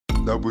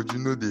Now, but you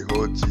know the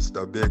hot gist,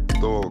 I beg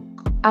talk.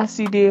 As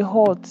e dey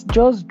hot,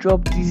 just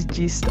drop this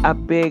gist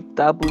abeg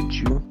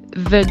Dabuju.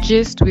 The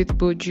gist with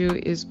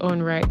Boju is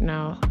on right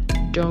now.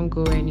 Don't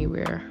go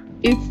anywhere.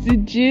 It's the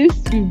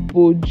gist with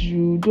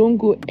Boju. Don't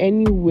go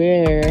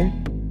anywhere.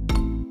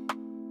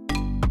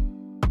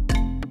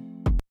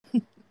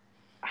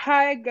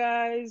 Hi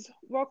guys,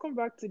 welcome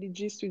back to the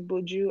gist with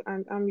Boju,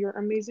 and I'm your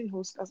amazing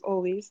host as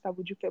always,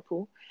 Dabuju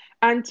Pepo.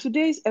 And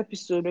today's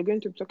episode, we're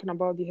going to be talking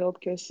about the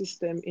healthcare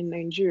system in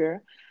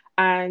Nigeria.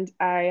 And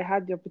I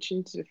had the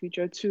opportunity to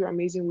feature two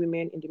amazing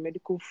women in the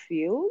medical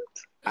field.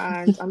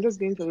 And I'm just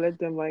going to let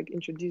them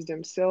introduce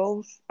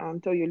themselves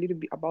and tell you a little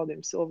bit about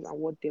themselves and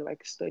what they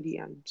study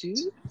and do.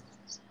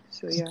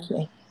 So yeah.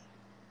 Okay.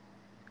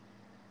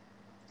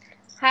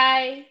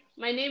 Hi,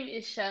 my name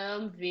is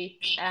Shalom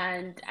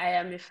and I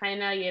am a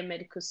final year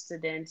medical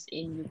student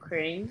in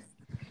Ukraine.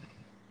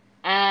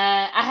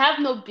 I have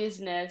no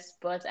business,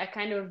 but I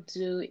kind of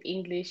do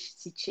English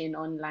teaching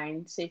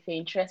online. So if you're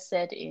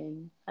interested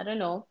in, I don't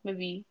know,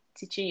 maybe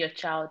teaching your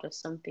child or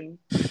something.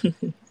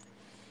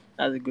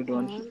 That's a good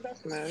one.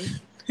 That's nice.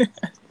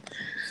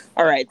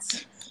 All right,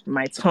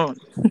 my turn.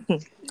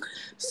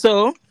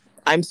 So,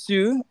 I'm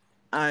Sue.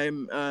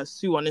 I'm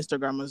Sue on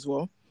Instagram as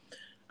well.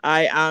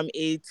 I am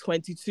a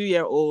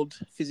 22-year-old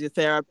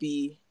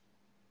physiotherapy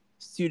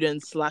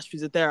student /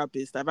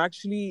 physiotherapist. I've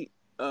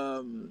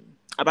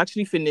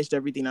actually finished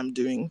everything I'm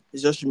doing.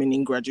 It's just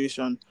remaining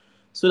graduation.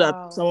 So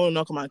that someone will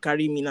not come and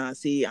carry me now and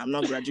say I'm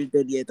not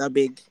graduated yet, I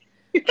beg.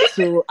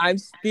 So I'm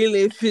still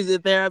a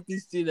physiotherapy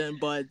student,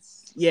 but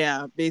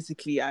yeah,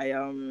 basically I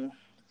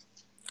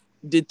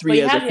did 3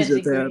 years of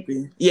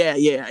physiotherapy.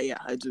 Yeah,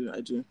 I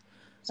do.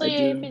 So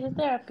you're a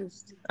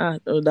physiotherapist?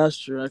 Oh, that's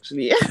true,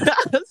 actually.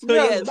 So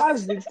yes,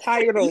 that's the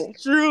title.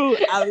 It's true.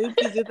 I'm a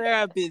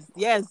physiotherapist.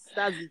 Yes,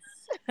 that's it.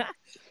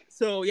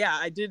 So yeah,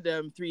 I did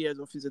 3 years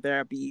of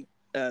physiotherapy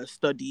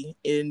study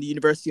in the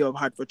University of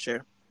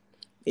Hertfordshire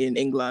in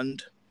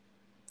England.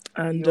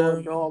 And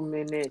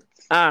minute.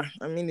 I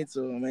mean it's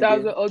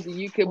That's where all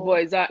the UK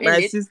boys are.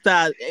 My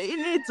sister in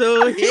it.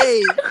 Oh,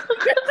 hey.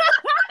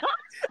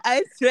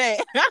 I swear.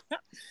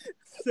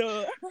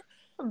 So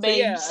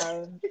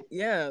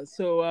yeah.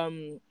 So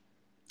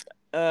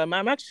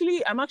I'm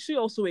actually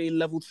also a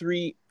level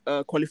 3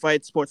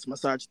 qualified sports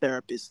massage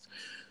therapist.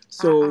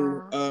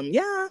 So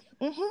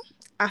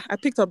I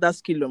picked up that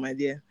skill, my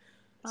dear.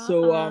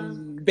 So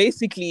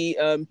basically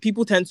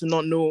people tend to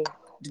not know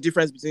the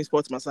difference between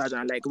sports massage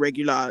and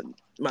regular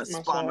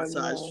spa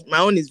massage. My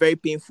own is very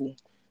painful.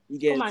 You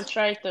get. Come and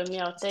try it on me.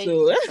 I'll tell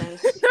you the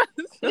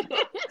difference.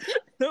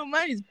 So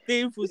mine is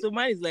painful. So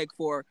mine is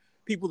for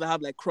people that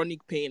have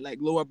chronic pain,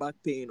 lower back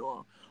pain,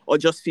 or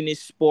just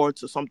finished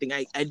sports or something.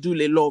 I do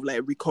a lot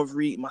of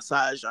recovery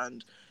massage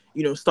and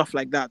stuff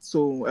like that.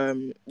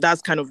 So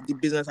that's kind of the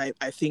business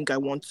I think I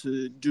want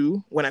to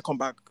do when I come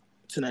back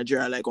to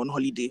Nigeria, on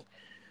holiday.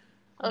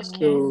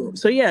 Okay.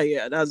 So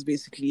yeah, that's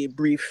basically a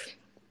brief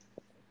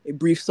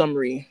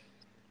summary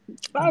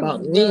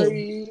about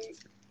very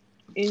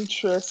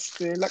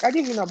interesting. I didn't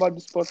even know about the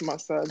sports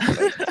massage.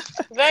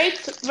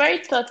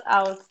 Very thought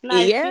out. Now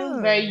I feel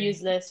very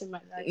useless in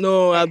my life.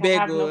 No, I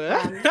beg you.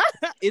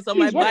 It's on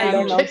my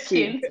bio. I'm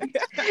joking.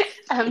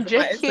 I'm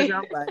joking. My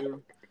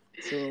Instagram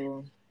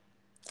bio.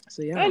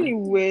 So yeah.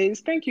 Anyways,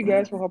 thank you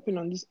guys for hopping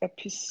on this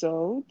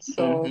episode.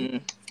 So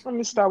let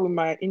me start with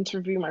my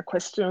interview, my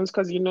questions,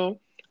 because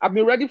I've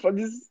been ready for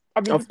this.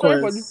 I've been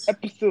preparing for this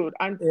episode,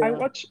 and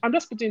I'm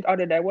just putting it out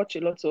there that I watch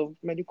a lot of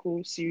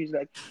medical series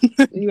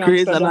New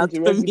Amsterdam, The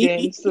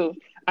Resident. So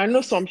I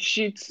know some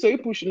shit. So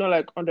people should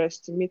not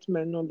underestimate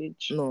my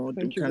knowledge. No,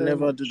 you can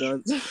never do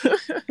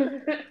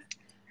that.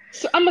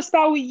 So I'm gonna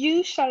start with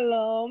you,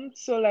 Shalom.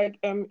 So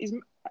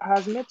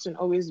has medicine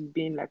always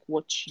been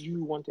what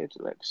you wanted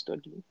to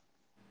study?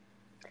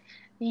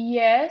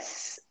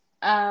 Yes.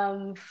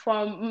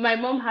 From my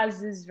mom has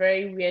this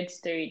very weird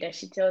story that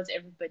she tells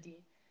everybody,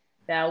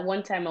 that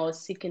one time I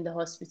was sick in the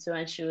hospital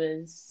and she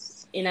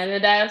was in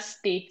another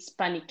state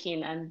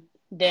panicking, and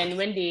then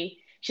when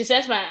she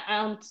sent my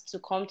aunt to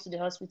come to the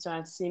hospital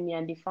and see me,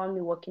 and they found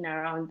me walking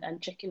around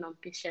and checking on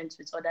patients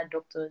with other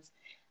doctors,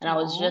 and I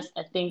was just,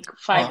 I think,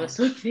 5 or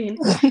something.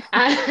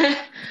 And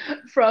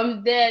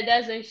from there,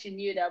 that's when she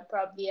knew that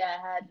probably I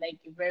had a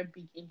very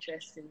big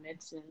interest in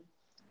medicine.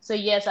 So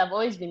yes, I've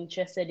always been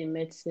interested in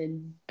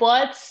medicine,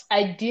 but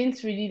I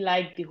didn't really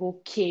like the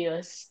whole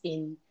chaos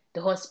in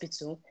the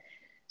hospital.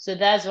 So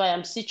that's why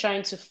I'm still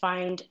trying to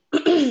find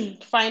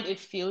a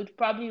field,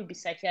 probably will be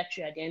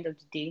psychiatry at the end of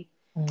the day,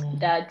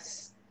 that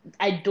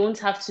I don't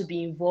have to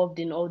be involved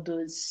in all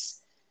those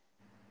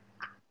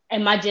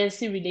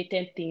emergency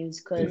related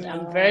things, because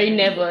I'm very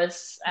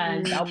nervous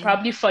and I'll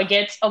probably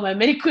forget all my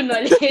medical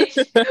knowledge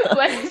when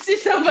I see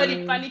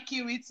somebody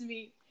panicking with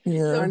me.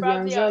 Yeah. So and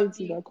probably the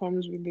anxiety that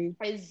comes with it.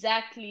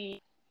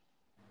 Exactly.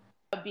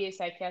 I'll be a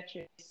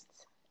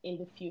psychiatrist in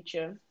the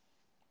future.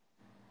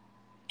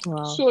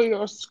 Wow. So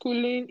you're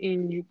schooling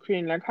in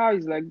Ukraine, how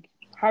is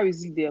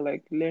it there,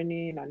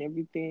 learning and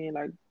everything?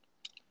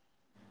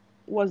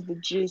 What's the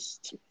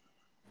gist?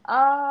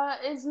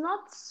 It's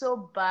not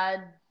so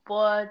bad,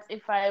 but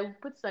if I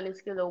put it on a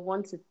scale of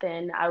 1 to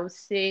 10, I would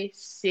say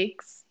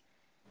 6.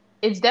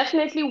 It's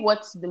definitely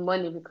worth the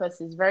money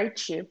because it's very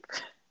cheap,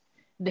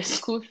 the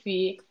school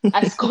fee,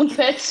 as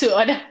compared to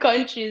other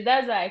countries.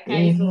 That's why I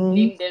can't even Mm-hmm.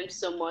 blame them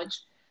so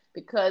much.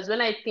 Because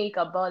when I think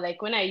about,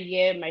 like, when I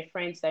hear my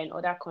friends that are in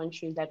other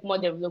countries, like more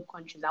developed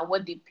countries, and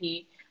what they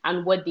pay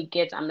and what they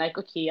get, I'm like,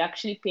 okay, you're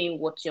actually paying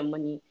worth your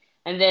money.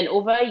 And then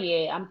over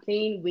here, I'm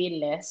paying way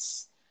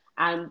less.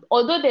 And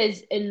although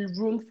there's a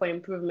room for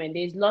improvement,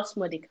 there's lots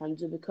more they can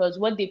do because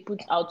what they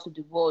put out to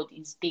the world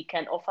is they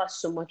can offer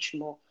so much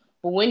more.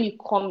 But when you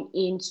come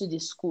into the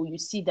school, you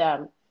see that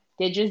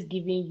they're just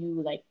giving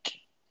you like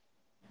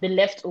the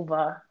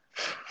leftover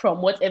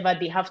from whatever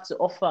they have to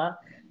offer.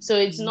 So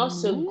it's not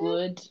so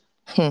good.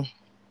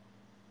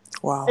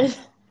 Wow.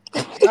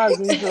 That's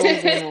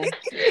interesting.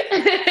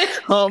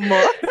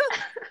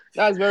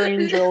 That's very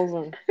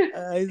interesting.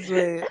 I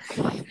swear.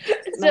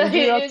 So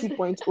Nigeria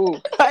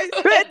 2.0. I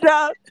swear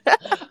down.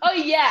 oh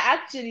yeah,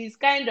 actually it's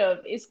kind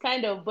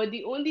of, but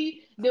the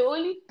only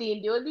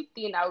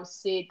thing I would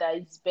say that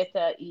is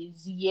better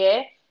is,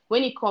 yeah,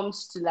 when it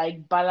comes to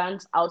like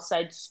balance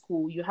outside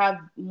school, you have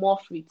more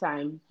free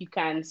time. You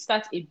can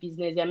start a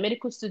business. There are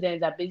medical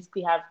students that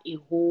basically have a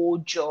whole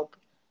job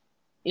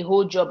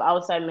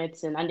outside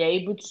medicine, and they're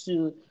able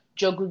to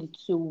juggle the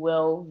two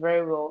well,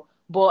 very well.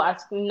 But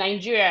as in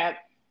Nigeria,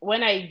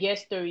 when I get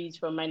stories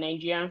from my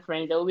Nigerian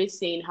friends, they're always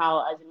saying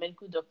how, as a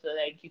medical doctor,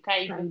 like you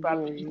can't even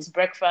probably eat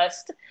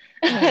breakfast.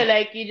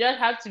 Like you just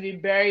have to be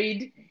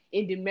buried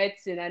in the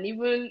medicine, and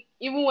even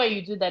when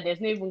you do that, there's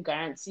no even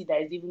guarantee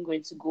that it's even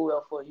going to go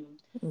well for you.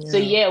 So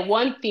Yeah. yeah,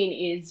 one thing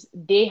is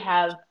they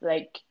have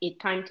like a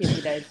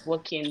timetable that is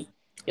working.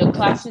 Your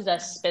classes are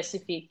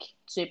specific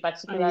to a And you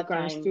particular can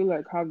time. still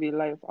like have a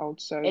life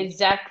outside.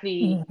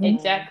 Exactly, Yeah.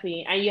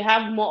 exactly. And you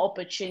have more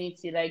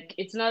opportunity. Like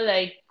it's not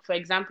like, for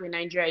example, in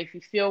Nigeria, if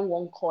you fail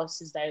one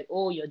course, it's like,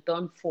 oh, you're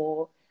done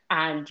for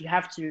and you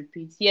have to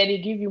repeat. Here they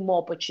give you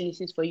more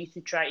opportunities for you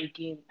to try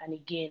again and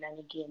again and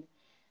again.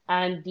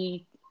 And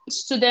the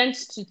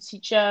students to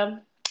teacher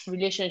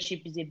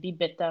relationship is a bit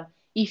better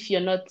if you're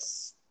not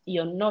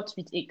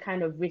with a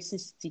kind of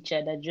racist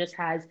teacher that just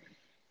has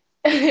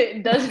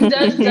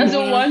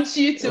doesn't want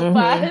you to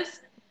pass.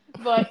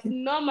 But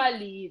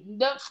normally,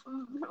 the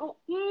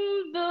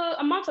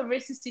amount of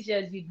racist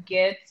teachers you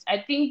get, I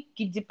think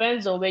it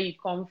depends on where you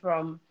come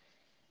from.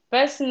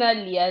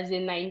 Personally, as a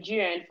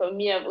Nigerian, for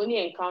me, I've only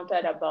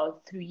encountered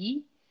about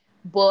 3,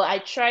 but I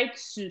tried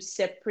to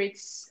separate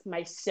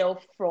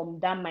myself from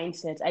that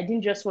mindset. I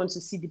didn't just want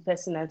to see the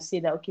person and say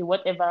that, okay,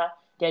 whatever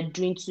they're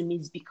doing to me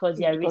is because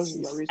It's they're because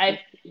you are racist. racist.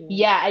 Yeah.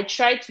 Yeah, I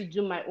tried to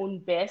do my own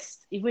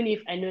best, even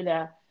if I know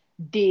that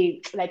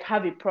they like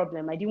have a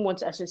problem. I didn't want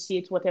to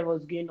associate whatever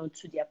was going on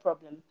to their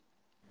problem.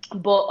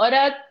 But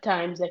other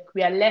times, like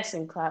we are less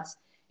in class.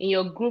 In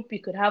your group, you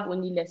could have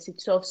only, let's say,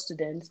 12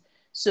 students.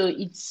 So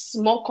it's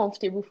more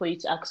comfortable for you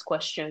to ask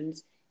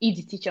questions if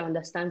the teacher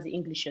understands the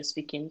English you're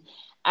speaking.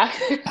 Ask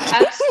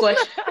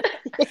questions.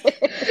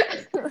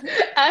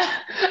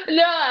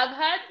 No, I've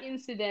had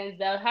incidents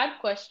that I've had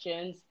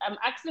questions. I'm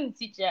asking the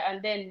teacher,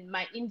 and then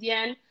my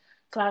Indian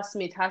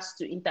classmate has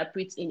to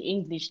interpret in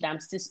English that I'm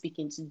still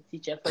speaking to the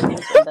teacher for them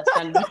to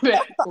understand me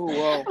better. Oh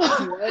wow.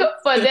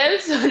 For them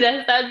to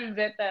understand me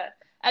better.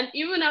 And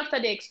even after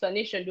the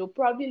explanation, they'll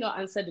probably not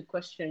answer the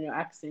question you're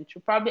asking.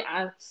 She'll probably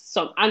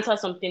answer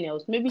something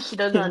else. Maybe she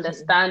doesn't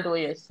understand what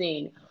you're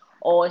saying,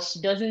 or she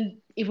doesn't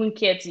even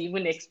care to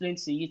even explain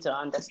to you to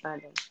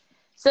understand it.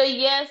 So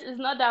yes, it's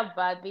not that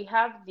bad. They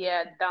have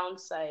their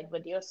downside,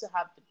 but they also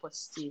have the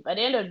positive. At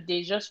the end of the day,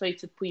 it's just for you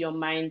to put your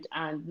mind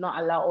and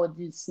not allow all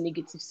these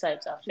negative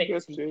sides to To get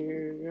affect you. to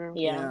you,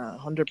 yeah. Yeah. Yeah,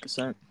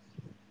 100%.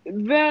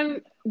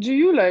 Then do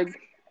you like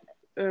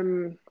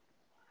um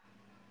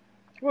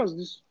what's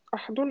this? I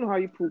don't know how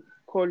you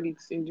call it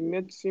in the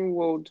medicine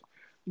world.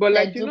 But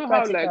like Like you do know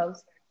how like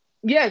practicals.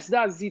 yes,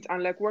 that's it.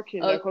 And like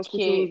working like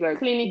hospitals, Okay, like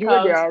the way there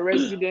clinicals. are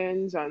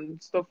residents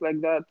and stuff like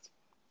that.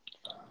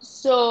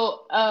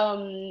 So,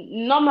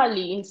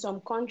 normally in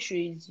some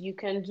countries, you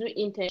can do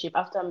internship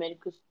after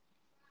medical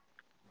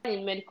school.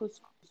 In medical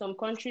school, some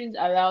countries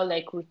allow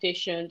like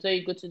rotation, so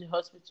you go to the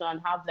hospital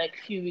and have like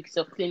few weeks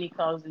of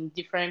clinicals in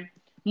different,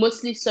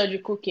 mostly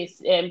surgical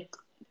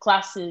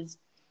classes.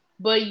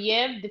 But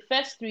yeah, the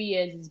first 3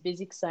 years is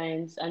basic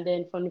science, and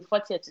then from the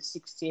fourth year to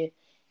sixth year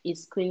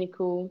is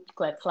clinical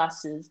like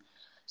classes.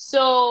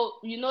 So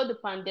the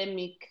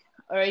pandemic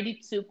already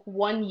took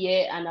 1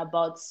 year and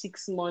about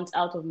 6 months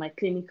out of my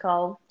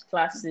clinical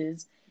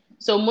classes.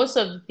 So most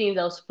of the things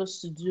I was supposed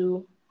to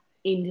do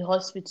in the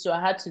hospital, I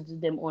had to do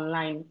them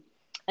online.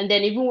 And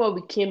then even when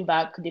we came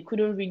back, they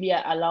couldn't really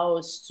allow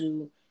us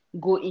to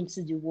go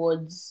into the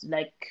wards,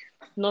 like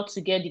not to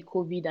get the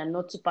COVID and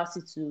not to pass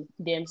it to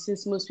them,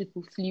 since most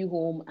people flew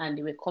home and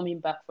they were coming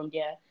back from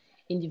their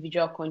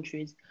individual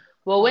countries.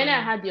 But when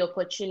I had the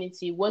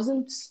opportunity, it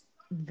wasn't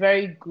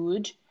very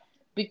good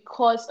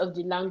because of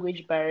the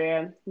language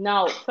barrier.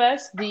 Now,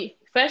 first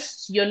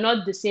you're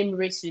not the same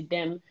race with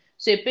them.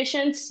 So a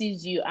patient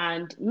sees you,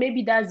 and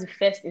maybe that's the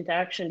first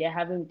interaction they're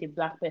having with a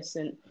Black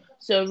person.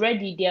 So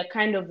already they're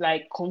kind of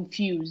like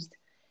confused.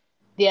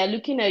 They are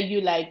looking at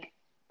you like,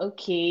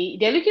 okay,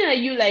 they're looking at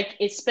you like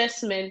a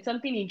specimen,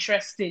 something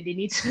interesting. They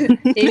need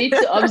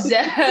to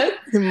observe.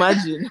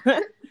 Imagine.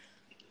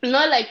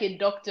 Not like a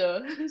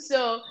doctor.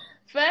 So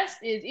first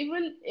is,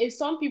 even if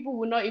some people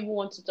will not even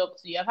want to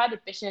talk to you. I've had a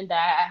patient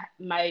that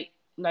my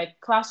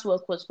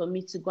classwork was for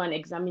me to go and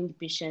examine the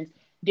patient.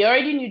 They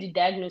already knew the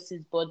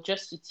diagnosis, but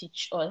just to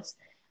teach us.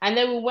 And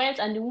then we went,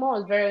 and the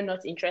woman was very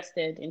not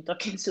interested in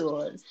talking to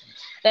us.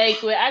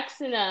 Like, we're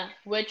asking her,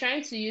 we're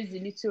trying to use the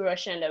little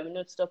Russian that we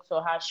know to talk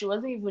to her. She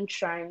wasn't even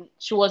trying.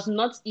 She was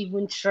not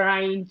even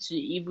trying to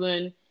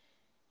even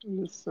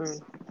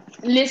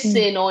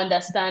listen or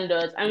understand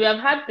us. And we have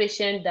had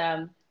patients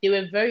that they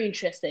were very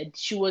interested.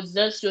 She was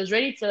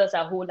ready to tell us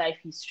her whole life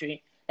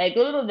history. Like,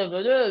 even when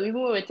we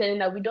were telling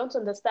her we don't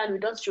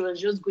understand, she was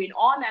just going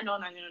on and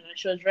on and on. And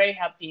she was very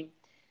happy.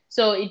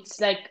 So it's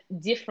like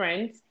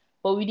different,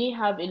 but we didn't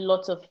have a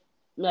lot of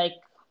like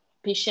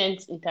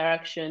patient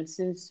interaction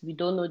since we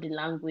don't know the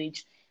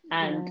language,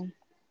 and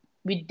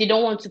they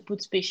don't want to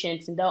put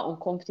patients in that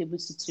uncomfortable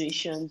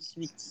situations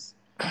with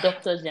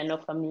doctors they're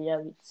not familiar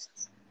with.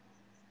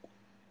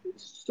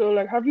 So,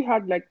 like, have you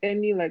had like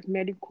any like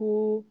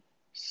medical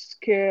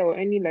scare or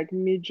any like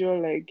major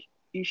like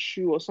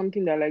issue or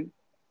something that like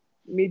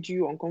made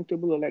you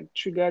uncomfortable or like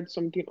triggered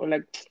something, or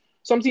like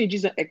something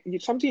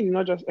something you did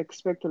not just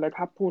expect to like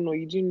happen, or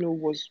you didn't know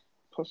was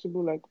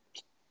possible? Like,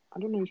 I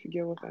don't know if you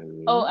get what I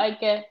mean. Oh, I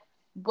get.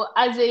 But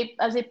as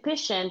a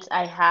patient,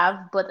 I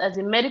have. But as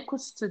a medical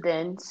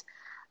student,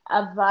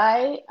 have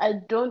I? I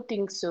don't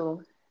think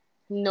so.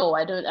 No,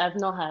 I don't. I've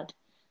not had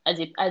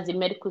as a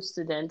medical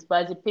student,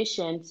 but as a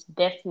patient,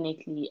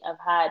 definitely I've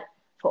had,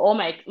 for all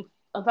my,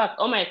 in fact,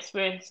 all my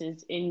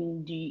experiences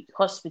in the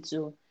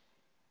hospital.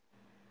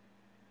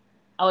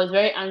 I was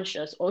very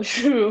anxious all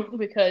through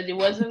because it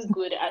wasn't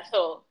good at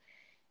all.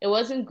 It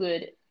wasn't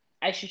good.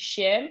 I should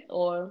share,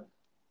 or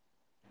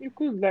You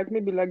could like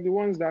maybe like the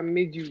ones that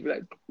made you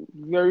like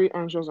very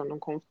anxious and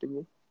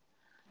uncomfortable.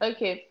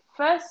 okay.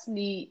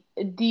 Firstly,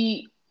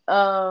 they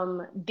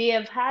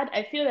have had,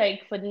 I feel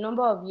like for the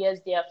number of years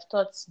they have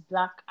taught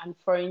Black and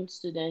foreign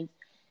students,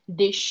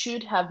 they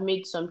should have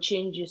made some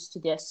changes to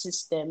their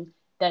system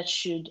that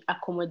should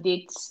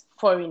accommodate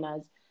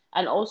foreigners,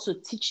 and also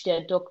teach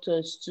their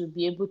doctors to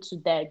be able to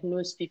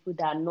diagnose people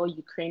that are not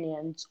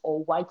Ukrainians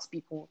or white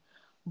people.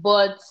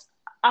 But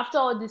after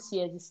all these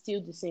years, it's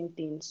still the same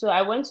thing. So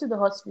I went to the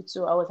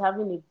hospital. I was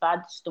having a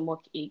bad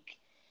stomach ache,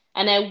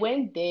 and I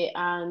went there,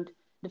 and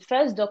the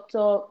first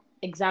doctor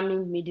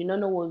examined me, did not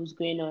know what was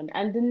going on.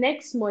 And the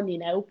next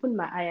morning, I opened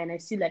my eye and I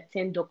see like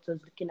 10 doctors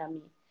looking at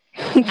me.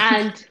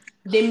 And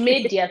they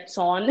made their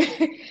turn.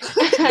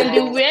 And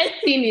the weird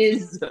thing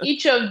is,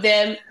 each of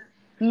them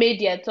made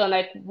their turn.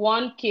 Like,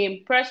 one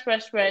came, press,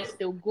 press, press,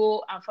 they'll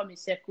go and form a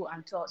circle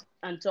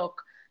and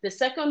talk. The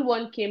second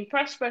one came,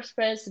 press, press,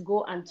 press,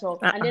 go and talk.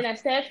 And then I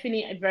started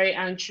feeling very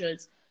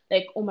anxious.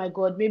 Like, oh my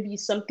God, maybe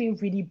it's something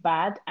really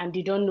bad and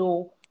they don't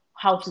know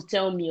how to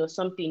tell me or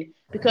something,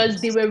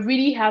 because they were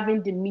really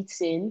having the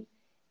meeting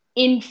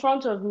in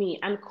front of me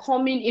and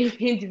coming in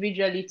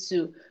individually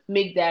to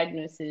make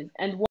diagnoses.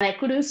 And when I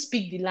couldn't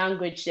speak the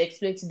language to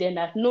explain to them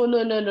that no,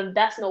 no, no, no,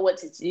 that's not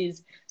what it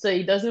is. So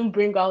it doesn't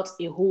bring out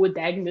a whole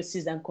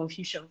diagnosis and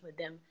confusion for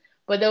them.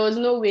 But there was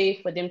no way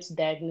for them to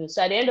diagnose.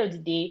 So at the end of the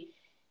day,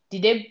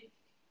 did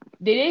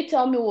they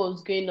tell me what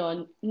was going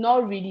on?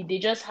 Not really. They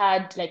just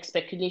had like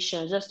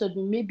speculations, just told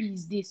me maybe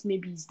it's this,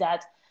 maybe it's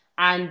that.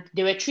 And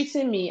they were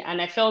treating me,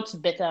 and I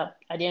felt better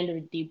at the end of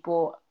the day.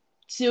 But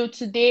till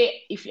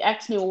today, if you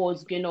ask me what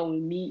was going on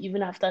with me,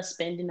 even after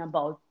spending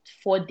about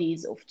 4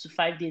 days to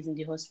 5 days in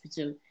the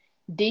hospital,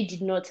 they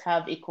did not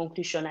have a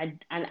conclusion.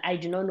 And I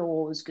do not know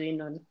what was going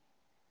on.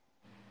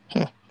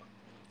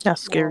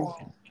 That's scary.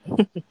 Wow.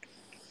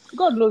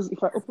 God knows,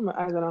 if I open my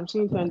eyes and I'm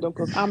seeing 10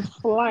 doctors, I'm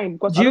flying,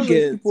 because Do I you don't know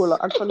if get- people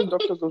are actually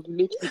doctors of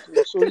village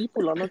people. So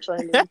people are not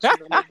trying anything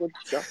on my body.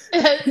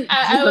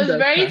 I was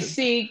very understand?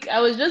 sick. I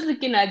was just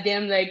looking at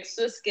them like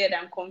so scared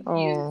and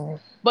confused.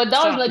 Oh. But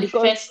that was not the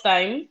Because first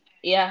time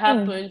it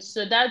happened.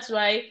 So that's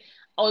why,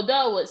 although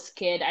I was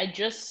scared, I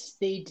just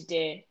stayed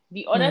there.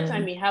 The other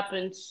time it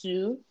happened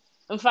too.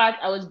 In fact,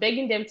 I was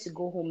begging them to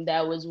go home, that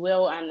I was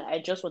well and I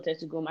just wanted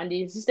to go home. And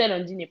they insisted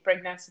on doing a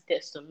pregnancy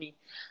test on me.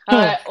 I'm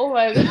like, oh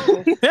my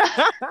God.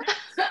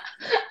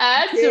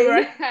 I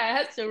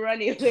had to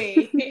run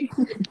away.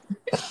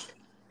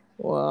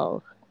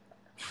 Wow.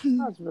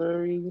 that's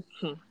very.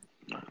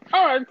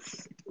 All right,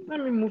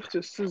 let me move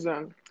to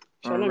Susan.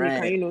 Shalom,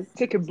 Alright. you can,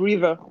 take a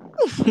breather.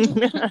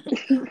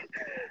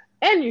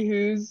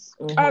 Anywho's,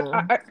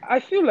 I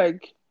feel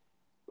like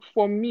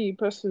for me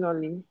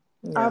personally,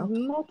 Yeah. I've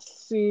not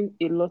seen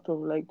a lot of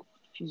like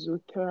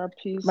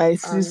physiotherapists My and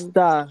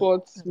sister.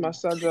 sports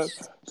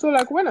massagers. So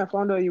like when I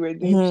found out you were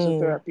doing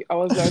physiotherapy, I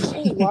was like,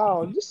 oh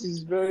wow, this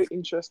is very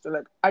interesting.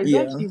 Like I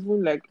don't Yeah.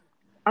 even like.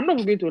 I'm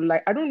not going to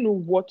lie. I don't know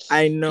what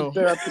I know.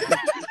 physiotherapy is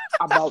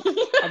about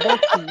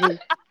physio.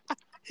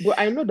 But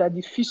I know that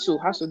the physio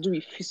has to do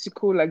with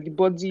physical, like the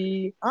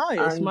body Ah,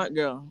 you're a and smart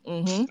girl.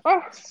 Mm-hmm.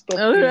 stop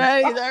All it.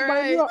 right, all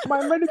right.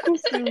 My medical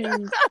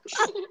series.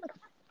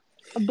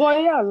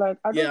 But yeah, like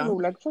I don't Yeah, know,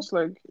 like just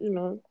like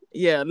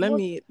yeah. Let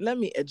what?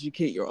 me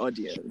educate your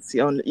audience.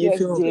 You Yes,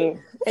 feel me?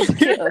 dear.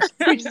 Educate us,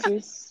 preach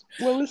sis.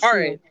 We're All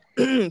right.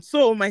 listening.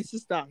 So my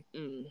sister,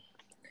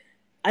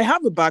 I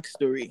have a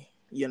backstory.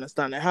 You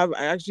understand?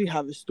 I actually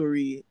have a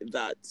story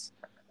that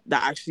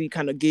actually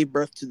kind of gave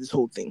birth to this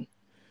whole thing.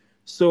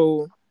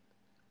 So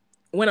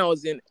when I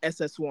was in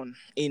SS1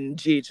 in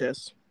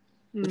GHS,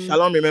 Mm.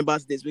 Shalom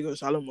remembers this because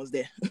Shalom was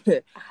there.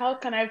 How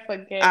can I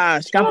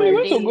forget She can't Shalom, you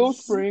our forget. went to Gold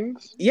days?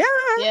 Springs. Yeah.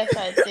 Yes,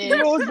 I did.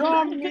 Yo,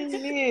 don't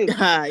mean it.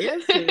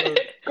 Yes. So,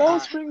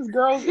 Gold Springs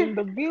girls in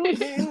the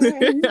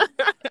building.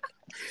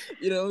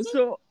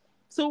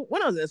 so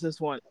when I was in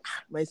SS1,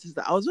 my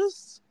sister, I was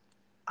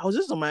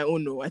just on my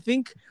own. No, I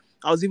think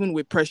I was even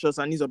with Precious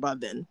and Isobel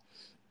then,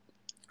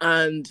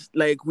 and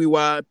like we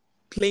were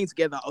playing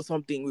together or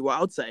something. We were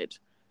outside,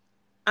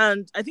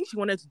 and I think she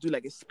wanted to do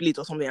like a split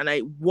or something, and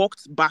I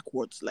walked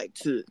backwards like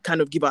to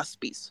kind of give her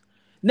space.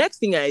 Next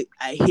thing I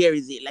hear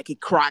is it like a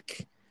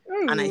crack,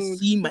 and I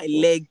see my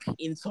leg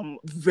in some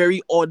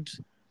very odd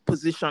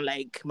position,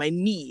 like my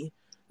knee,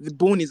 the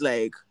bone is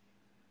like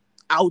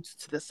out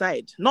to the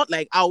side, not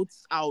like out,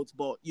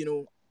 but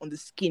on the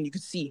skin you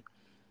could see.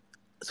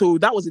 So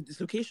that was a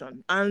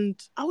dislocation, and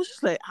I was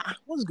just like,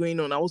 what's going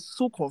on? I was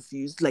so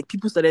confused. Like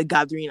people started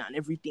gathering and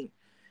everything.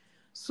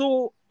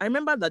 So I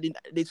remember that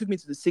they took me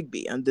to the sick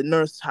bay, and the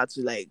nurse had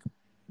to like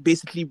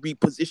basically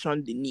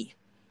reposition the knee.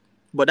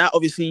 But that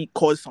obviously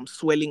caused some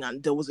swelling,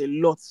 and there was a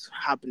lot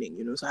happening.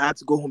 So I had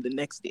to go home the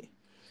next day.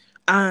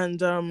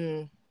 And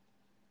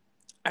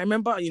I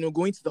remember,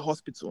 going to the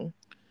hospital.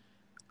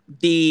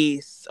 I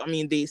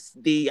think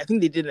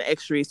they did an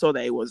X-ray, saw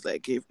that it was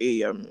like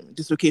a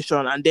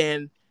dislocation, and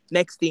then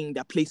next thing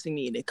they're placing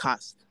me in a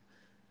cast.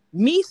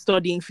 Me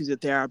studying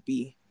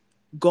physiotherapy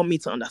got me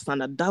to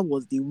understand that that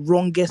was the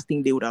wrongest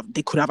thing they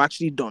could have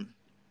actually done,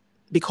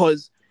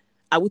 because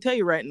I will tell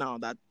you right now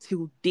that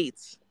till date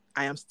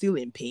I am still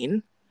in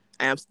pain.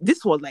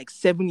 This was like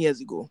 7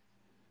 years ago.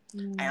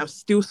 I am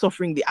still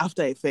suffering the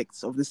after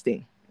effects of this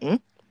thing.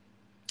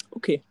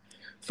 Okay,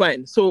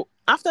 fine. So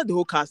after the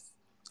whole cast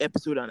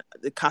episode and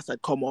the cast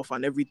had come off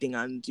and everything,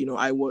 and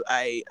I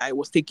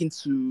was taken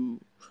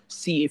to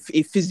see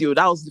a physio.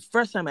 That was the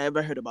first time I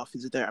ever heard about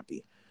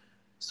physiotherapy.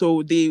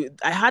 So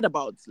I had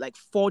about like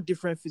 4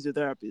 different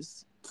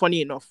physiotherapists,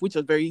 funny enough, which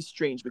was very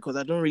strange because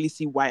I don't really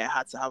see why I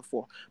had to have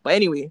 4. But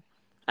anyway,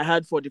 I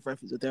had 4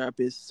 different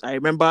physiotherapists. I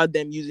remember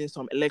them using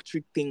some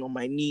electric thing on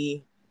my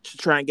knee to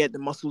try and get the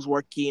muscles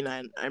working.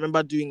 And I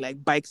remember doing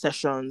like bike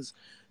sessions,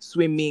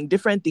 swimming,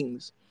 different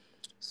things.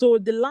 So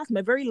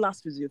my very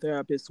last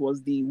physiotherapist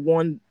was the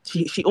one,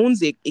 she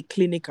owns a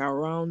clinic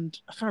around,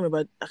 I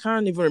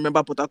can't even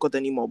remember Port Harcourt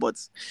anymore, but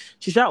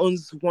she sure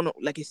owns one,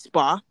 like a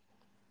spa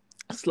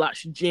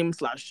slash gym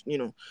slash,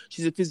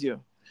 she's a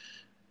physio.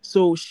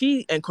 So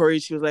she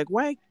was like,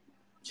 why?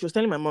 She was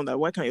telling my mom that,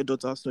 why can't your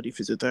daughter study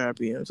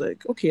physiotherapy? And I was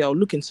like, okay, I'll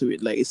look into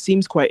it. Like, it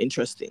seems quite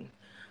interesting.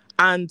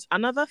 And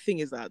another thing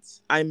is that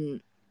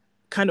I'm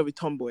kind of a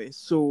tomboy.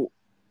 So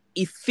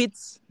it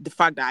fits the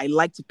fact that I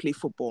like to play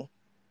football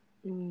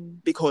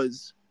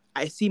because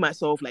I see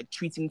myself like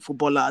treating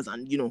footballers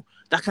and,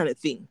 that kind of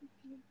thing.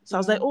 So I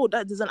was like, oh,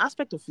 there's an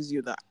aspect of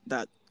physio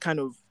that kind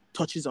of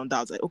touches on that.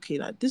 I was like, okay,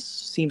 this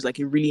seems like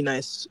a really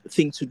nice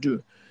thing to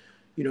do.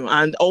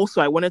 And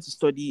also I wanted to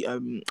study.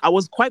 I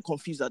was quite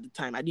confused at the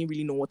time. I didn't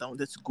really know what I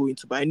wanted to go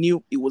into, but I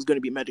knew it was going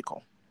to be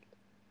medical.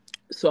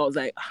 So I was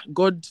like,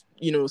 God,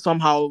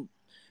 somehow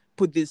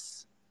put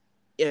this,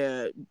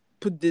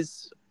 put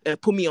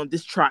me on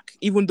this track,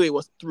 even though it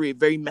was through a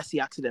very messy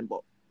accident,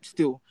 but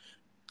still,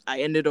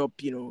 I ended up,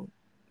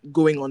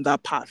 going on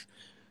that path.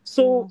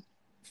 So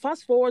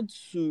fast forward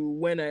to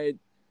when I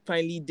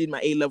finally did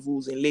my A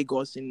levels in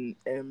Lagos in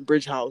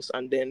Bridge House,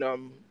 and then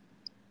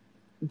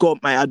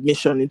got my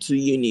admission into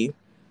uni.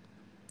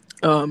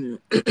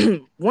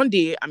 One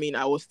day,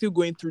 I was still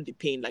going through the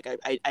pain. Like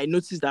I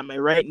noticed that my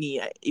right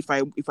knee, if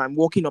I'm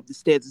walking up the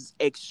stairs, is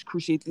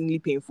excruciatingly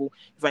painful.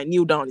 If I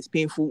kneel down, it's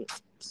painful.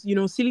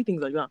 Silly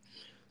things like that.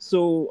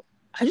 So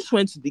I just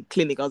went to the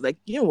clinic. I was like,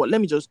 you know what? Let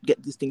me just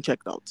get this thing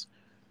checked out.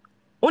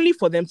 Only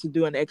for them to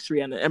do an X-ray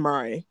and an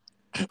MRI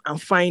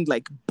and find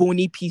like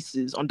bony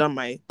pieces under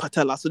my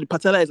patella. So the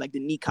patella is like the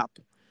kneecap,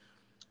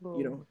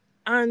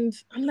 And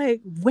I'm like,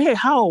 where?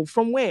 How?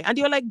 From where? And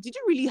they were like, did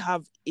you really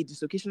have a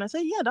dislocation? I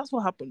said, yeah, that's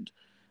what happened.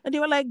 And they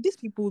were like, these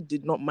people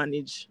did not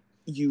manage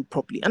you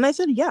properly. And I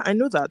said, yeah, I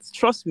know that.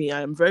 Trust me,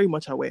 I am very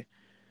much aware,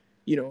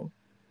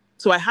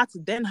 So I had to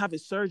then have a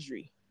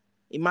surgery.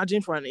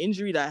 Imagine, for an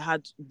injury that I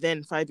had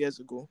then 5 years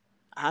ago,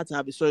 I had to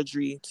have a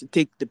surgery to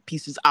take the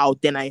pieces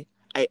out. Then I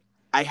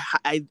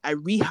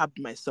rehabbed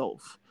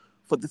myself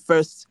for the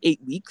first 8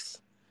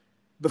 weeks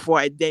before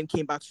I then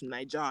came back to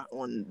Niger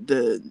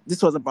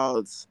this was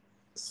about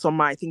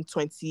summer, I think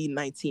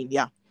 2019.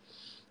 Yeah.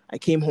 I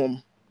came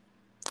home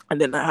and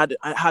then I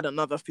had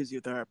another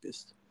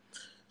physiotherapist.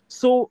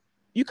 So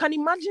you can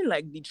imagine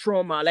like the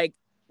trauma. Like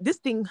this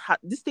thing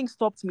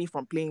stopped me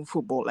from playing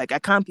football. Like I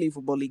can't play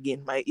football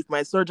again. If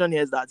my surgeon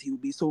hears that, he will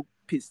be so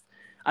pissed.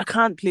 I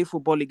can't play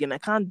football again. I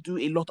can't do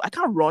a lot. I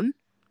can't run.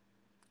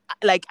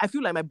 Like I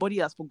feel like my body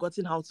has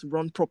forgotten how to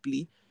run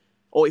properly.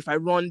 Or if I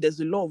run, there's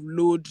a lot of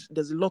load,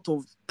 there's a lot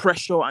of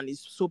pressure, and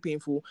it's so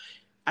painful.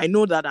 I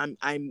know that I'm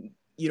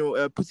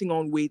putting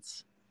on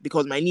weight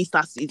because my knee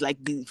it's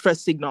like the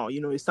first signal,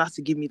 it starts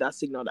to give me that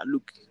signal that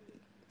look,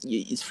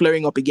 it's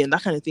flaring up again,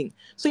 that kind of thing.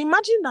 So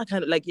imagine that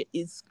kind of like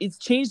it's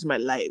changed my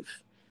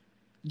life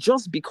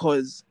just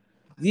because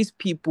these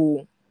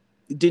people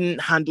didn't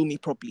handle me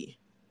properly.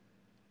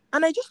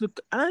 And I just look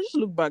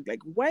back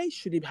like, why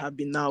should it have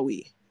been that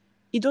way?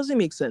 It doesn't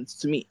make sense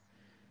to me.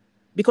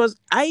 Because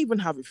I even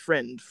have a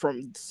friend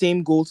from the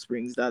same Gold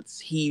Springs that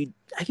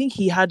I think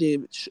he had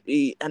an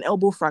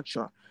elbow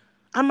fracture.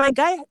 And my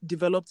guy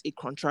developed a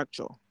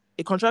contracture.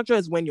 A contracture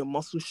is when your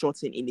muscle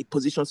shorten in a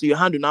position, so your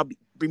hand will not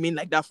remain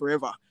like that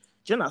forever.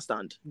 Do you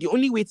understand? The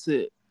only way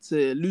to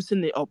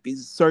loosen it up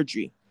is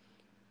surgery.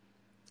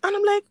 And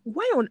I'm like,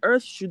 why on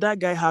earth should that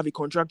guy have a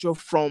contracture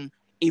from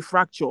a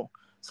fracture?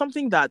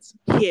 Something that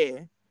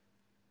here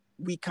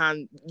we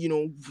can,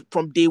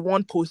 from day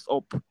one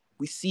post-op,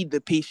 we see the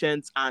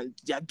patients and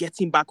they're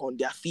getting back on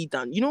their feet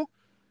and,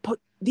 but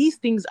these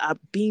things are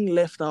being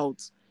left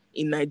out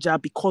in Nigeria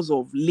because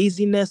of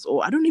laziness,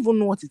 or I don't even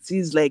know what it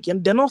is. Like,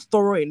 they're not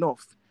thorough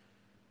enough.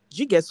 Do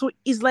you get? So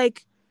it's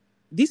like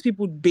these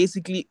people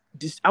basically,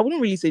 I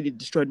wouldn't really say they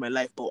destroyed my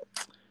life, but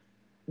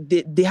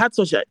they had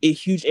such a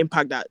huge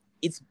impact that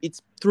it's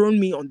thrown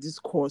me on this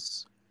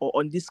course or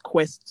on this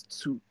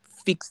quest to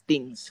fix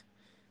things,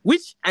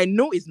 which I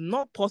know is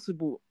not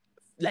possible.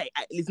 Like,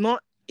 it's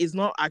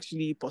not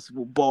actually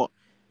possible, but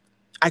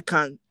I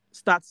can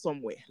start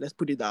somewhere. Let's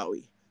put it that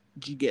way.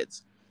 Do you get?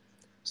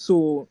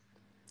 So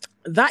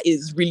that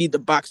is really the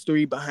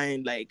backstory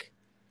behind like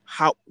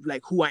how,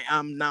 like who I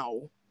am now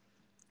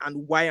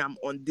and why I'm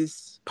on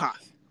this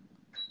path.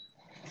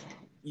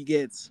 You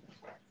get?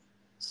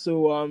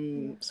 So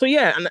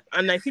yeah,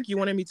 and I think you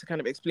wanted me to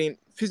kind of explain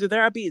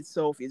physiotherapy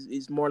itself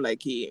is more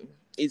like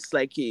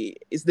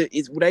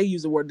would I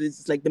use the word,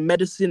 it's like the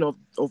medicine of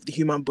the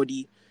human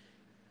body,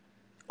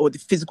 or the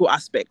physical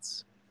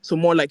aspects. So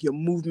more like your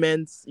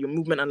movement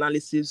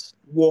analysis,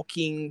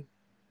 walking,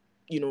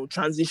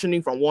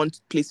 transitioning from one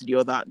place to the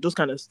other, those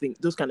kind of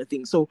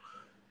things. So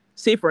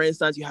say for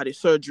instance you had a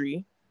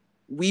surgery,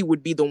 we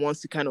would be the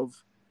ones to kind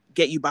of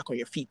get you back on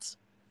your feet.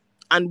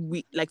 And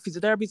we, like,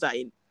 physiotherapists are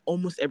in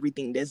almost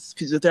everything. There's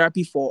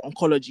physiotherapy for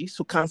oncology,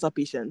 so cancer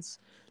patients.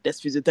 There's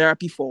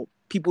physiotherapy for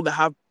people that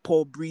have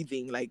poor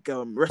breathing, like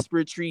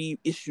respiratory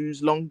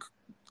issues, lung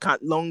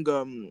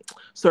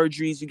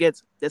surgeries.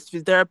 There's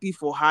physiotherapy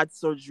for heart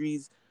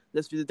surgeries.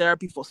 There's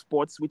physiotherapy for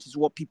sports, which is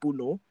what people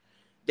know.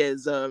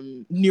 There's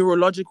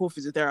neurological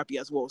physiotherapy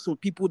as well. So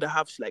people that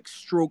have like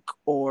stroke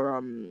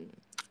or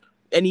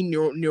any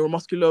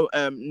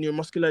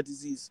neuromuscular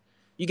disease.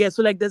 You get?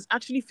 So like there's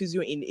actually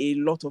physio in a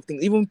lot of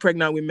things, even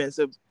pregnant women.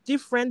 So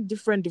different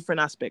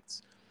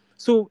aspects.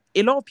 So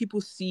a lot of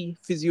people see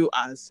physio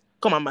as,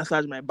 come and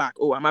massage my back.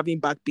 Oh, I'm having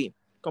back pain.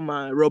 Come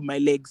and rub my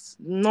legs.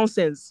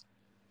 Nonsense.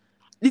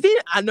 The thing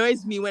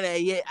annoys me when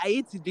I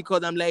hate it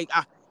because I'm like,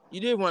 you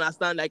don't even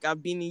understand. Like,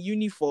 I've been in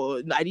uni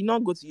I did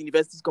not go to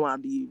university to come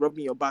and be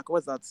rubbing your back.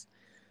 What's that?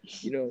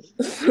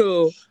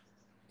 So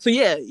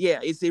yeah,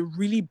 it's a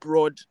really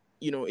broad,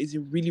 it's a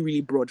really,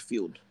 really broad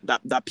field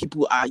that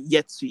people are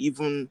yet to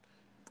even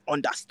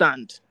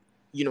understand.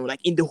 Like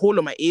in the whole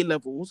of my A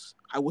levels,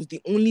 I was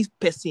the only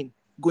person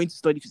going to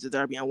study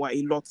physiotherapy, and were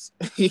a lot,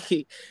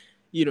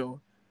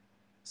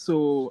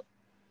 So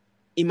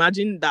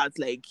imagine that,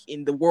 like,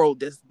 in the world,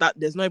 there's not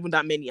even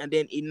that many, and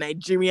then a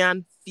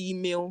Nigerian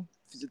female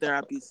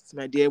physiotherapist,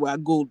 my dear, we're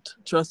gold.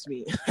 Trust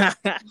me, are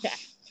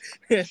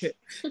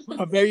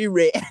very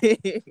rare.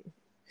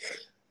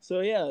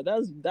 So yeah,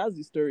 that's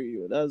the story.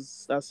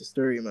 That's the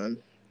story, man.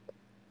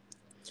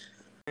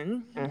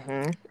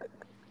 Mm-hmm.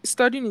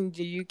 Studying in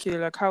the UK,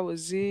 like, how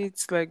was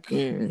it? Like,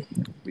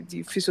 with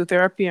the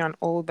physiotherapy and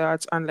all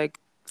that, and like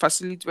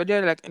facilities, were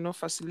there like enough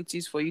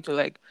facilities for you to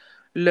like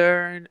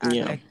learn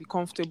and like be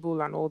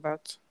comfortable and all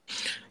that?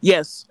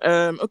 Yes.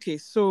 Okay.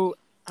 So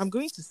I'm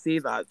going to say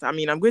that. I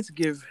mean, I'm going to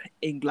give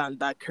England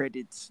that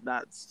credit.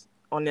 That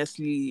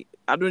honestly,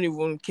 I don't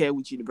even care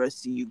which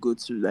university you go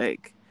to.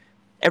 Like,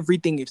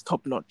 everything is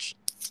top notch.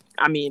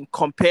 I mean,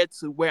 compared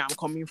to where I'm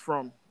coming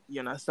from, you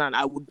understand,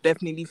 I would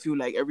definitely feel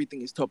like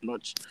everything is top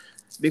notch,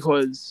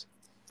 because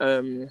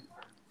from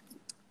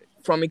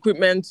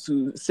equipment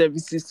to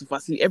services to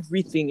facility,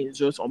 everything is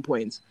just on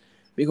point.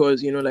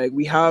 Because like,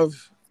 we have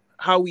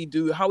how we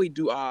do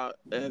our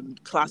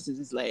classes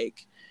is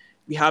like,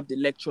 we have the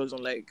lectures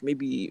on like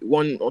maybe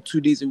 1 or 2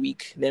 days a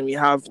week. Then we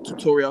have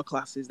tutorial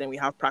classes. Then we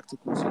have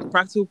practicals. So the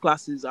practical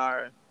classes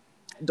are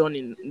done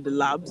in the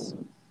labs,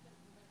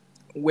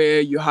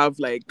 where you have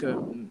like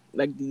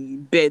the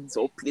beds,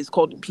 or it's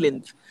called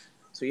plinth.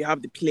 So you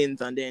have the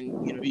plinth, and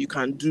then you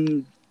can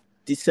do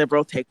the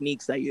several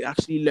techniques that you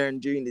actually learn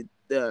during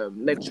the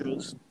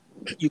lectures.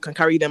 You can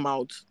carry them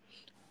out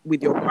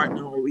with your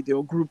partner or with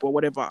your group or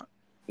whatever,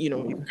 you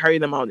can carry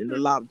them out in the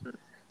lab.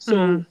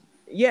 So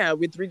yeah,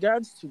 with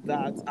regards to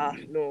that,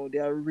 no, they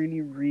are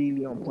really,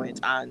 really on point,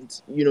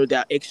 and they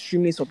are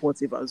extremely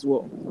supportive as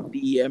well.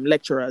 The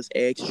lecturers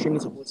are extremely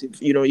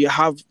supportive. You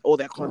have all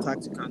their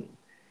contacts. You can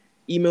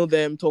email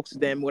them, talk to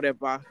them,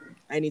 whatever,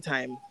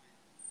 anytime,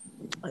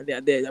 and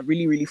they're there. They're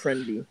really, really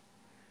friendly.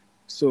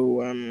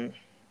 So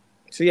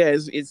so yeah,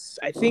 it's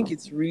I think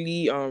it's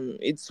really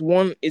it's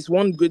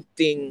one good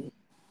thing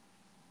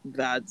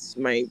that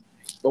my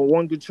or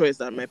one good choice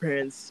that my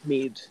parents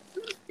made,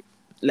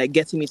 like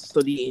getting me to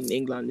study in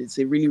England. It's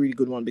a really, really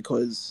good one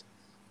because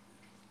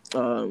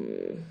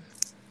um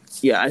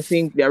yeah, I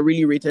think they're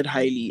really rated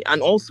highly,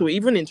 and also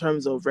even in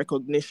terms of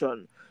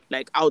recognition,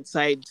 like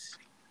outside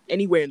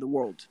anywhere in the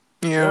world,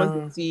 once they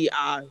Yeah. see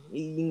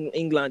in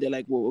England, they're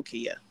like, whoa, okay,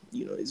 yeah,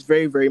 it's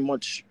very, very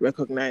much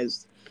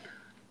recognized.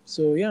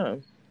 So yeah.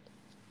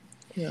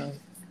 Yeah.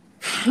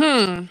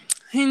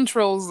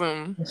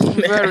 Interesting.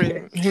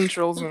 Very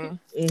interesting.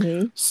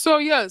 Mm-hmm. So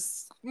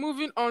yes,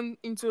 moving on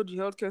into the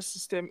healthcare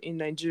system in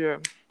Nigeria.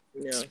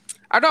 Yeah.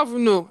 I don't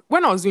even know.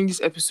 When I was doing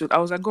this episode, I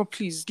was like, God,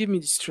 please give me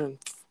the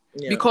strength.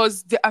 Yeah.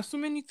 Because there are so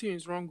many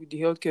things wrong with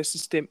the healthcare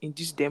system in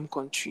this damn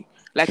country.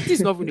 Like, this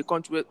is not even a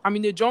country. I'm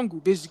in a jungle,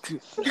 basically.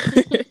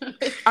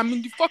 I'm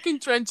in the fucking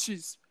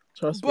trenches.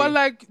 Trust But me.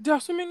 like, there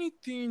are so many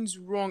things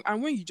wrong.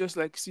 And when you just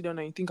like sit down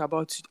and you think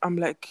about it, I'm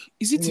like,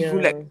 is it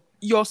even like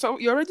Yeah.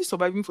 you're already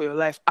surviving for your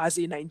life as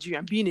a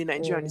Nigerian? Being a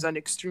Nigerian is Mm. an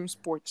extreme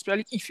sport,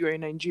 especially if you're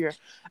in Nigeria.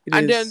 It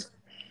And then is.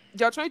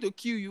 they're trying to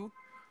kill you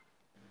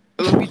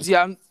with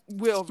their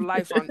way of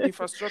life and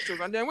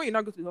infrastructures. And then when you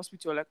now go to the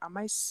hospital, you're like, am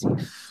I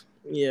safe?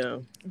 Yeah.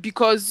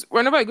 Because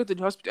whenever I go to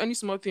the hospital, any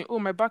small thing, oh,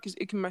 my back is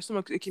aching, my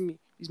stomach is aching me,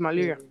 is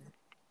malaria.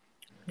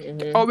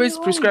 Mm-hmm. Always You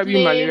won't prescribe you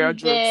malaria blame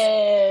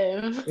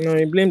drugs. them. No,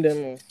 you blame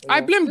them.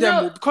 I blame them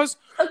No, all because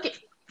okay.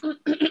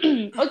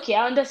 Okay,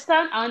 I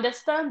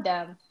understand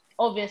that.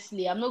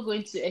 Obviously, I'm not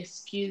going to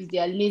excuse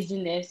their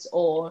laziness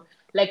or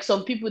like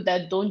some people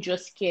that don't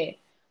just care.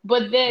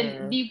 But then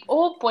Mm. the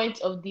whole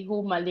point of the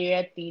whole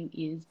malaria thing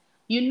is,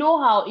 you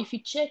know how if you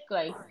check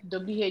like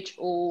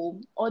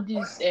WHO, all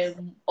these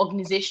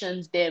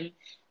organizations, them Mm.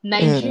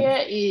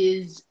 Nigeria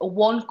is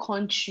one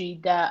country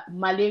that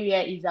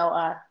malaria is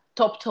our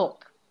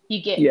top.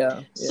 You get.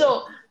 Yeah. Yeah.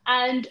 So,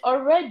 and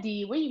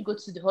already when you go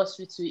to the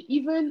hospital,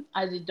 even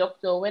as a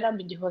doctor, when I'm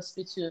in the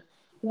hospital,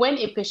 when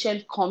a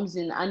patient comes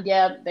in and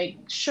they're like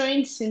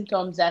showing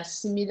symptoms that are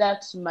similar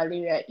to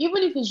malaria,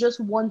 even if it's just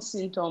one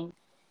symptom,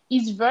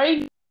 it's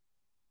very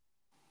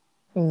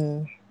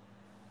Mm.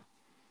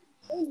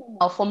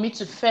 normal for me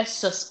to first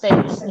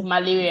suspect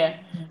malaria.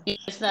 You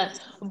understand?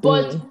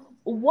 But Mm.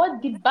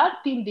 what the bad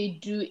thing they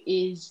do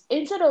is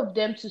instead of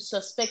them to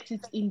suspect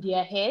it in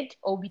their head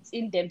or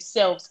within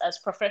themselves as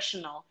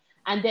professional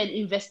and then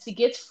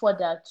investigate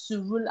further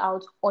to rule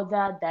out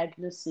other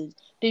diagnoses,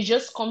 they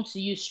just come to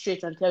you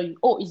straight and tell you,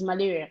 oh, it's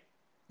malaria,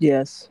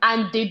 Yes.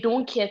 and they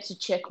don't care to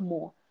check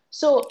more.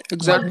 So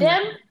exactly.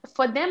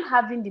 for them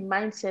having the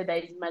mindset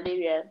that it's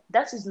malaria,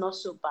 that is not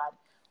so bad.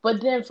 But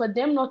then for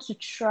them not to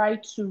try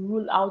to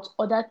rule out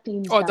other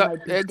things Oh, that that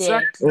might be there,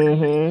 exactly.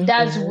 Mm-hmm.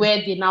 that's Mm-hmm. where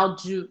they now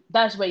do.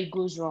 That's where it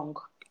goes wrong.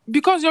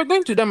 Because you're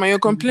going to them and you're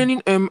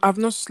complaining, I've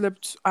not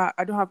slept,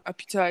 I don't have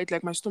appetite,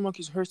 like my stomach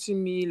is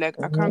hurting me, like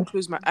I Mm-hmm. can't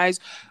close my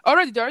eyes.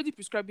 Already, they're already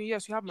prescribing,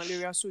 yes, you have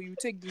malaria, so you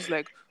take this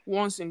like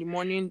once in the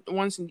morning,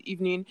 once in the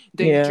evening,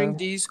 then you Yeah. drink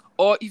this.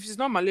 Or if it's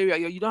not malaria,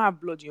 you don't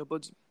have blood in your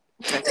body.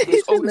 Like He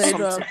there's said always that you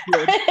don't have something.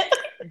 blood.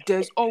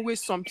 There's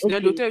always something.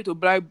 Then they'll Okay. tell you to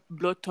buy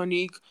blood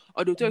tonic,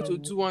 or they'll tell you to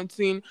Mm. do one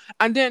thing.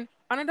 And then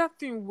another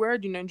thing where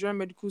the Nigerian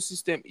medical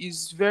system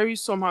is very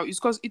somehow is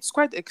because it's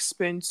quite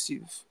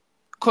expensive.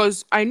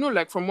 Because I know,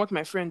 like, from what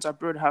my friends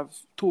abroad have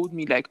told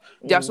me, like,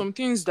 there are Mm. some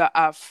things that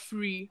are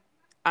free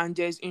and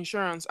there's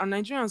insurance. And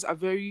Nigerians are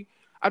very,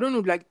 I don't know,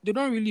 like, they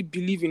don't really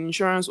believe in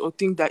insurance or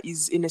think that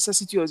is a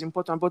necessity or is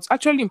important, but it's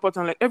actually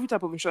important, like, every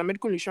type of insurance,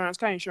 medical insurance,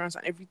 car insurance,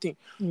 and everything.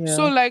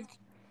 So, Yeah. like,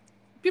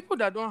 people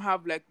that don't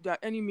have like that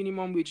any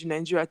minimum wage in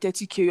Nigeria,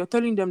 30K, you're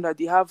telling them that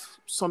they have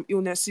some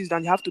illnesses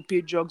and they have to pay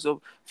drugs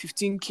of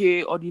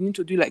 15K or they need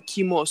to do like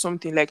chemo or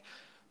something. Like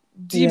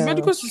the Yeah.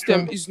 medical It's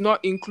system true. is not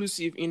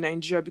inclusive in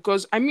Nigeria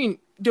because I mean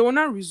they will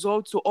not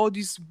result to all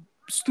these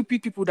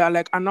stupid people that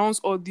like announce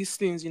all these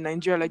things in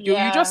Nigeria. Like you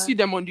just Yeah. see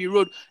them on the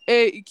road.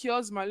 Hey, it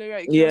cures malaria,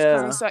 it cures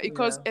Yeah. cancer, it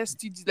cures Yeah.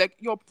 STDs. Like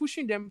you're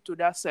pushing them to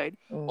that side.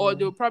 Or Mm.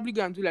 they'll probably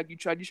go and do like the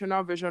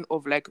traditional version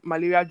of like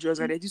malaria drugs.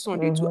 Like this one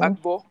they do Mm-hmm.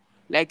 agbo,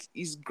 like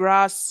it's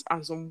grass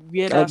and some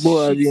weird Like ass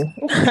both of shit. you.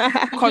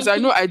 Cause I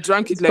know I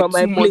drank it It's like from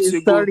my 2 months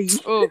place. ago. Sorry.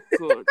 Oh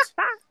god.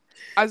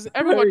 As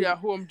everybody Sorry. at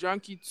home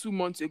drank it 2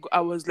 months ago,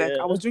 I was like, I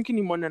Yeah. was drinking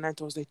it morning and night.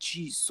 I was like,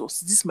 Jesus,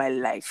 this is my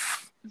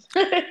life.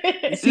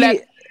 You see,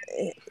 Like,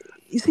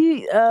 you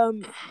see,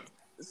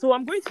 so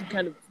I'm going to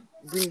kind of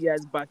bring you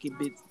guys back a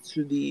bit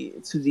to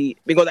the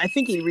because I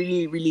think it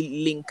really,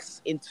 really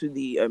links into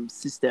the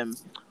system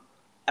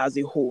as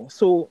a whole.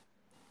 So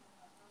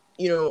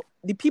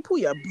the people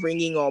you're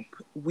bringing up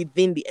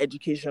within the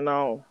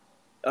educational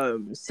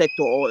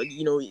sector, or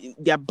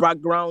their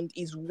background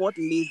is what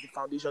lays the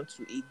foundation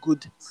to a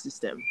good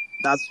system.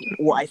 That's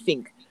what I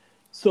think.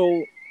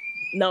 So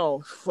now,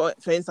 for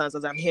instance,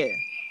 as I'm here,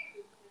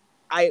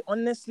 I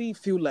honestly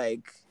feel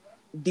like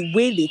the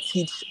way they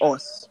teach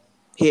us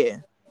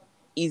here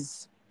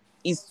is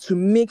to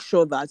make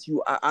sure that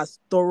you are as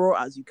thorough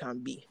as you can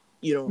be,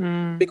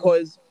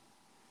 because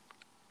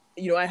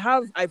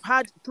I've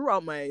had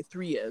throughout my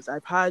 3 years,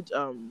 I've had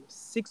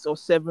 6 or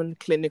 7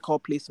 clinical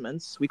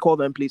placements. We call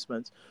them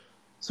placements.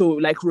 So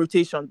like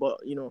rotation,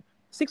 but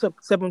 6 or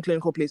 7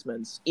 clinical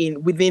placements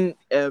within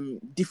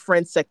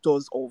different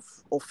sectors of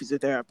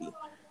physiotherapy.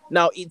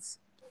 Now it's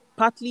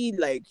partly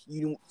like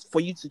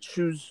for you to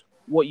choose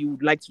what you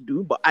would like to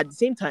do, but at the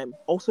same time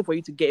also for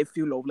you to get a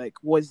feel of like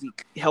what's the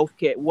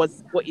healthcare, what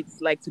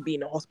it's like to be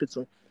in a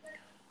hospital.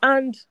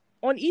 And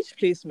on each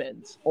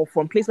placement, or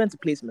from placement to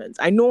placement,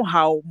 I know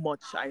how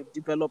much I've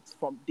developed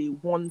from day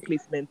one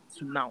placement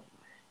to now,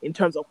 in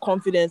terms of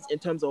confidence, in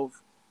terms of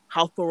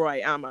how thorough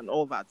I am and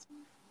all that.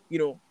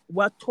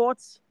 We're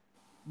taught,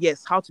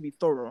 yes, how to be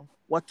thorough.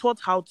 We're taught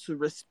how to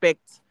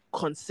respect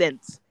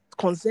consent.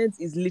 Consent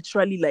is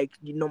literally like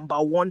the number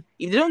one.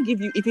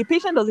 If a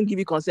patient doesn't give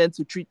you consent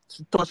to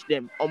touch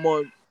them,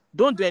 or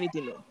don't do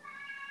anything. No.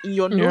 In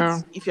your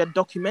notes, if you're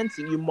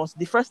documenting,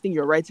 the first thing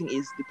you're writing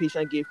is the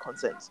patient gave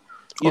consent.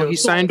 He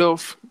signed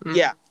off.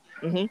 Yeah.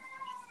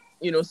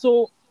 Mm-hmm.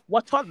 So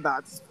we're taught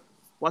that.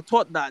 Like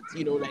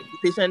the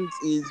patient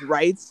is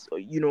right.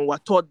 We're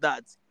taught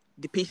that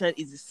the patient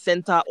is the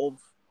center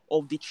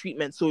of the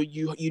treatment. So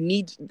you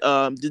need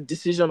the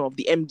decision of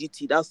the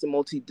MDT, that's the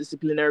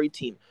multidisciplinary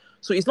team.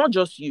 So it's not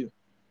just you.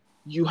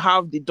 You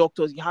have the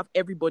doctors, you have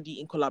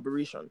everybody in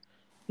collaboration.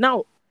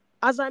 Now,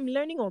 as I'm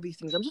learning all these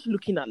things, I'm just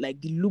looking at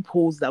like the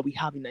loopholes that we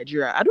have in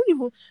Nigeria. I don't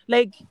even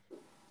like,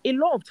 a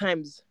lot of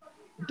times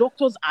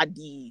doctors are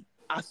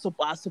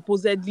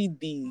supposedly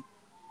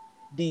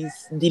the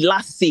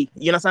last say.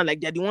 You understand? Like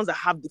they're the ones that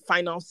have the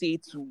final say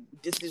to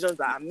decisions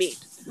that are made.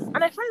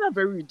 And I find that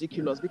very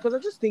ridiculous, because I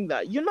just think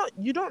that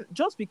you don't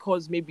just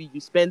because maybe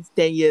you spent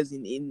 10 years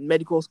in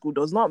medical school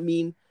does not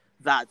mean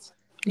that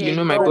you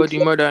know my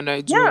body more than I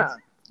do. Yeah,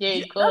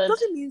 that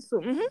doesn't mean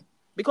so.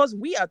 Because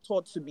we are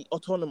taught to be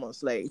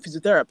autonomous, like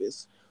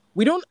physiotherapists.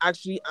 We don't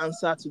actually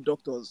answer to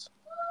doctors.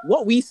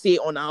 What we say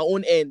on our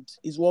own end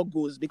is what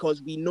goes,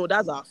 because we know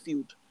that's our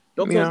field.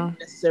 Doctors don't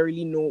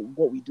necessarily know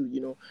what we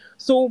do,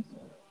 So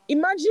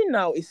imagine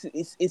now it's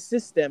a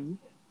system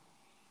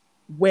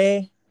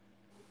where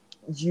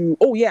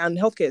and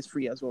healthcare is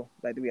free as well,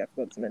 by the way, I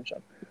forgot to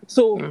mention.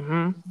 So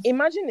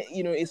imagine,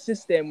 a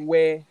system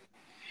where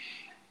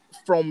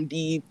from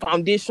the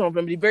foundation,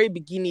 from the very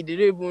beginning, they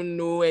don't even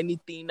know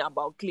anything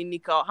about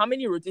clinical. How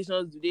many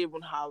rotations do they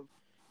even have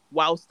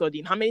while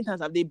studying? How many times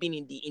have they been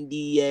in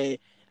the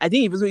I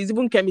think it's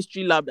even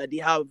chemistry lab that they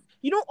have?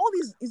 All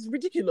this is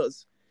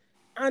ridiculous.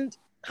 And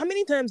how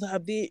many times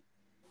have they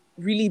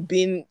really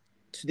been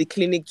to the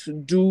clinic to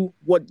do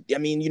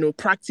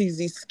practice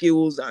these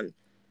skills? And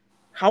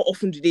how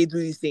often do they do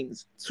these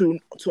things to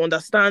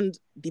understand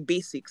the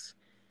basics?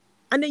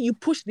 And then you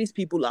push these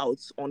people out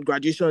on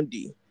graduation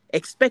day,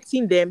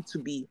 expecting them to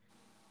be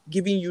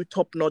giving you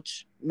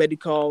top-notch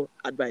medical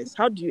advice.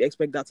 How do you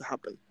expect that to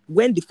happen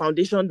when the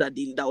foundation that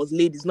was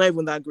laid is not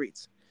even that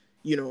great?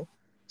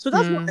 So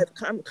that's what I've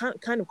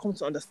kind of come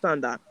to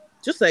understand, that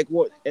just like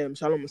what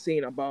Shalom was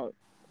saying about,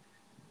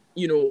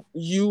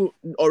 you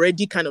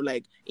already kind of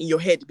like in your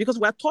head, because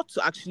we're taught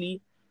to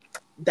actually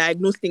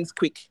diagnose things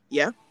quick,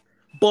 yeah?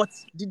 But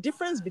the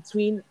difference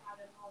between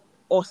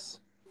us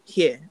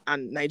here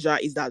and Nigeria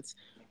is that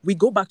we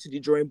go back to the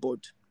drawing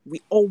board.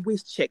 We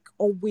always check,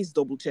 always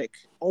double check,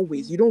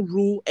 always. You don't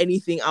rule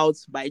anything out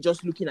by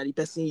just looking at the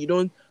person. You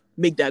don't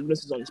make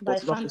diagnosis on the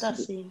spot. By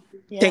fantasy.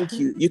 Yeah. Thank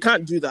you. You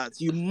can't do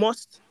that. You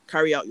must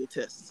carry out your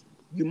tests.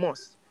 You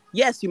must.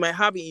 Yes, you might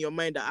have it in your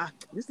mind that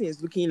this thing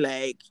is looking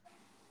like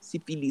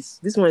syphilis.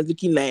 This one is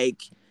looking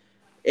like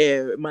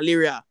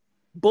malaria.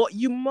 But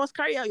you must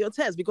carry out your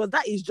test, because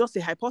that is just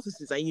a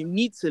hypothesis and you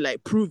need to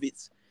like prove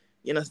it.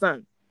 You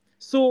understand?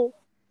 So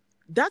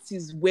that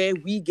is where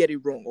we get it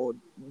wrong, or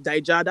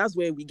Daija, that's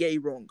where we get it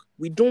wrong.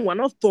 We're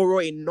not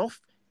thorough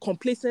enough.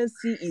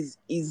 Complacency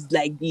is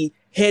like the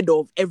head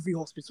of every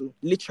hospital,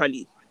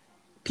 literally.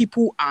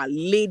 People are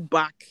laid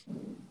back,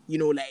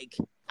 like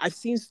I've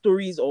seen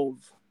stories of,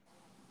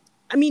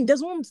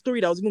 there's one story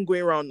that was even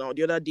going around now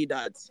the other day,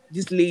 that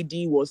this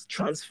lady was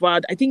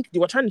transferred. I think they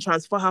were trying to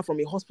transfer her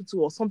from a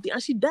hospital or something,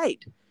 and she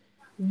died.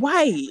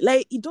 Why?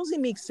 Like, it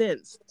doesn't make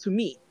sense to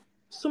me.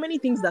 So many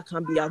things that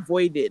can be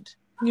avoided.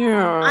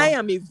 Yeah. I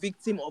am a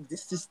victim of the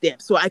system,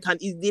 so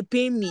they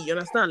pain me, you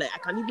understand? Like, I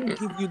can even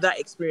give you that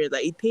experience.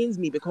 Like, it pains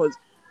me because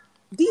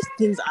these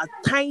things are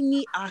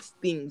tiny ass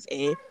things,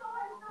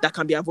 that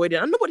can be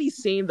avoided. And nobody's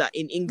saying that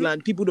in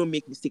England people don't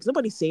make mistakes.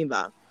 Nobody's saying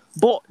that.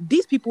 But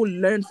these people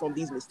learn from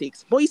these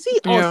mistakes. But you see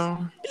us,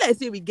 like I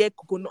say, we get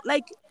coconut,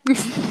 like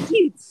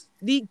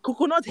the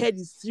coconut head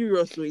is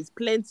serious, so it's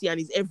plenty and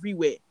it's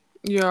everywhere.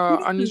 Yeah,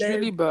 We and don't it's learn.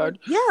 really bad.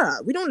 Yeah,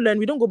 we don't learn.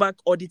 We don't go back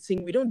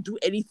auditing. We don't do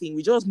anything.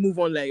 We just move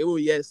on like, oh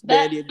yes,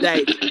 That they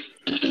died.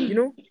 You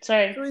know.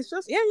 sorry. So it's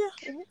just yeah.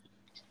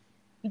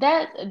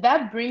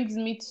 That brings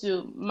me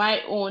to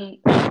my own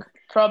like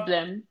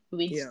problem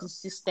with Yeah. the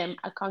system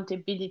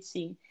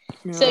accountability.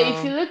 So if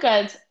Yeah, you look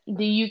at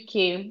the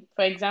UK,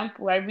 for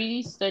example, I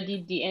really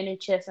studied the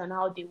NHS and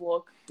how they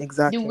work. The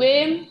Exactly.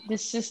 way the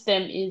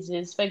system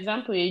is for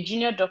example, a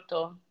junior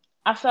doctor,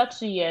 after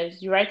 2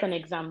 years, you write an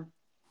exam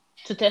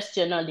to test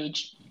your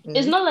knowledge.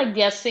 It's Mhm. not like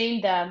they are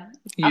saying that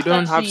you after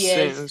don't two have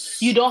years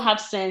you sense. don't have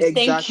sense. Thank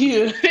Exactly.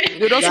 you.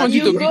 They just want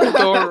you to You be go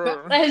Exactly.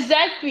 thorough.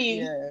 exactly.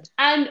 Yeah.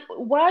 And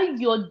while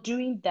you're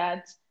doing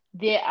that,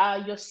 there are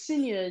your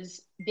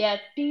seniors. There are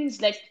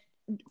things like,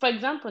 for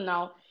example,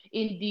 now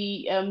in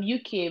the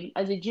UK,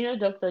 as a junior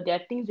doctor, there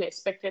are things you're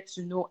expected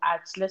to know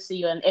at, let's say,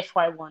 you're an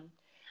FY1.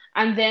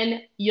 And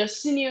then your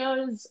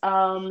seniors,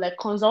 like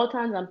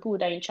consultants and people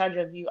that are in charge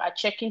of you, are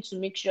checking to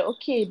make sure,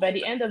 okay, by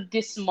the end of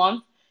this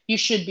month, you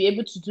should be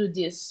able to do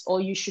this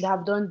or you should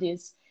have done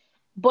this.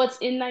 But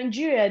in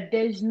Nigeria,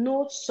 there's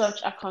no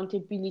such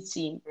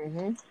accountability.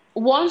 Mhm.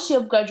 Once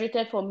you've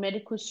graduated from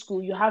medical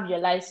school, you have your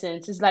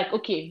license. It's like,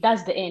 okay,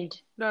 that's the end.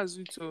 That's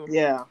it. Oh.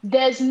 Yeah.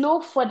 There's no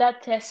further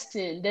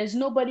testing. There's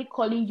nobody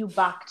calling you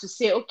back to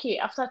say, okay,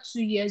 after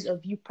 2 years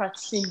of you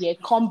practicing here,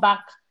 come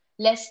back,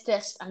 let's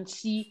test and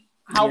see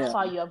how Yeah.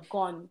 far you have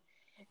gone.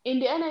 In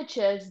the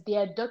NHS, there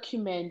are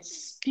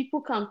documents.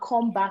 People can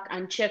come back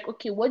and check,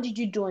 okay, what did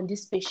you do on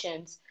this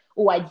patient?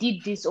 Oh, I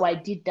did this or I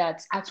did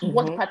that. At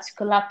what Mhm.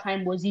 particular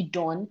time was it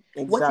done?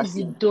 What is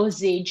the Exactly.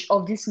 dosage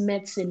of this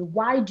medicine?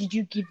 Why did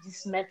you give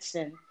this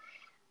medicine?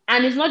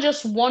 And it's not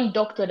just one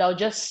doctor that will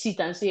just sit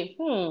and say,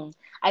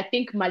 I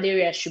think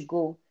malaria should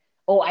go,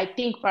 or I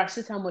think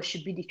paracetamol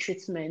should be the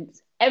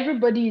treatment.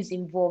 Everybody is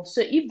involved.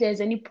 So if there's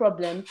any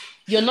problem,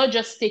 you're not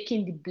just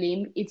taking the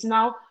blame. It's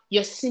now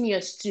your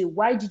seniors too.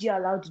 Why did you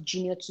allow the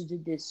junior to do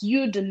this?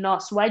 You, the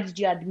nurse, why did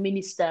you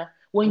administer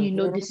when you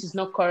know Mhm. this is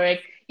not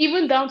correct?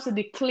 Even down to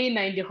the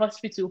cleaner in the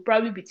hospital will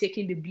probably be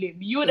taking the blame.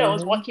 You that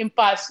was Mhm. walking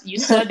past, you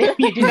saw them,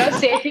 you did not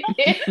say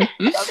anything.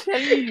 I'm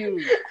telling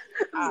you.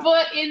 Ah.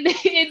 But in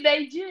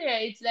Nigeria,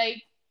 it's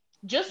like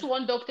just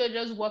one doctor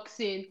just walks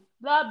in,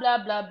 blah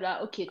blah blah blah.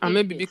 Okay, And take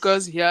maybe this.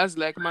 because he has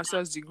like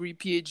master's degree,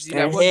 PhD,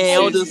 like what he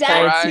All says those is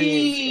kind right,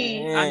 things. Exactly,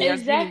 and he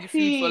has been in the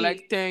field for like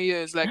exactly. 10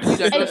 years. Like you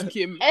that just Ex-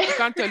 came, you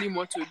can't tell him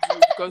what to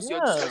do because you're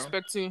Yeah.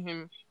 disrespecting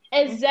him.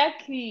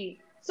 exactly.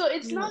 So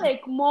it's not Yeah.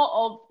 like more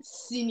of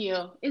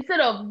senior. Instead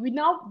of we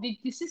now the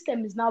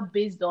system is now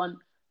based on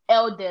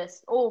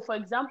elders. Oh, for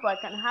example, I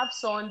can have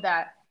someone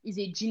that is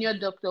a junior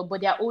doctor,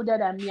 but they're older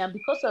than me, and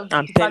because of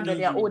I'm the fact that telling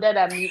they're you. older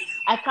than me,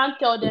 I can't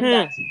tell them Hmm.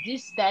 that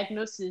this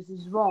diagnosis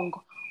is wrong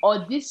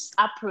or this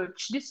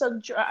approach, this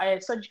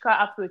surgical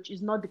approach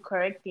is not the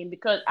correct thing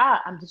because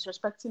I'm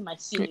disrespecting my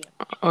senior.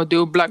 Or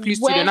they'll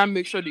blacklist you, then When I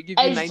make sure they give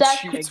you night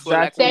exact shifts for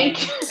like a Exactly.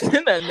 thank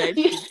week. That night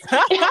you.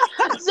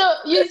 shift. So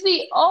you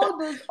see all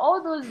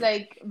those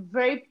like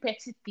very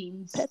petty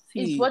things is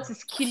Petty. what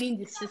is killing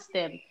the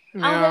system,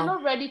 and we're Yeah,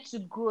 not ready to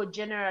grow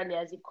generally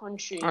as a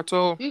country. at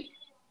all.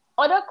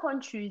 Other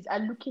countries are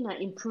looking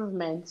at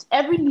improvements.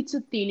 Every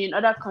little thing in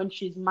other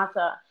countries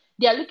matter.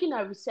 They are looking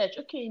at research.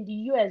 Okay, in the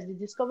US, they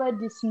discovered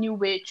this new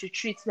way to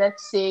treat,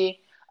 let's say,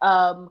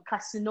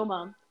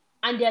 carcinoma,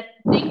 and they're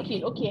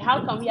thinking, okay,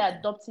 how can we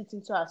adopt it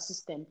into our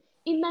system?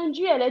 In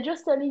Nigeria, they're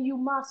just telling you,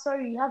 ma,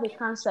 sorry, you have a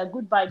cancer.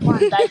 Goodbye, go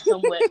and die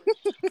somewhere.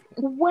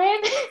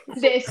 When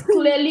there's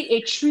clearly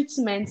a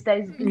treatment that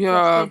is being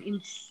Yeah, tested in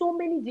so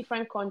many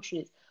different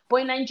countries, but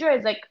in Nigeria,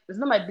 it's like it's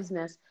not my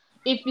business.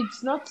 If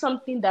it's not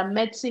something that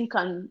medicine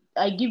can,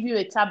 I give you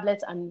a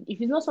tablet, and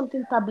if it's not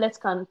something tablets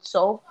can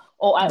solve,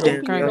 or I then Then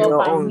open kind you you're of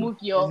up your and own. remove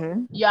your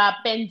Mm-hmm. your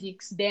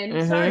appendix,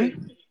 then sorry,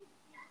 Mm-hmm.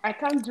 I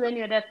can't do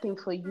any other thing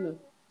for you.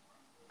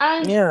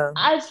 And Yeah.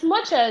 as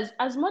much as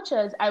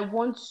I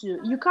want to,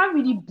 you can't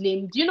really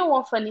blame. Do you know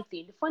one funny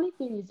thing? The funny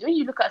thing is when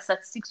you look at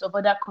statistics of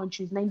other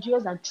countries,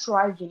 Nigerians are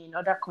thriving in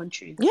other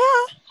countries, Yeah.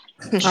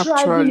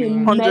 thriving actually.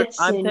 in 100. I'm medicine,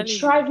 telling you, it's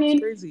thriving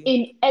crazy.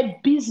 in a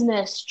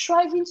business,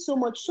 thriving so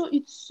much. So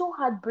it's so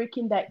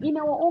heartbreaking that in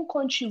our own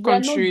country we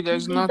are Country, not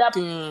there's given that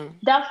nothing.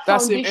 that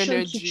That same foundation to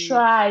energy.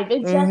 thrive. Mm-hmm.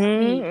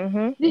 Exactly.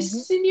 Mm-hmm. The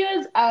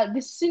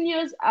Mm-hmm.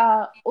 seniors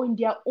are on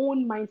their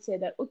own mindset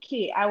that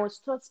okay, I was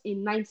taught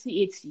in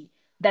 1980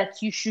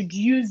 that you should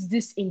use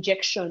this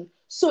injection.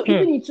 So Hmm.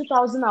 even in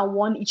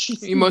 2001, it should You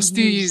still be must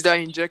still use used. that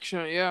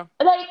injection, yeah.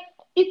 Like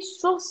it's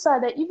so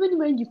sad that even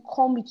when you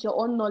come with your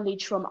own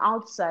knowledge from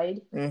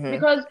outside, Mm-hmm.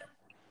 because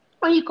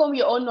when you come with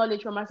your own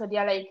knowledge from outside,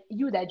 they're like,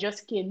 you that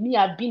just came, me,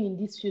 I've been in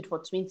this field for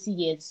 20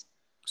 years.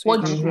 So you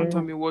What do can't you come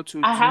tell Mm-hmm. me know? what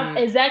to I have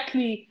do.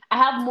 exactly, I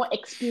have more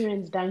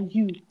experience than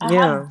you. I have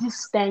Yeah.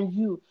 this than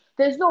you.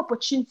 There's no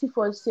opportunity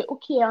for us to say,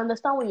 okay, I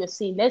understand what you're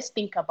saying. Let's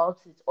think about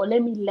it, or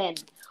let me learn,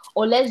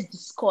 or let's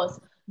discuss.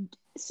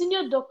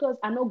 Senior doctors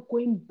are not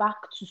going back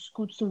to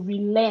school to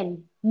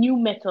relearn new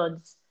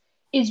methods.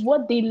 Is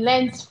what they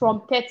learned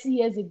from 30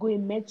 years ago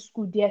in med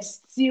school, they're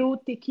still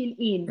taking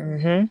in.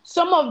 Mm-hmm.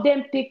 Some of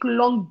them take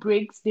long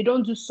breaks, they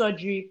don't do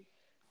surgery.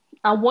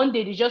 And one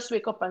day they just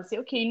wake up and say,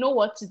 okay, you know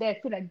what, today I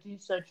feel like doing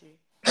surgery.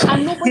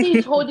 And nobody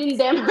is holding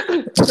them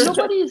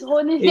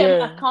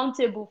Yeah.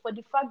 accountable for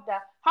the fact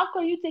that how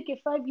can you take a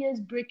 5 years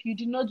break, you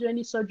did not do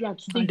any surgery, and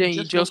today And you then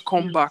you just want just to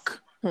come do it. back.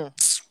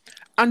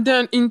 And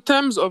then in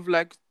terms of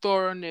like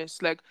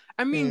thoroughness, like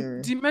I mean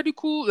Mm. the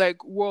medical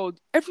like world,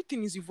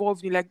 everything is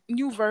evolving. Like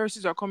new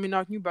viruses are coming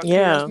out, new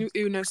bacteria, Yeah. new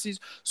illnesses.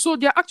 So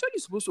they're actually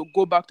supposed to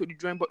go back to the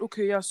drawing board.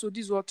 Okay, yeah, so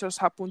this is what just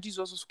happened, this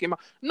also came out.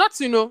 Not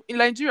in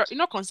Nigeria, it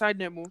not concern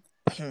them.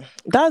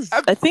 That's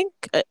I, I think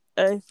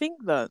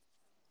that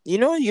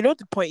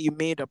the point you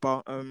made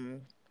about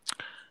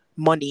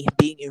money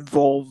being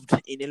involved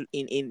in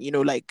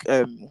like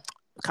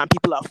can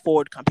people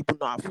afford, can people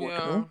not afford?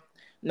 yeah.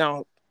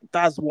 Now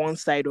that's one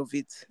side of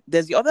it.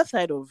 There's the other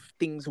side of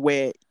things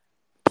where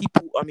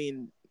people, I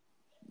mean,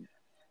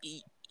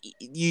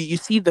 you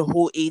see the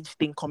whole age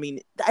thing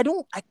coming. I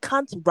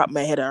can't wrap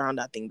my head around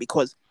that thing,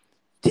 because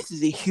this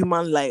is a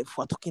human life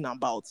we're talking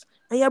about,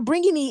 and you're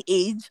bringing in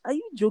age. Are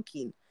you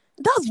joking?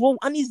 That's what,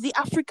 and it's the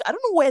Africa. I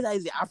don't know where that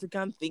is the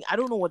African thing. I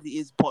don't know what it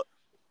is, but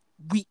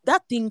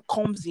that thing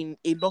comes in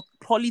a lot.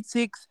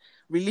 Politics,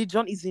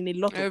 religion is in a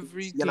lot of things.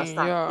 You Everything,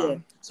 understand? yeah. Yeah.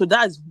 So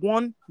that is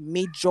one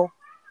major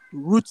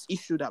root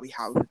issue that we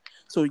have.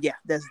 So yeah,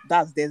 there's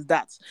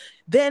that.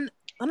 Then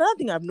another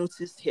thing I've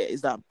noticed here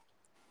is that,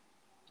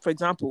 for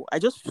example, I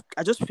just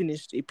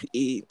finished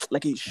a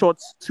like a short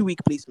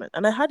 2-week placement,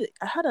 and I had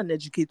an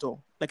educator,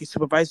 like a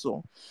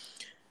supervisor,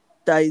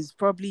 that is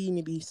probably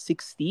maybe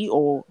 60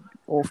 or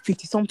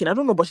 50 something. I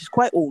don't know, but she's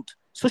quite old.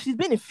 So she's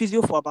been in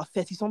physio for about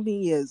 30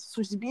 something years.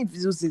 So she's been in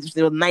physio since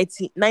she was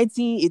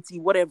 1980,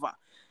 whatever.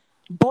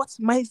 But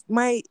my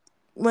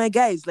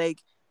guys,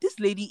 like, this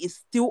lady is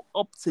still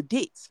up to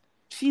date.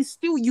 She's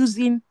still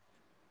using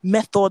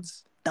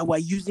methods that we're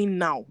using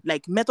now,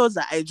 like methods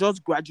that I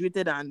just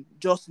graduated and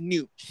just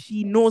knew.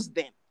 She knows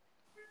them,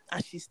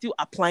 and she's still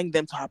applying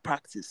them to her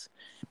practice,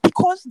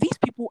 because these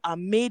people are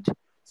made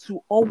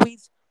to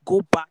always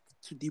go back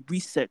to the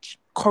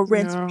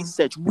current Yeah.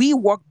 research. We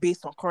work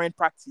based on current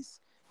practice.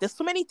 There's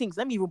so many things.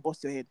 Let me even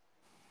bust your head.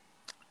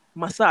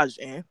 Massage,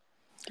 I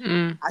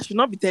should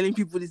not be telling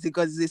people this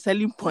because it's a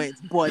selling point,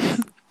 but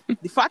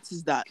the fact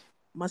is that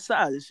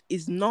massage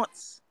is not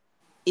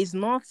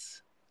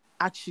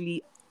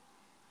actually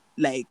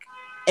like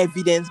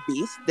evidence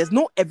based. There's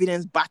no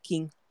evidence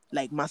backing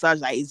like massage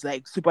that is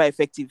like super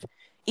effective.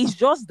 It's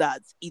just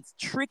that it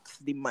tricks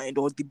the mind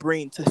or the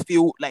brain to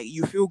feel like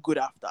you feel good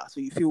after. So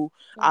you feel,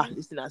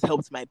 this thing has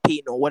helped my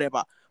pain or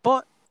whatever.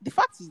 But the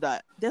fact is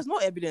that there's no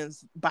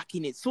evidence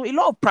backing it. So a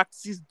lot of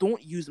practices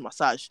don't use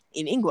massage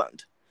in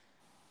England.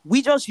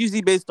 We just use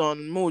it based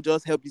on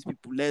just help these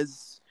people.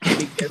 Let's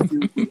make them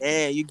feel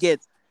good. You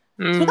get.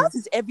 So that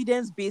is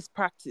evidence-based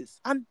practice.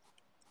 And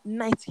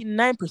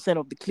 99%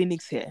 of the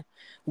clinics here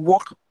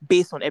work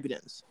based on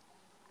evidence.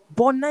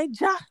 But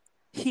Niger,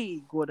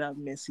 hey, God have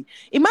mercy.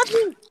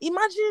 Imagine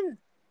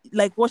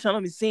like what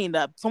Shalom is saying,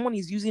 that someone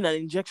is using an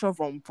injection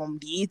from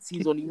the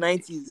 80s or the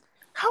 90s.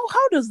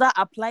 How does that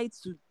apply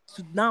to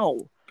now?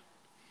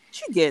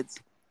 You get?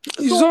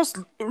 It's just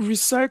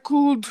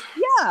recycled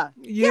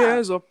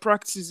years of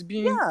practice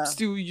being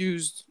still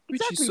used,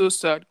 which is so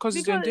sad because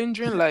it's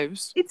endangering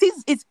lives.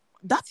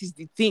 That is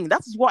the thing.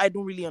 That is what I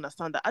don't really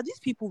understand. That are these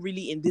people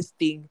really in this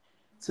thing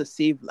to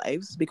save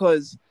lives?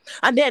 Because,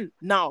 and then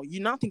now you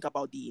now think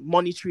about the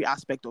monetary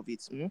aspect of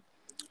it.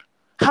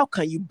 How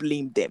can you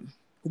blame them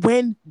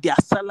when their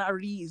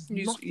salary is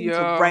nothing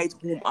to write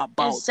home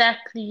about?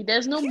 Exactly.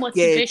 There's no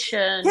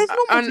motivation. There's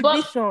no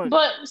motivation.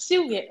 But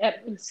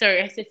Sylvia,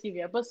 sorry, I said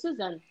Sylvia, but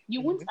Susan,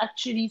 you won't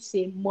actually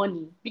say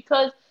money,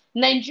 because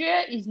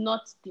Nigeria is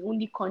not the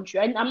only country.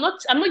 I'm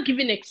not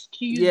giving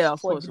excuse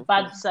for the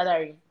bad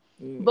salary.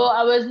 But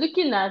I was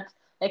looking at,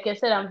 like I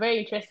said, I'm very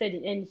interested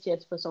in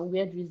NHS for some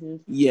weird reasons.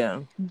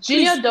 Yeah.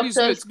 Junior doctors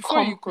wait,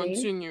 before you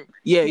continue.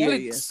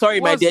 Yeah. Sorry,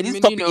 my dear. This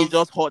topic is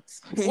just hot.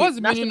 What's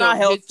the meaning National of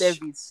Health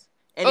Service?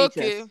 NHS.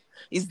 Okay.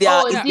 Is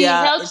there the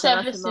health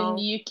service in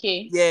the UK.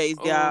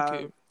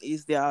 Yeah,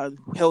 is their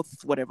health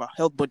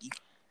body.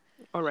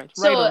 All right.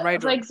 So,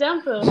 for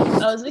example,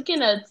 I was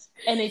looking at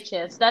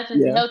NHS, that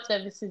is the health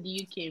service in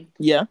the UK.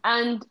 Yeah.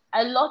 And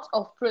a lot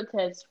of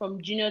protests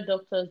from junior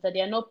doctors that they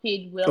are not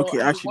paid well,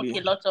 and actually, they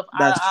work a lot of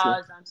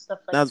hours and stuff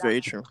like that. That's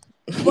very true.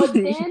 But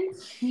then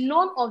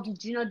none of the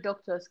junior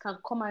doctors can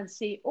come and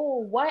say, oh,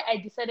 why I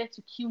decided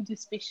to kill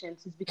this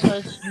patient is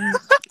because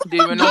they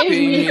were not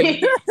paying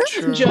me.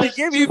 Just they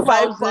gave me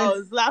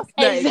 £5 last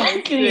night.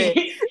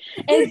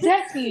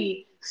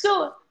 Exactly.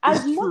 So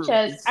as much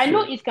as I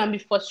know it can be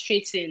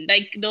frustrating,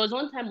 like there was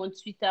one time on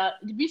Twitter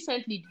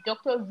recently, the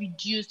doctor further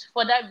reduced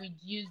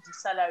the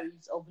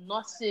salaries of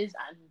nurses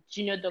and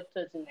junior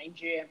doctors in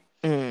Nigeria.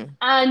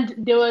 And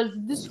there was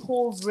this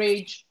whole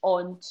rage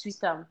on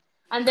Twitter.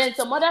 And then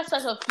some other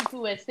set of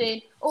people were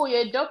saying, oh,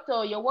 you're a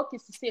doctor, your work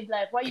is to save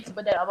life. Why are you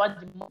bother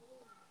about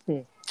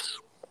the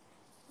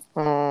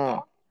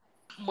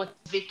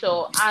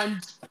motivator?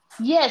 And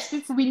yes,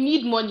 people, we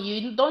need money.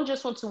 You don't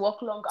just want to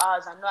work long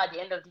hours and know at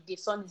the end of the day,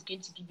 someone is going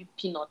to give you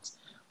peanuts.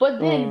 But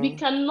then we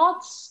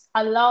cannot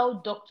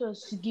allow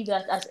doctors to give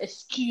that as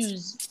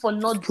excuse for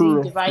not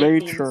doing True. the right Very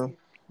things. true.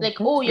 Like,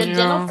 oh, they're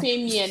not Yeah.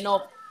 paying me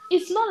enough.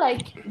 It's not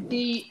like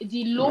the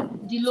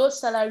low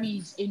salary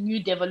is a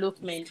new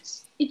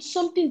development. It's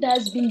something that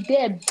has been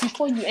there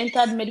before you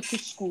entered medical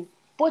school.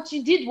 But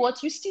you did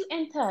what? You still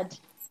entered.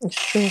 It's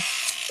true.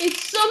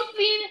 It's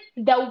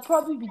something that will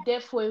probably be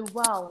there for a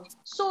while.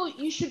 So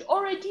you should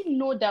already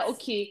know that,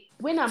 okay,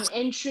 when I'm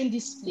entering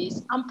this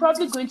place, I'm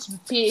probably going to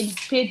be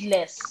paid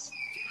less.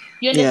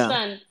 You Yeah.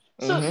 understand?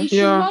 So you should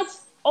Yeah. not,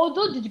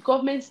 although the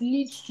government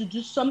needs to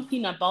do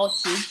something about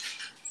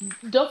it,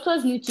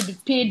 doctors need to be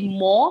paid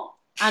more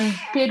and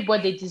paid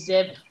what they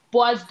deserve.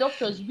 But as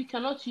doctors, we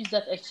cannot use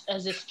that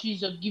as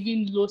excuse of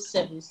giving low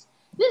service.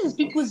 This is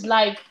people's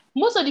life.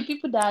 Most of the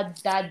people that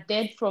are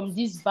dead from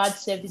these bad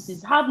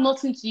services have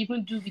nothing to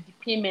even do with the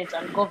payment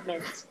and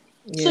government.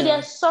 So they Yeah.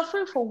 are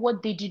suffering for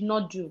what they did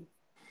not do.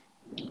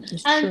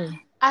 It's And true.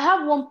 I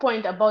have one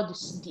point about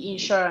the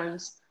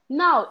insurance.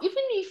 Now,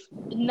 even if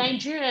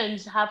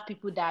Nigerians have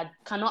people that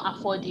cannot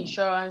afford the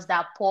insurance,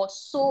 that are poor,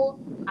 so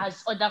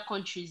as other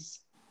countries,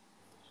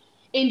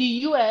 in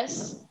the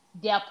US,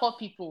 there are poor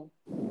people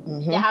that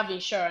Mm-hmm. have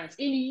insurance.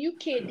 In the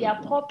UK, there are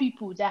poor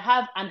people that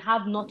have and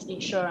have not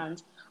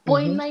insurance.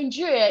 But in Mm-hmm.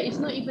 Nigeria, it's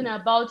not even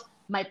about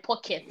my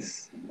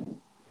pockets.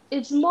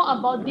 It's more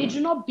about they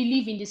do not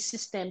believe in the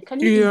system. Can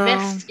you Yeah.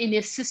 invest in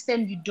a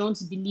system you don't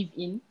believe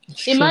in?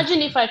 It's true.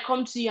 Imagine if I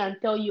come to you and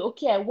tell you,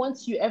 okay, I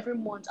want you every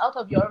month out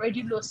of your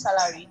already low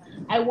salary,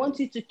 I want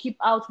you to keep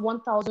out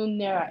 1,000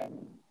 naira.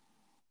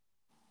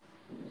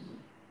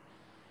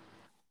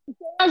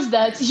 As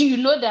that you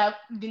know that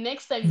the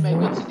next time you might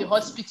go to the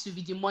hospital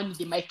with the money,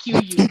 they might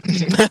kill you.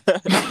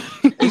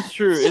 It's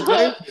true. It's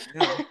very So, true.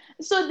 Yeah.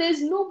 so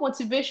there's no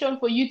motivation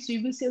for you to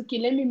even say, okay,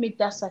 let me make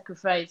that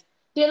sacrifice.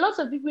 There are lots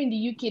of people in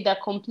the UK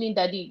that complain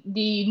that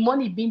the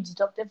money being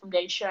deducted from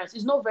their insurance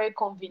is not very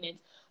convenient.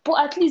 But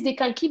at least they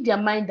can keep their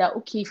mind that,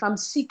 okay, if I'm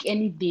sick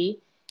any day,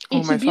 All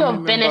it my will be family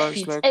of members,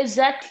 benefit. like,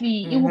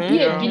 Exactly. It will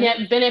be a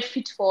yeah.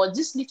 benefit for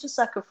this little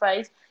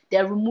sacrifice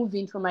they're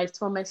removing from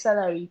my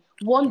salary.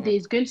 One day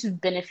is going to be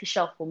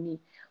beneficial for me.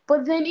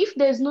 But then if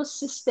there's no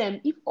system,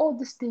 if all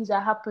these things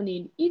are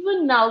happening,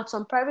 even now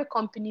some private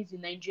companies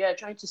in Nigeria are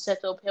trying to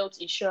set up health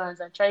insurance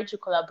and trying to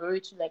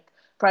collaborate with like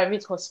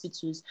private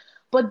hospitals.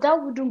 But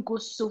that wouldn't go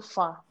so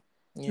far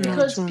No, Yeah. it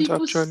because won't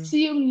people actually.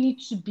 still need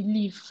to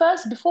believe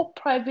first before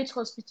private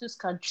hospitals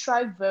can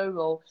thrive very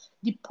well,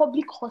 the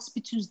public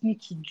hospitals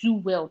need to do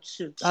well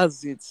too.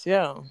 That's it.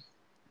 Yeah.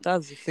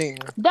 That's the thing.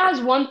 That's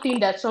one thing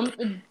that some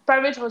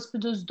private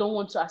hospitals don't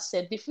want to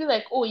accept. They feel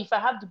like, oh, if I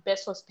have the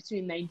best hospital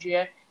in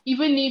Nigeria,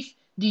 even if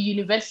the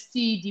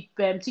university,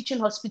 the teaching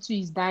hospital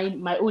is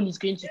dying, my own is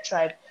going to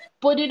thrive.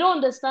 But they don't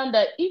understand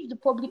that if the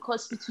public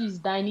hospital is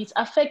dying, it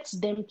affects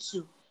them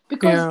too,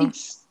 because Yeah.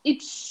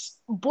 it's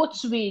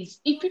both ways.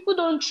 If people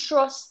don't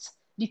trust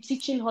the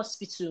teaching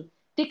hospital,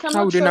 they How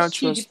cannot would they not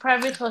trust you, the trust?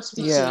 private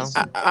Yeah. hospitals.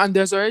 And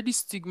there's already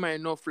stigma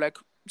enough. Like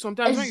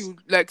sometimes when As you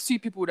like see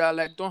people that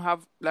like don't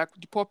have like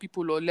the poor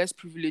people or less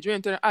privileged, when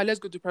you tell them, let's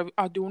go to private,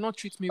 they will not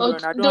treat me well,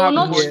 and I they don't will have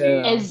not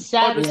Yeah. money.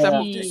 All those type Yeah.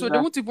 of things. So they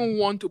exactly. won't even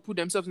want to put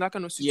themselves in that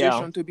kind of Yeah.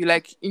 situation to be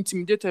like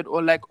intimidated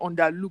or like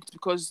underlooked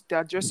because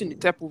they're dressed in the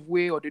type of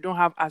way or they don't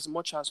have as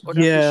much as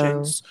other Yeah.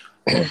 patients.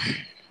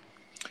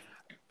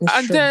 It's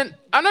And true. then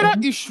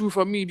another issue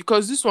for me,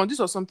 because this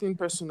was something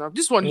personal.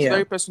 This one is Yeah.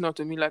 very personal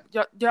to me. Like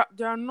there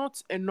are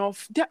not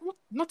enough. There are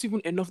not even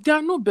enough. There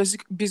are no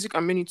basic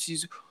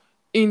amenities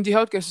in the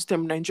healthcare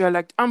system in Nigeria,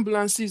 like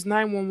ambulances,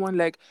 911,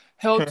 like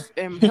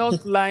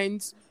health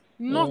lines,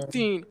 Yeah.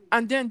 nothing.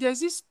 And then there's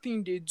this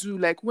thing they do,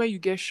 like when you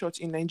get shot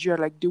in Nigeria,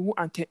 like they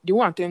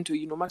won't attend to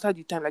you no matter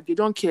the time. Like they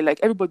don't care.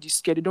 Like everybody's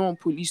scared. They don't want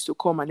police to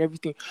come and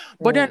everything.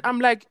 But then I'm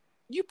like,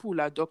 you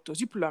people are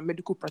doctors, you people are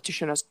medical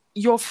practitioners.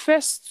 Your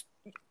first,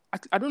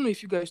 I don't know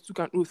if you guys took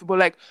an oath, but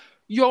like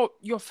your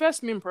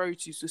first main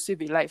priority is to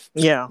save a life.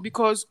 Yeah.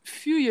 Because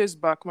few years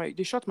back,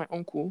 they shot my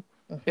uncle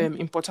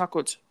in Port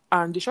Harcourt,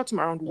 and they shot him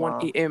around Wow.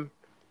 1 a.m.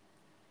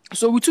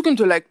 So we took him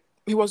to like,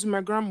 he was with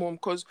my grandmom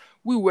because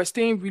we were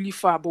staying really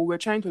far, but we were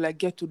trying to like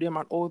get to them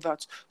and all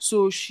that.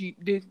 So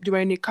they were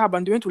in a cab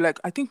and they went to like,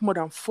 I think more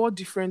than 4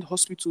 different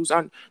hospitals,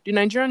 and the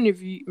Nigerian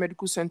Navy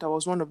Medical Center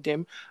was one of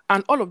them,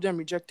 and all of them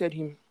rejected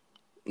him.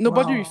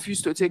 Nobody Wow.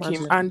 refused to take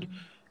him, Imagine. and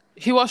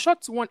he was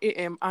shot 1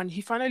 a.m. and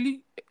he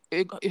finally,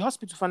 a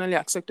hospital finally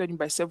accepted him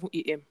by 7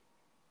 a.m.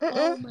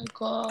 Oh my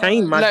Can you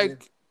god. imagine?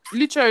 Like,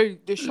 literally,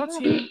 they shot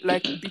him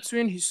like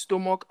between his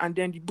stomach, and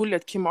then the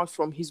bullet came out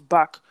from his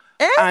back.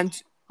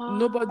 And Are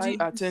nobody you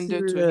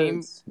attended to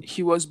him. serious?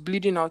 He was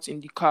bleeding out in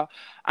the car.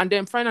 And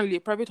then finally,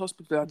 a private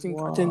hospital, I think,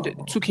 Wow.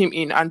 took him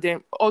in. And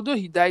then, although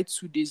he died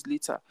 2 days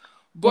later,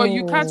 but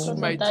you catch Because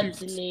my of that drift.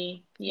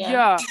 delay. Yeah.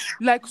 Yeah,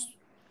 like,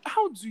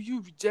 how do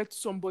you reject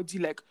somebody?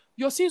 Like,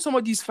 you're seeing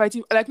somebody is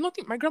fighting, like,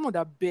 nothing. My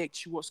grandmother begged,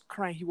 she was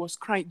crying, he was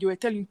crying. They were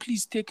telling,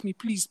 please take me,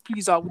 please,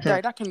 I will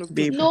die, that kind of thing.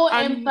 Babe. No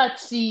And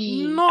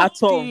empathy.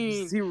 At all.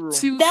 nothing Zero.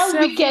 till That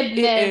 7 a.m.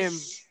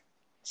 wickedness.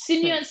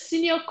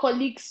 Senior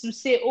colleagues who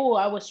say, oh,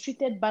 I was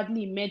treated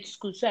badly in med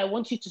school, so I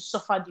want you to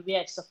suffer the way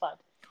I suffered.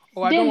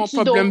 Or I don't want too,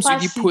 they'll problems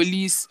with the pass it.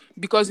 police,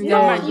 because in their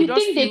No, mind they you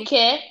just think they feel,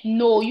 care?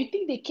 No, you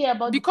think they care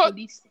about the because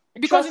police?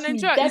 because in Trust me,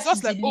 Nigeria it's that's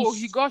just the like, oh,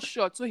 he least. got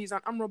shot, so he's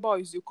an armed robber, or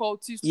he's a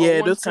cultist or Yeah,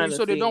 one those thing, kind of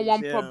so they don't things.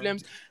 want Yeah.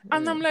 problems.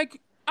 And I'm like,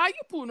 are you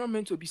people not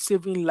meant to be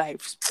saving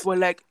lives? But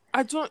like,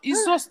 I don't.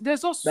 It's just,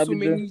 there's just That so be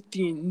true. many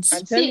things.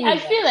 I'm See, telling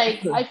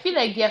you. I feel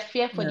like their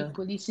fear for the Yeah.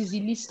 police is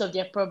the least of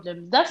their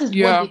problems. That is what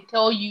Yeah. they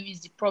tell you is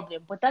the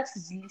problem, but that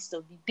is the least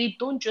of it. They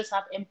don't just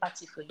have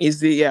empathy for you.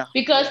 Is it? Yeah.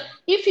 Because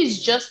if it's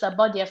just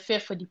about their fear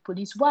for the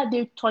police, why are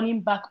they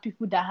turning back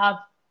people that have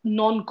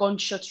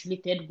non-gunshot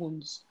related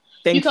wounds?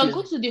 You can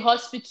go to the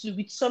hospital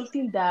with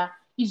something that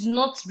is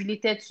not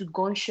related to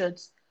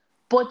gunshots,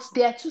 but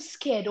they are too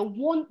scared, or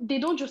they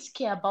don't just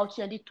care about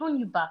you and they turn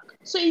you back.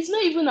 So it's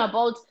not even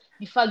about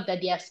the fact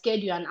that they are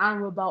scared you're an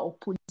armed robber or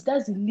police.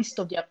 That's the least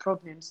of their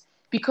problems.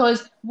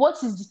 Because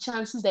what is the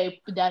chances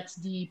that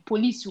the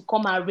police will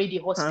come and raid the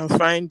hospital? And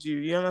find you.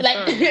 You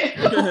understand? Like,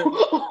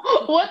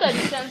 what are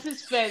the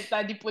chances first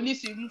that the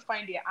police will even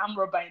find an armed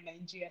robber in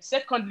Nigeria?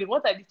 Secondly,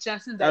 what are the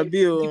chances that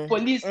the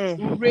police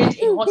will raid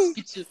a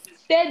hospital?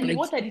 Thirdly,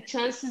 what are the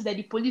chances that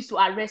the police will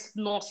arrest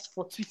nurse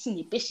for treating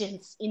a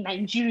patient in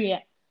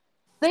Nigeria?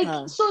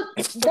 Like, so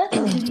that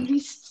is the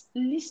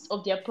least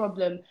of their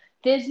problem.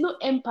 There's no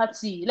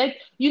empathy.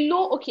 Like,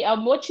 okay,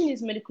 I'm watching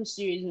this medical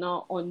series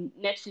now on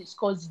Netflix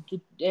called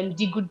The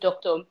Good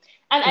Doctor.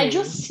 And I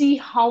just see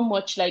how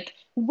much, like,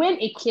 when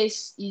a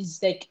case is,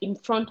 like, in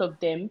front of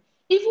them,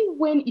 even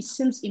when it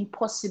seems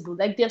impossible,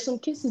 like, there are some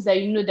cases that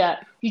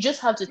that you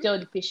just have to tell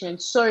the patient,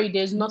 sorry,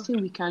 there's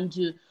nothing we can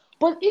do.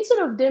 But instead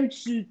of them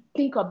to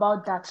think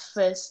about that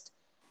first,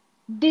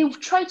 they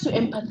try to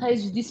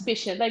empathize with this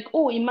patient. Like,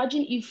 oh,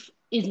 imagine if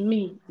it's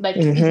me, like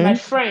it's my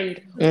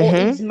friend, or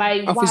it's my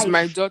Or if it's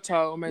my wife, daughter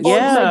or my or it's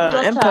my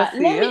daughter.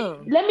 empathy,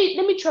 Let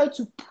me try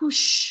to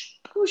push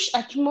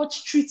as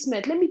much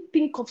treatment. Let me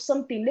think of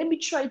something. Let me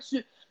try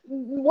to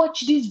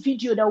watch this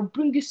video that will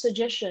bring you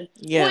suggestion.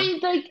 Yeah. But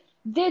it's like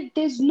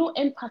there's no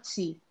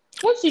empathy.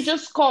 Once you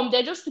just come,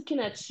 they're just looking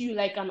at you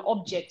like an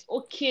object.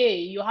 Okay,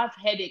 you have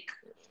headache.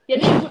 They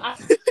don't even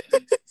ask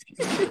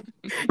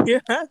Yeah.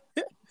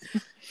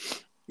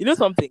 You know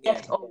something?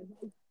 left or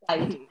right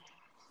side.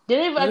 They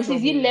don't even ask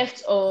is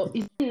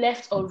it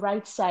left or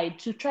right side,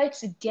 to try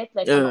to get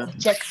like an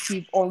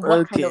objective on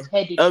what kind of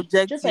headache.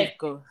 Just like,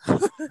 go.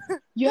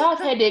 you have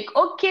headache,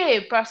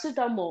 okay,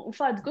 paracetamol. In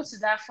fact, go to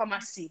that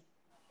pharmacy.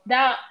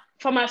 That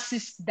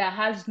pharmacist that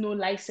has no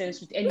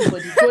license with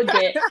anybody, go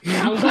there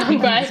and go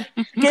and buy.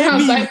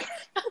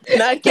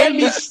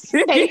 Chemist.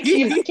 Thank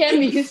you,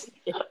 chemist.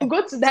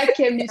 Go to that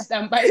chemist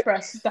and buy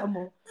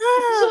paracetamol.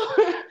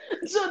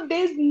 So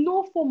there's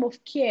no form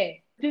of care.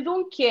 They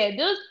don't care.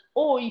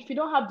 If you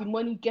don't have the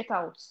money, get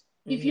out.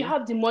 If you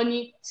have the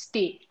money,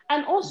 stay.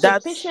 And also,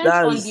 patients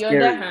on the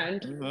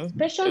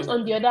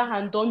other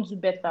hand don't do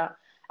better.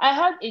 I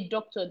had a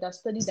doctor that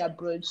studied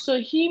abroad, so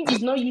he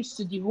is not used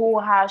to the whole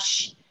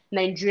harsh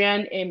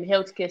Nigerian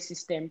healthcare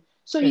system.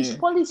 So his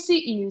policy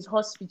in his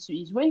hospital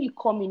is, when you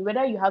come in,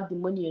 whether you have the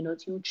money or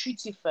not, he will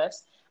treat you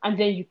first and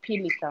then you pay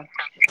later.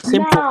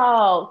 Simple.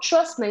 Now,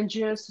 trust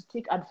Nigerians to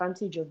take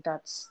advantage of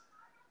that.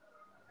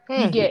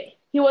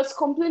 He was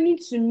complaining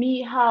to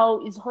me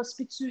how his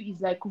hospital is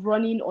like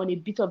running on a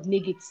bit of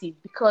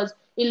negative, because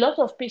a lot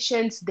of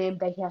patients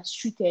that he has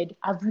treated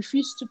have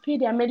refused to pay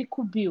their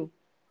medical bill.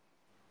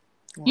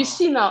 Wow. You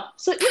see now,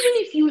 so even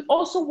if you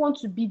also want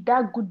to be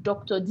that good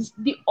doctor, these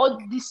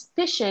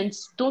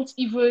patients don't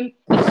even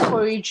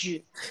encourage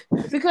you,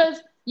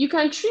 because you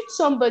can treat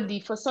somebody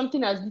for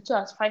something as little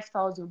as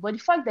 5,000, but the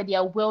fact that they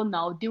are well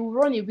now, they will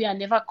run away and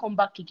never come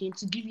back again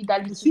to give you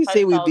that little 5,000.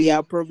 Say we be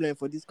our problem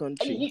for this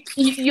country.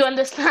 You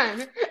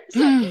understand? So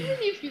even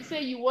if you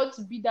say you want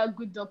to be that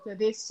good doctor,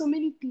 there's so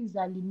many things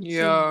that limit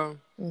you.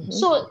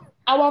 So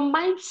our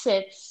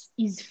mindset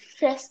is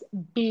first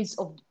base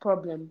of the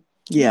problem.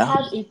 Yeah. We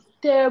have a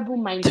terrible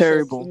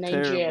mindset in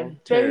Nigeria.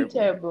 Very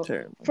terrible.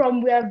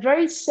 From we are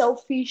very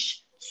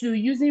selfish to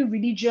using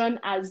religion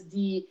as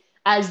the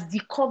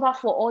cover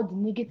for all the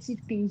negative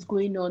things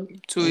going on,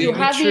 to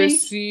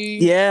illiteracy,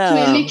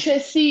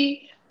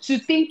 to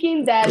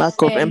thinking that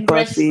lack of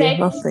empathy,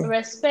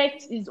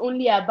 respect is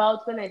only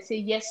about when I say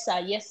yes sir,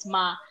 yes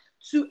ma,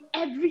 to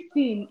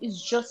everything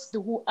is just the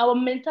whole. Our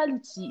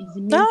mentality is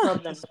the main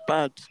problem. It's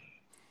bad.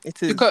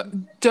 It is. Because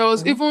there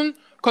was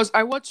because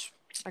I watch,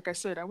 like I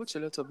said, I watch a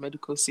lot of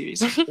medical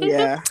series.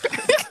 Yeah.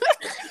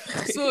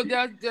 So there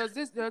are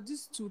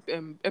these two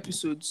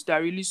episodes that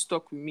really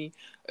stuck with me.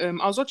 I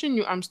was watching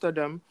New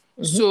Amsterdam.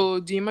 So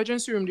the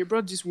emergency room, they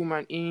brought this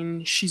woman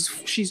in.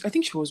 She's I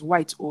think she was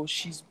white, or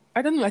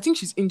I don't know, I think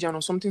she's Indian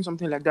or something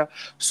like that.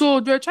 So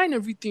they're trying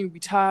everything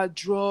with her,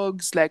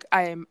 drugs, like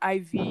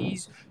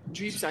IVs,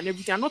 drips and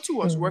everything. And nothing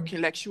was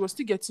working. Like, she was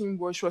still getting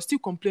worse. She was still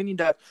complaining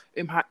that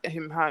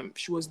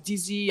she was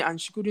dizzy and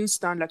she couldn't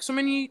stand, like so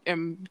many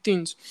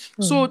things.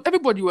 So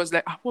everybody was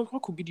like,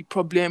 what could be the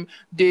problem?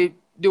 They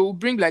will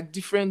bring like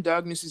different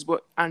diagnoses,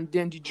 and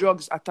then the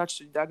drugs attached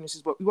to the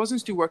diagnosis, but it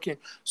wasn't still working.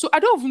 So I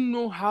don't even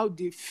know how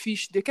they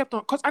kept on.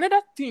 Because another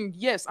thing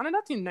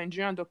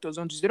Nigerian doctors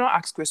don't do is they don't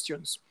ask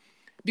questions.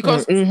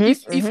 Because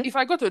Mm-hmm. if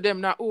I go to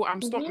them now, oh,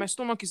 Mm-hmm. my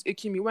stomach is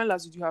aching me. When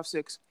last did you have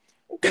sex?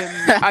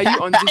 Are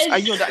you on this? Are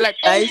you on that? Like,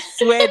 I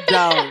swear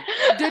down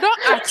they don't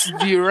ask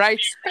the right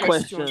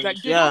questions. Like,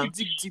 questions. they Yeah. don't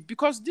dig deep,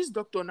 because this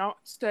doctor now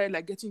started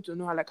like getting to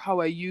know her. Like, how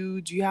are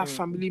you? Do you have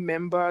family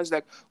members?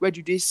 Like, where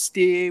do they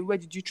stay? Where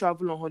did you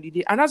travel on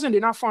holiday? And that's when they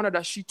now found out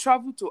that she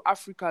traveled to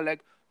Africa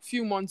like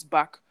few months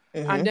back.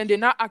 And then they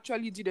now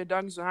actually did a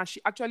diagnosis on her.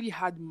 She actually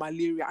had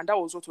malaria, and that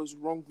was what was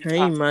wrong with Can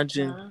you her.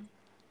 imagine?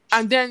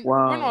 And then when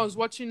I Wow. was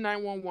watching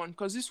 911,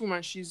 because this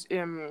woman, she's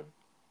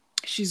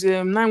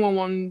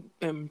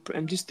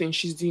 911 this thing,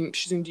 she's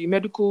in the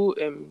medical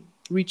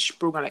reach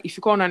program. Like, if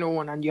you call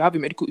 911 and you have a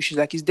medical issue,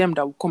 like, it's them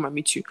that will come and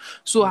meet you.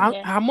 So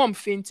her mom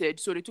fainted,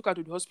 so they took her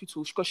to the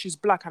hospital because she's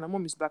black and her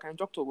mom is black and the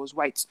doctor was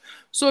white.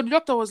 So the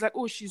doctor was like,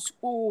 oh, she's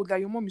old, like,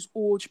 your mom is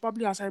old, she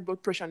probably has high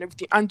blood pressure and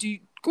everything. And the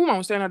woman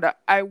was telling her that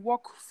I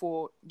work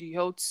for the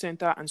health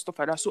center and stuff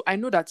like that, so I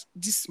know that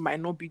this might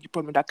not be the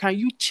problem. That, can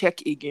you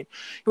check again?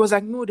 He was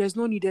like, no, there's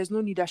no need,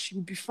 that she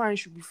will be fine,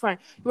 He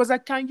was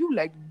like, can you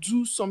like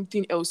do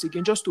something else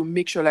again just to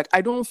make sure, like, I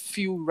don't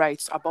feel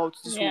right about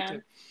this whole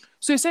thing.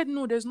 So he said,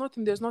 no, there's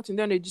nothing.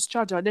 Then they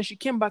discharged her. Then she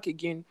came back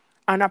again,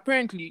 and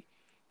apparently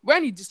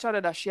when he discharged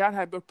her that she had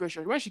high blood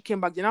pressure, when she came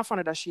back, they now found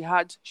out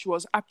that she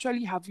was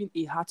actually having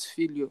a heart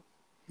failure.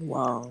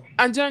 Wow.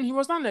 And then he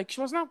was not like, she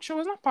was not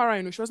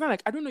paranoid. She was not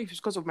like, I don't know if it's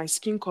because of my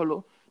skin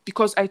color,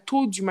 because I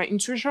told you, my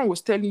intuition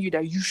was telling you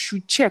that you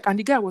should check. And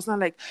the guy was not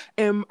like,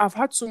 I've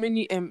had so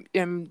many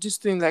this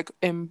thing, like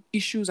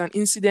issues and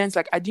incidents,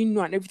 like I didn't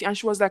know and everything. And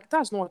she was like,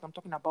 that's not what I'm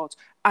talking about.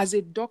 As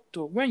a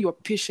doctor, when your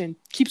patient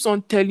keeps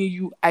on telling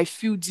you, I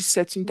feel this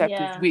certain type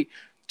of way,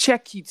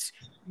 check it,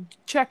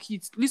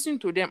 listen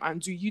to them,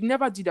 and you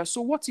never did that. So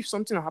what if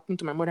something happened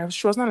to my mother?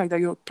 She was not like that,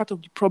 you're part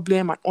of the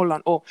problem and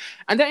all.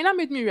 And then it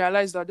made me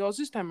realize that there was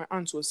this time my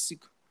aunt was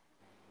sick.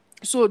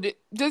 So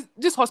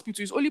this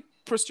hospital is only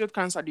prostate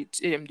cancer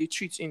they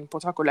treat in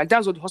Port Harcourt. Like,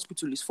 that's what the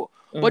hospital is for.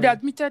 But they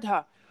admitted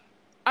her.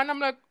 And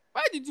I'm like,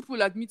 why did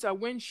people admit her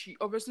when she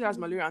obviously has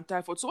malaria and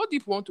typhoid? So what do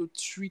people want to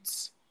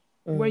treat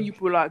when you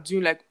people are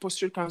doing like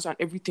prostate cancer and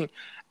everything?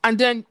 And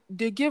then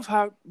they gave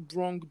her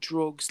wrong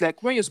drugs.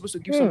 Like, when you're supposed to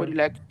give somebody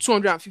like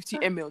 250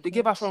 ml, they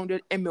gave her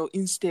 500 ml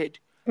instead.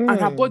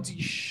 And her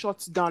body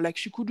shut down. Like,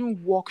 she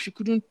couldn't walk, she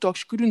couldn't talk,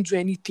 she couldn't do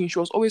anything. She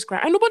was always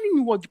crying. And nobody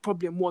knew what the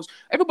problem was.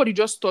 Everybody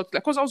just thought,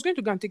 like, because I was going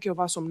to go and take care of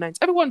her some nights,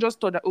 everyone just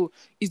thought that, oh,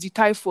 it's the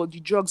typhoid, the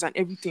drugs and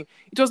everything.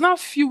 It was now a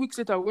few weeks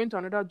later, we went to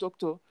another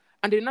doctor,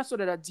 and they now saw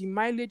that the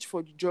mileage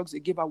for the drugs they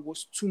gave her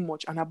was too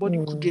much, and her body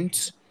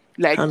couldn't,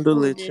 like,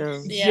 handle it.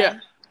 Yeah.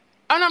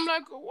 And I'm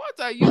like, what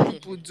are you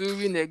people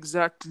doing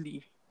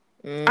exactly?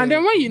 And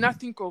then when you not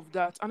think of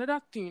that,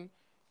 another thing,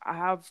 I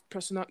have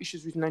personal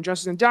issues with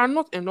Nigerian. There are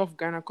not enough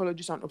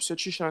gynecologists and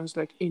obstetricians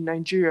like in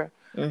Nigeria,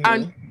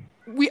 and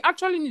we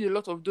actually need a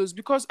lot of those,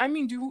 because I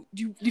mean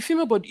the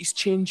female body is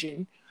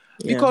changing.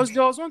 Because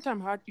there was one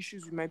time I had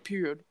issues with my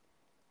period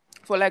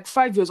for like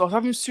 5 years. I was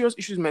having serious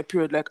issues with my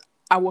period. Like,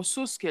 I was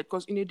so scared,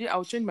 because in a day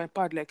I'll change my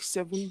pad like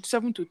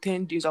 7 to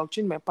 10 days. I'll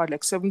change my pad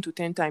like 7 to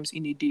 10 times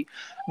in a day,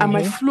 and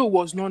my flow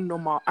was not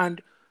normal. And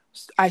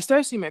I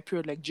started seeing my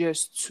period like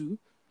JS2,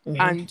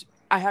 and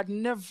I had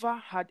never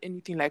had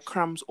anything like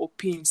cramps or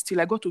pains till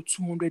I got to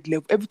 200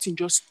 level. Everything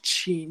just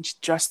changed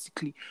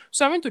drastically.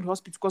 So I went to the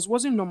hospital because it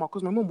wasn't normal,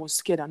 because my mom was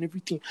scared and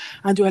everything.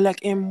 And they were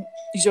like,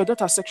 is your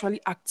daughter sexually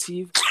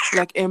active?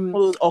 Like, all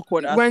those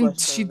awkward when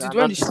she did,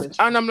 and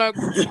I'm like,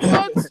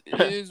 what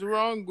is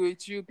wrong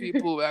with you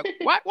people? Like,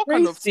 what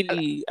kind of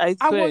silly? I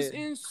was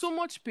in so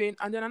much pain.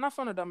 And then I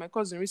found out that my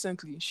cousin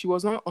recently, she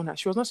was not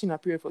seeing her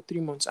period for 3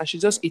 months, and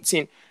she's just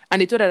 18.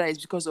 And they told her that it's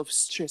because of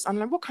stress. I'm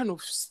like, what kind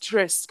of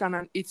stress can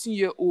an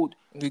 18-year-old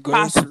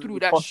pass through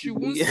that she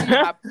won't see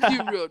her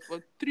period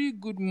for 3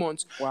 good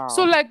months? Wow.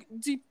 So like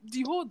the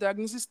whole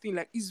diagnosis thing,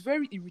 like, is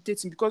very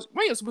irritating, because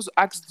when you're supposed to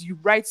ask the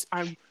right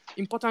and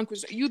important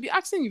question, you'll be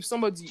asking if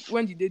somebody,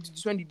 when did they do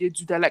this, when did they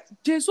do that? Like,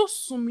 there's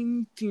just so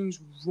many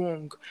things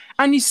wrong,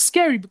 and it's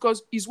scary,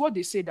 because it's what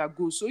they say that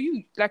goes. So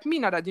you, like me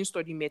now that didn't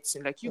study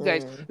medicine, like you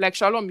guys, like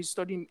Shalom is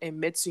studying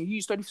medicine,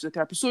 you study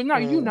physiotherapy. So now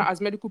you now as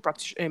medical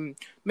practitioner, in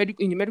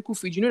the medical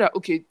field, you know that,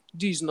 okay,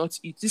 this is not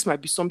it, this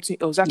might be something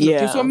else.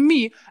 So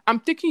me, I'm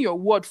taking your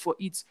word for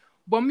it.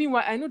 But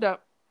meanwhile, I know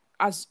that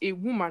as a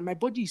woman, my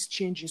body is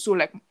changing. So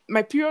like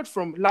my period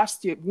from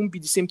last year won't be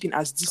the same thing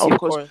as this year,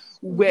 because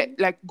we're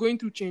like going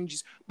through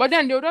changes. But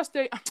then they'll just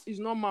say, it's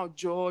normal,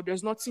 Joe,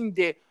 there's nothing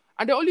there.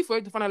 And they're only for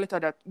you to find out later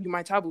that you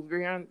might have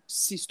ovarian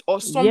cyst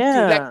or something.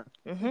 Like,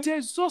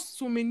 there's just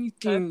so many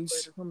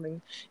things.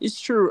 It's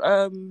true.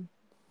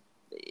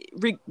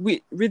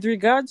 With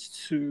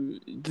regards to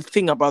the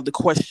thing about the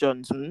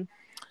questions,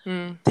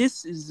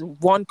 this is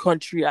one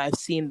country I've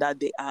seen that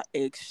they are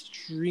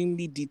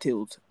extremely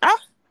detailed.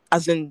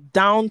 As in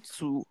down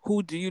to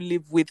who do you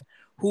live with,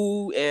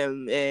 who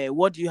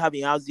what do you have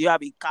in your house? Do you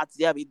have a cat? Do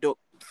you have a dog?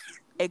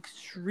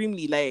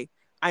 Extremely, like,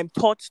 I'm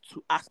taught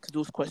to ask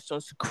those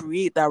questions to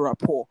create that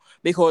rapport,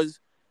 because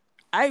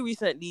I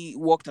recently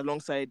worked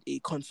alongside a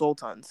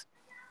consultant,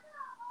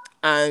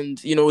 And,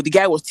 the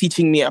guy was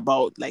teaching me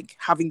about like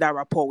having that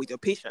rapport with your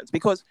patients,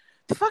 because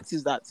the fact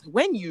is that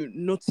when you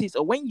notice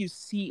or when you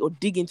see or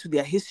dig into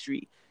their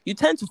history, you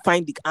tend to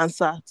find the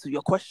answer to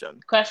your question.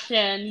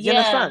 Question, You yeah.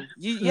 understand?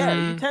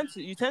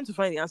 You tend to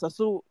find the answer.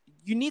 So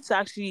you need to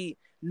actually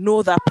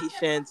know that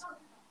patient.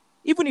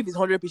 Even if it's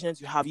 100 patients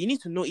you have, you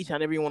need to know each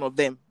and every one of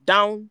them,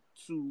 down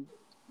to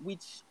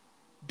which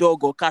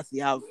dog or cat they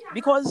have,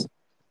 because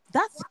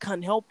that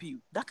can help you.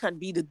 That can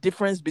be the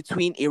difference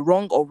between a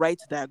wrong or right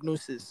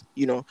diagnosis.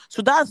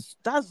 So that's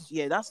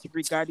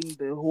regarding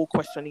the whole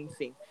questioning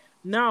thing.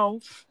 Now,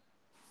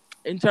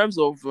 in terms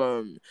of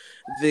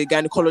the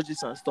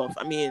gynecologists and stuff,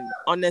 I mean,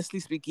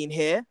 honestly speaking,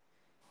 here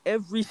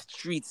every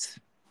street,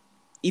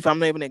 if I'm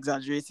not even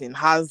exaggerating,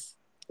 has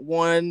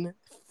one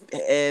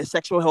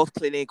sexual health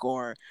clinic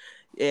or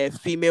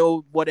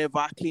female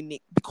whatever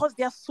clinic, because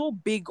they are so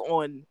big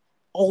on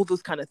all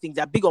those kind of things.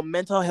 They're big on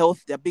mental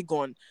health. They're big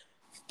on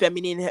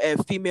feminine,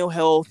 female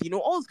health.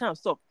 All this kind of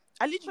stuff.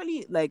 I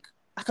literally, like,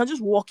 I can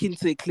just walk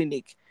into a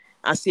clinic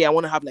and say I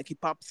want to have like a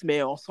pap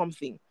smear or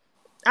something,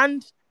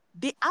 and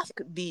they ask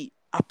the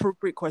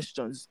appropriate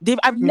questions.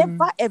 I've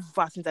never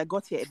ever since I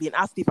got here been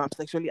asked if I'm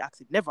sexually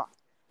active. Never.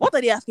 What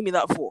are they asking me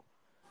that for?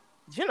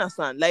 Do you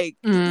understand? Like,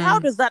 how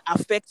does that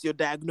affect your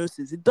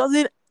diagnosis? It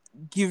doesn't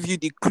give you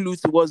the clue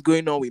to what's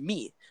going on with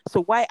me.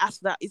 So why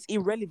ask that? It's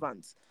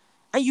irrelevant.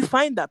 And you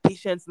find that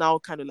patients now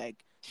kind of like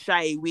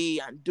shy away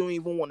and don't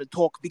even want to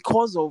talk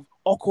because of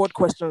awkward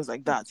questions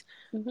like that.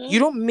 You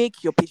don't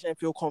make your patient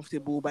feel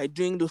comfortable by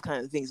doing those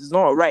kind of things. It's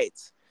not all right.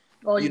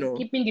 Or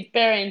keeping the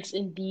parents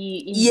in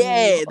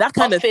Yeah, that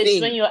kind of office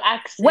thing. when you're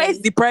asking. Where is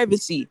the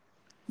privacy?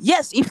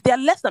 Yes, if they're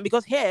less than,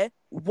 because here,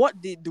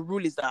 what the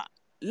rule is that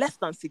less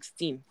than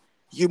 16,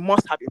 you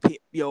must have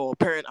your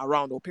parent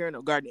around, or parent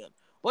or guardian.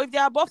 But if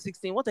they're above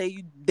 16, what are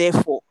you there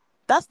for?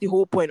 That's the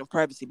whole point of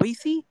privacy. But you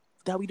see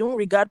that we don't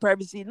regard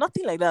privacy,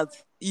 nothing like that.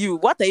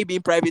 What are you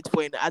being private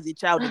for as a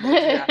child in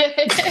Nigeria?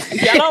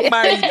 If you're not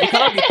married, you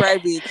cannot be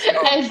private.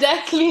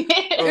 Exactly.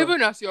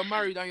 Even as you're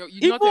married and you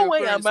Even not tell your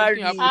when you're parents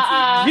something married,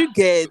 happened to you. you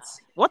get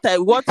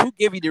who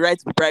gave you the right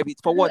to be private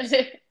for what? So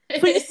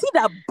you see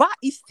that bar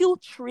is still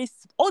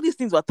traced. All these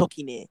things we're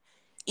talking here.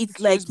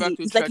 It's like Back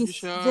to it's like a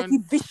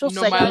tradition, vicious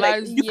cycle. Like,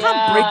 normalized you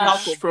can't break out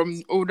rubbish of from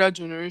it. older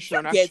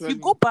generation. You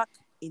go back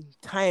in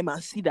time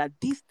and see that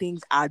these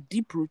things are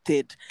deep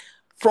rooted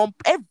from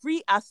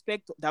every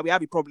aspect that we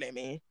have a problem.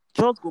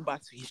 Just go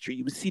back to history.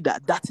 You will see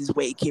that is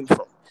where it came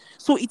from.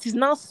 So it is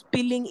now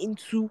spilling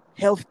into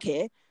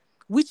healthcare,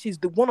 which is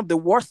one of the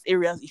worst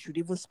areas it should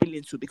even spill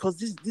into, because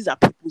these are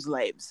people's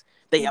lives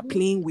that you're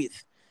playing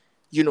with.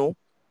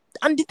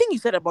 And the thing you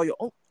said about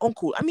your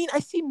uncle, I mean, I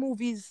see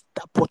movies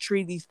that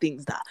portray these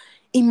things. That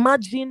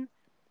imagine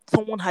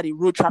someone had a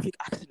road traffic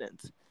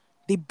accident.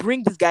 They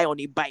bring this guy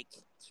on a bike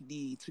to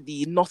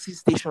the nurses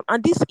station,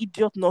 and these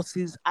idiot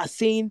nurses are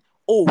saying,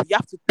 "Oh, you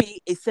have to pay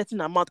a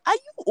certain amount. Are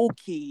you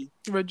okay?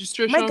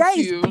 registration My guy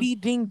fee. is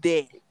bleeding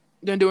there."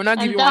 Then they will not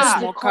give And you one that's the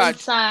small card.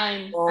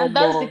 consign. Oh, And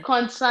that's the man.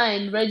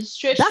 consign.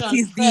 Registration That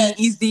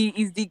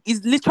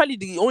is literally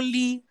the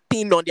only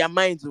thing on their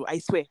minds. I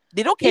swear,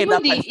 they don't care if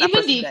that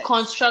person the dies.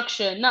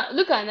 construction. Now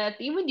look at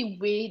that. Even the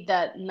way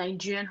that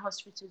Nigerian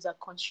hospitals are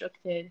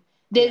constructed,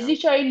 there's Yeah.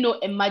 literally no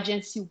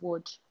emergency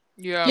ward.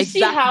 Yeah. You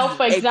see how,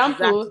 for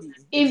example,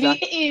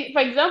 exactly.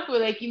 for example,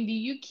 like in the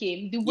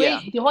UK, the way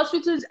Yeah. the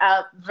hospitals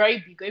are very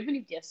big, or even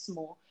if they're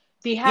small,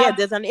 they Yeah, have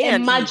there's an A&E.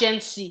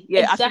 emergency.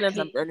 Yeah, accidents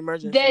Exactly. and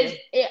emergency. There's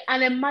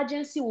an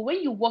emergency. When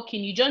you walk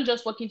in, you don't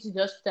just walk into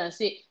the hospital and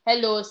say,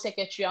 "Hello,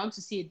 secretary, I want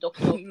to see a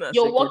doctor."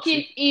 You're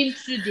walking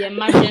into the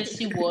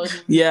emergency ward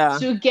Yeah.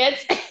 to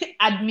get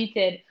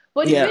admitted.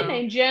 But the way Yeah.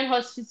 Nigerian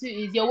hospital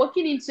is, you're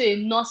walking into a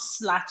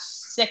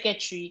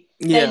nurse/secretary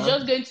that Yeah. is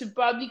just going to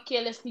probably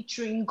carelessly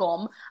chewing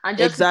gum and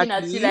just looking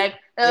at you Exactly. like,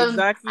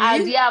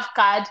 Exactly. do you have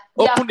card?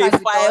 Do you have Open a card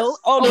with file. us?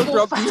 All those Open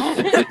rubbish.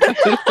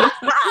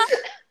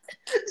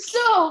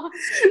 So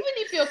even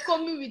if you're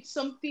coming with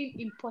something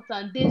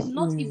important, there's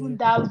not even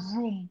that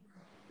room.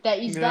 That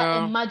is that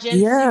Yeah. emergency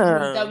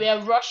room that we Yeah.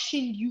 are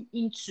rushing you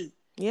into.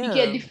 You get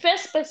Yeah. the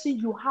first person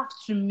you have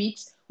to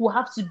meet will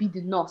have to be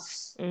the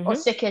nurse or Mhm.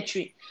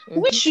 secretary,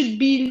 which should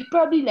be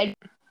probably like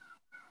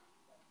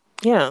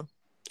Yeah.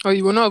 Or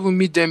you will not even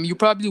meet them. You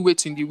probably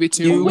wait in the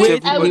waiting You room with wait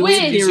in the everybody till wait.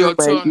 it's waiting your room,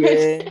 my turn.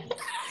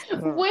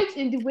 dear. wait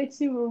in the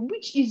waiting room,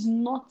 which is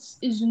not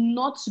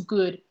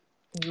good.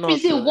 You Not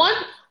see, so.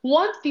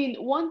 one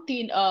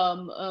thing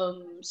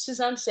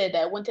Susan said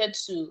that I wanted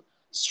to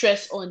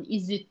stress on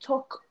is the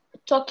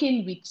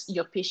talking with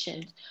your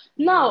patient.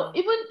 Now,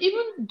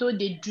 even though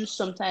they do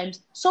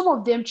sometimes, some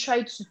of them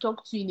try to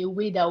talk to you in a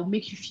way that will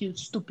make you feel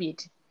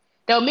stupid.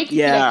 That will make you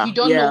feel like Yeah. you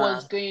don't know Yeah.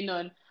 what's going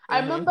on. I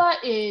remember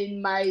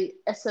in my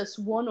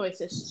SS1 or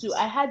SS2,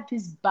 I had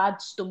this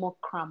bad stomach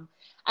cramp.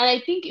 And I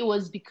think it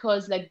was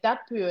because like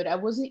that period I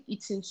wasn't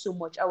eating so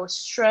much. I was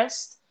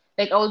stressed.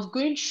 Like I was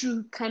going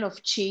through kind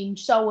of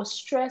change. So I was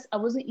stressed. I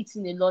wasn't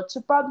eating a lot. So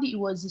probably it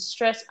was the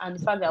stress and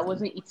the fact that I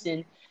wasn't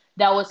eating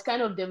that was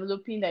kind of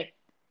developing like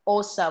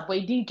ulcer, but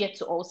it didn't get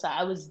to ulcer.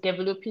 I was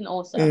developing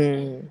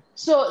ulcer.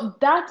 So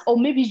that, or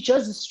maybe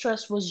just the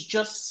stress was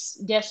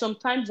just there.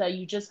 Sometimes that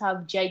you just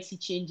have GIT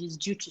changes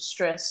due to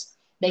stress.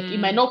 Like it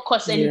might not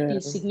cause anything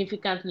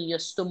significantly in your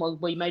stomach,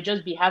 but you might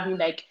just be having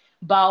like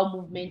bowel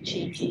movement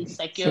changes,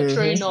 like you're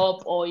throwing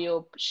up or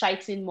you're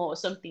shiting more or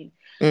something.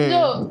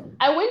 So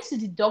I went to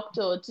the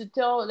doctor to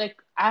tell, like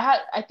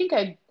I think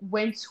I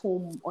went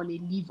home on a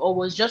leave or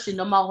was just a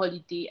normal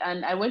holiday,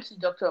 and I went to the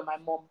doctor with my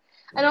mom.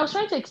 And I was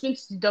trying to explain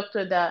to the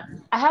doctor that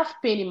I have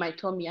pain in my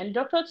tummy, and the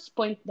doctor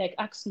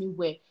asked me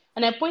where.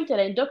 And I pointed,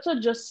 and the doctor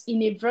just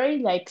in a very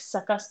like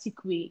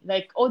sarcastic way,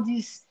 like all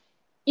this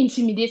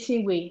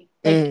intimidating way,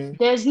 like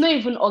there's no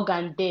even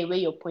organ there where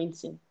you're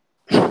pointing.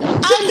 And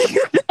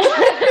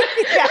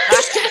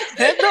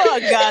No,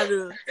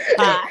 God.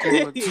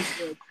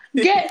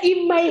 get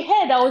in my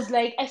head, I was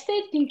like, I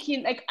started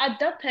thinking, like at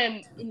that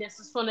time in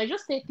SS1, I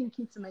just started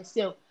thinking to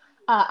myself,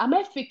 am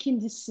I faking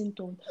this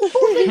symptom? I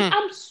was like,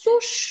 I'm so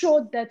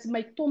sure that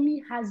my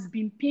tummy has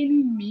been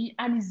paining me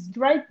and is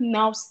right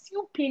now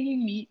still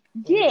paining me.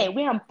 Yeah,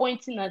 where I'm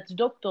pointing at the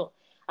doctor.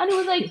 And it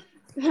was like,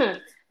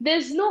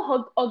 there's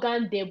no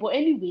organ there, but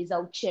anyways,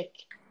 I'll check.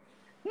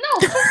 No,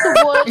 first of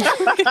all,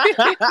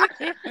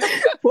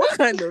 What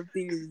kind of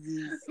thing is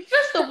this?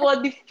 first of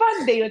all, the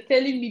fact that you're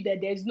telling me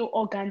that there's no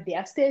organ there,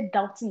 I started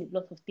doubting a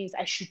lot of things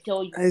I should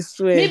tell you. I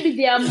swear. Maybe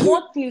there are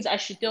more things I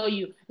should tell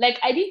you. Like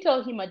I didn't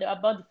tell him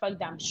about the fact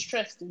that I'm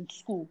stressed in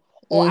school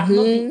or I've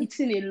not been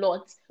eating a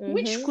lot,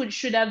 which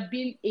should have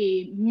been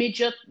a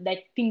major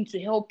like thing to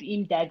help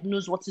him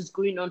diagnose what is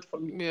going on for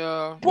me.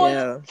 Yeah.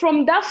 But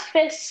from that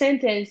first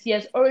sentence, he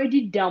has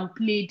already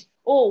downplayed.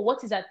 Oh,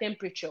 what is our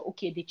temperature?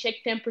 Okay, they check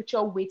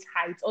temperature, weight,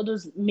 height, all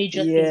those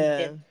major things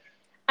there.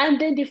 And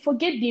then they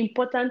forget the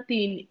important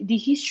thing, the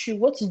history,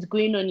 what is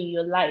going on in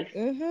your life.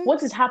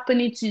 What is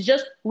happening to you?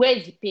 Just, where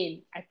is the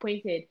pain? I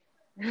pointed.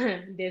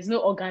 There's no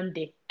organ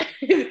there.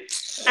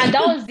 And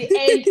that was the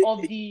end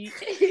of the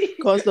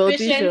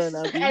consultation.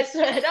 I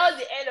swear, that was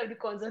the end of the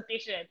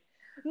consultation.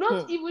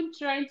 Not even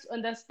trying to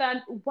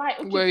understand why.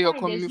 Okay, where you're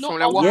fine, coming there's from,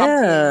 no like what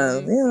organ.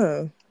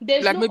 happened.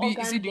 There's Like no maybe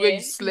organ is it the there. way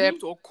you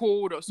slept or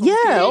cold or something?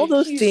 Yeah, all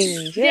those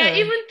things. There are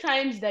even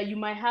times that you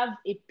might have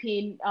a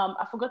pain.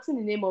 I've forgotten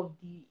the name of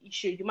the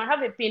issue. You might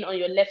have a pain on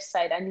your left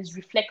side and it's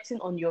reflecting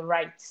on your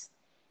right.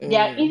 There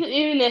are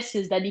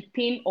illnesses that the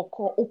pain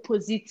occur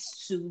opposite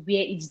to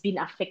where it's been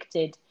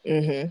affected.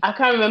 I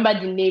can't remember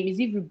the name.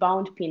 Is it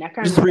rebound pain? I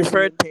can't remember.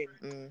 Referred pain.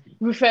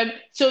 Referred.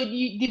 So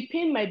the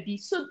pain might be.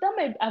 So that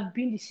might have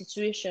been the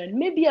situation.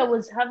 Maybe I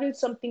was having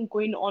something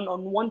going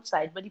on one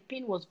side, but the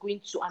pain was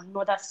going to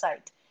another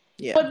side.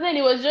 Yeah. But then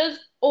it was just,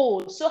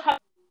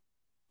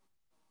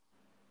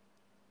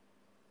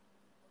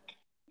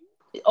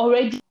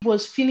 already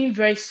was feeling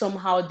very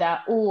somehow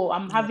that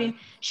I'm having.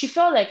 She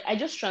felt like I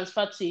just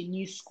transferred to a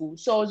new school,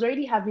 so I was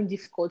already having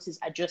difficulties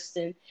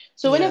adjusting.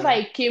 So whenever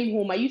I came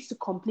home, I used to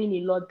complain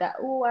a lot that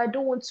I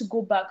don't want to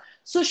go back.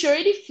 So she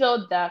already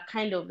felt that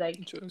kind of like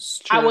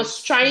I was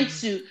trying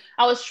to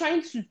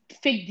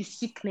fake the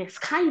sickness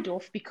kind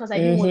of, because I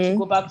didn't want to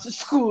go back to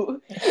school.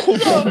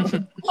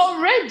 So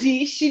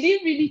already she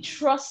didn't really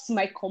trust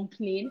my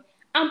complaint.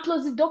 And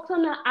plus, the doctor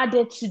now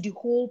added to the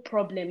whole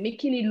problem,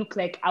 making it look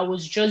like I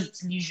was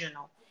just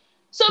delusional.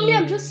 So me,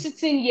 I'm just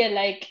sitting here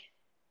like,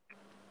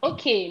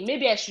 okay,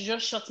 maybe I should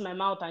just shut my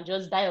mouth and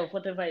just die of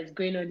whatever is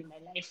going on in my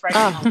life right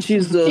now.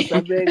 Jesus,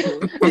 I beg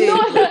you.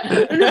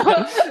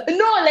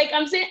 No, like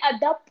I'm saying at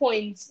that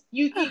point,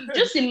 you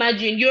just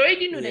imagine, you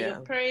already know that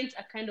your parents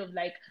are kind of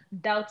like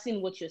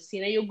doubting what you're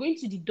saying, and you're going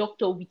to the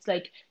doctor with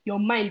like your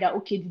mind that,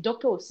 okay, the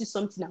doctor will see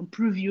something and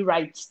prove you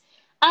right.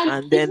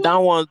 And then that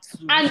one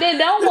too. And then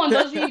that one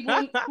doesn't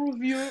even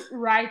prove you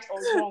right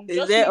or wrong.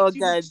 Is there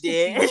organ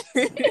there?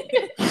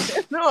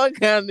 No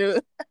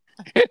organ.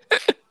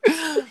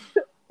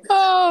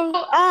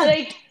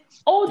 Like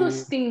all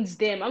those things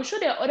there. I'm sure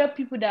there are other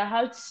people that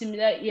have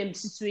similar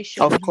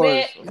situations of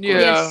course, where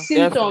their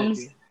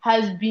symptoms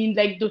has been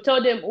like, they'll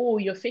tell them,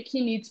 you're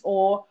faking it,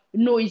 or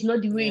no, it's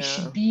not the way it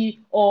should be,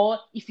 or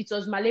if it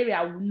was malaria,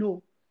 I will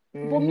know.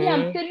 But me,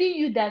 I'm telling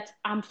you that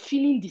I'm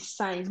feeling the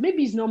signs.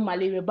 Maybe it's not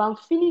malaria, but I'm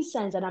feeling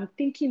signs and I'm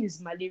thinking it's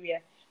malaria.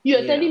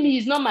 You're telling me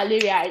it's not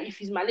malaria. If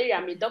it's malaria,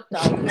 I'm a doctor.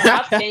 I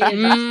have 10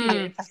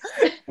 years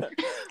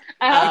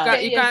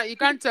experience. You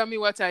can't tell me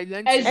what I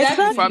learned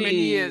for many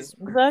years.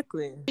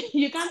 Exactly.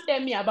 You can't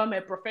tell me about my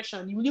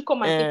profession. Will you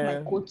come and take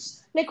my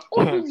quotes? Like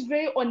all these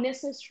very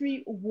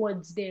unnecessary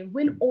words there,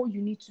 when all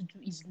you need to do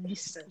is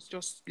listen.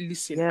 Just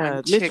listen. Yeah,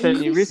 and check.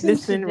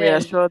 listen,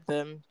 reassure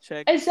them,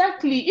 check.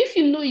 Exactly. If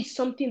you know it's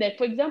something like,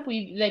 for example,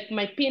 like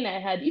my pain I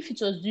had, if it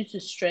was due to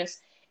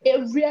stress,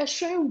 a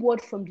reassuring word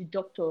from the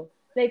doctor,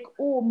 like,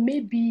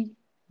 maybe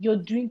you're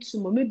doing too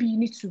much. Maybe you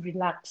need to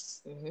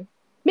relax.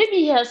 Maybe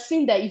he has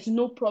seen that it's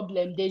no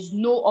problem. There's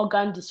no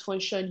organ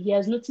dysfunction. He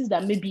has noticed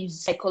that maybe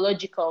it's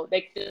psychological.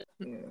 Like,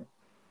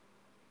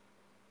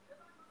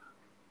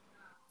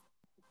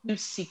 you're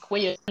sick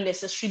when you're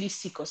unnecessarily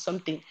sick or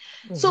something.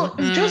 So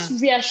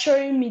just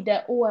reassuring me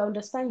that, I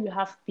understand you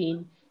have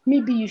pain.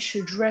 Maybe you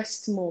should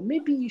rest more.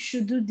 Maybe you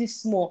should do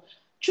this more.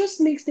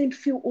 just makes them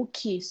feel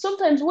okay.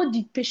 Sometimes what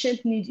the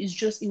patient needs is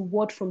just a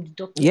word from the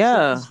doctor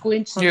Yeah. is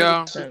going to be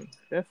Yeah. okay.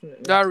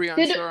 Definitely. That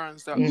They don't,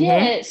 reassurance. That.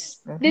 yes,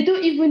 they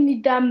don't even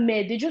need that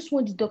med. They just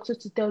want the doctor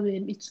to tell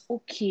them it's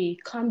okay,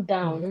 calm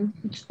down,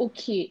 it's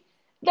okay.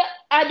 That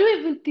I don't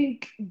even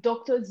think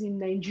doctors in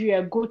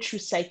Nigeria go through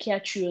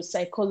psychiatry or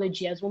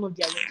psychology as one of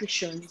their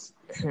rotations.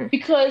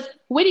 Because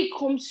when it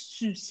comes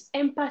to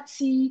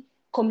empathy,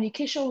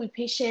 communication with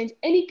patients,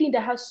 anything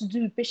that has to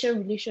do with patient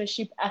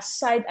relationship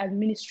aside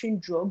administering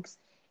drugs,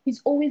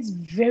 is always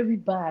very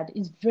bad.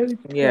 It's very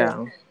poor.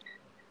 Yeah.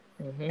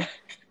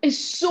 It's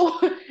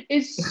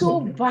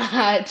so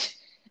bad.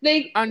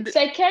 Like And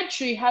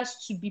psychiatry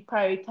has to be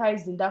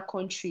prioritized in that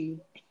country.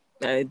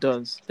 Yeah, it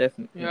does,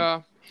 definitely.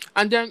 yeah.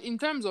 And then in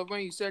terms of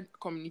when you said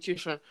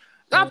communication,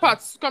 that part,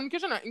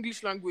 communication and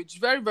English language,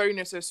 very, very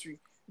necessary.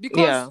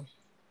 Because Yeah.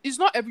 it's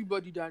not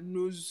everybody that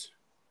knows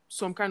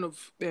some kind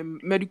of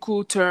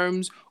medical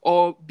terms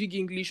or big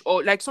English,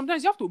 or like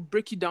sometimes you have to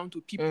break it down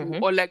to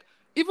people, or like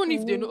even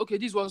if they know, okay,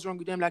 this is what's wrong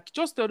with them, like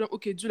just tell them,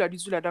 okay, do like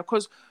this, do like that.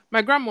 Because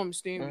my grandmom is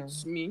staying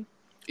with me,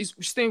 is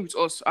staying with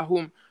us at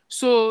home.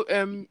 So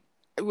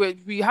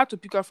we had to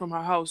pick her from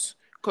her house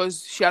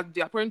because she had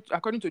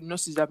according to the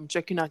nurses that have been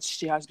checking her,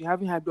 she has been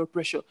having high blood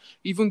pressure.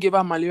 We even gave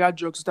her malaria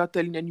drugs without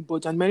telling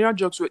anybody, and malaria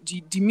drugs were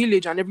the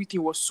millage and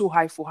everything was so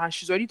high for her. And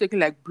she's already taking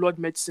like blood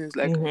medicines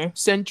like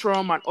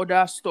Centrum and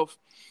other stuff.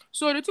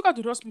 So they took her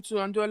to the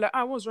hospital and they were like,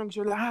 what's wrong? She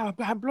was like,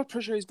 her blood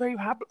pressure is very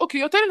high. Okay,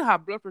 you're telling her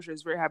blood pressure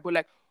is very high, but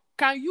like,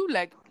 can you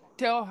like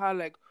tell her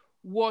like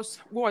why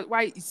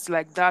it's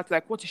like that?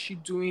 Like, what is she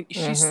doing?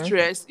 Is she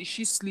stressed? Is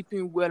she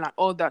sleeping well and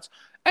all that?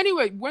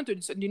 Anyway, we went to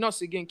the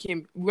nurse again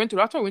came.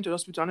 After we went to the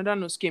hospital, another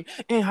nurse came,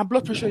 and her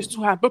blood pressure is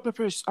too high. Her blood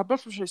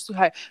pressure is too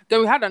high.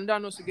 Then we had another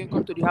nurse again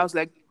come to the house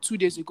like 2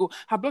 days ago.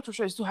 Her blood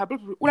pressure is too high.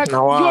 Like,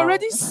 Wow. you're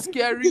already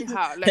scaring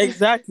her. Like,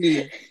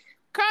 exactly.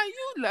 Can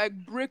you like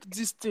break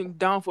this thing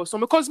down for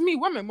someone? Because me,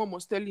 when my mom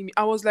was telling me,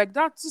 I was like,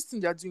 this thing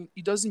they're doing,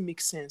 it doesn't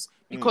make sense.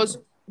 Because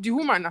the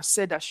woman has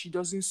said that she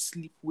doesn't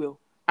sleep well.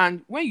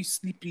 And when you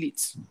sleep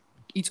late,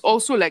 it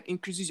also like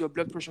increases your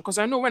blood pressure. Because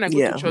I know when I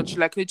go to church,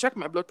 like they check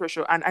my blood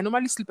pressure, and I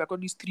normally sleep like at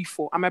least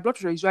 3-4, and my blood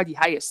pressure is usually the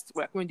highest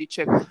like when they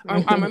check.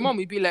 And my mom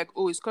will be like,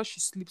 oh, it's because she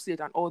sleeps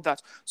late and all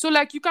that. So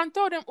like you can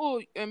tell them,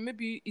 oh,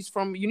 maybe it's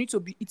from you need to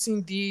be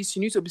eating this,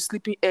 you need to be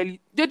sleeping early.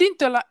 They didn't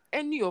tell her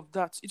any of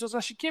that. It was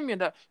that she came here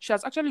that she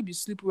has actually been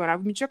sleeping well, and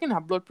I've been checking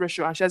her blood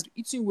pressure, and she has been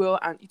eating well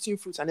and eating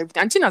fruits and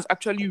everything, and thing has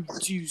actually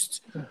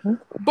reduced.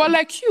 But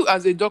like you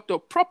as a doctor,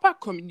 proper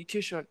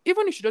communication,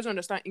 even if she doesn't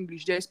understand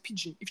English, there's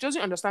pidgin. If she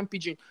doesn't understand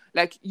pidgin,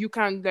 like you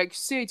can like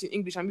say it in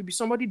English, and maybe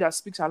somebody that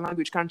speaks her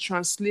language can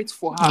translate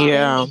for her.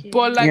 Yeah.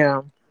 But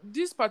like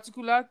this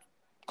particular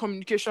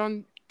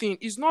communication thing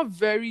is not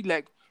very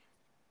like,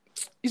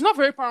 it's not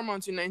very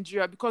paramount in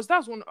Nigeria, because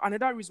that's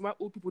another reason why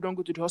old people don't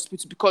go to the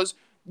hospital, because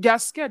they are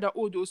scared that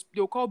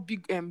they'll call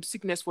big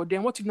sickness for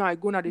them. What if now I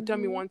go now they tell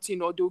me one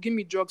thing, or they'll give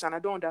me drugs and I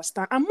don't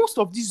understand? And most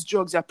of these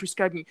drugs they're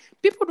prescribing,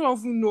 people don't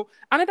even know.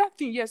 Another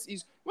thing, yes,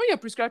 is when you're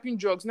prescribing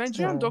drugs,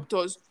 Nigerian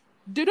doctors,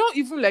 they don't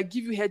even like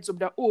give you heads up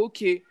that, oh,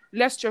 okay,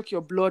 let's check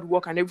your blood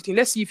work and everything.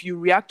 Let's see if you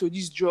react to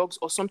these drugs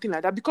or something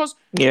like that. Because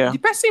the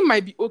person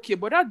might be okay,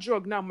 but that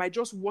drug now might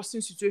just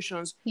worsen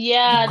situations.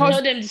 Yeah,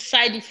 tell them the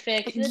side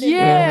effects.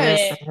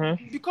 Yes.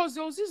 Because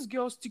there was this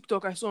girl's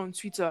TikTok I saw on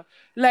Twitter.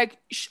 Like,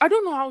 I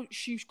don't know how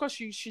because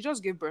she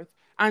just gave birth.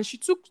 And she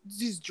took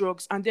these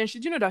drugs, and then she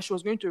didn't know that she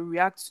was going to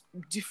react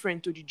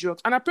different to the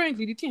drugs. And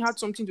apparently the thing had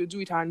something to do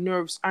with her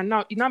nerves, and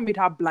now it made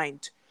her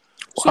blind.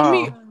 So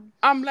me,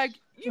 I'm like,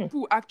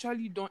 people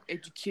actually don't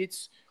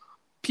educate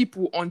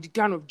people on the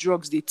kind of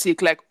drugs they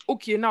take. Like,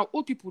 okay, now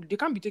old people, they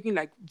can't be taking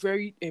like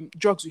very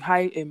drugs with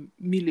high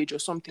millage or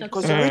something,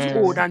 because they're already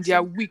old and they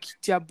are weak.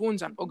 Their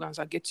bones and organs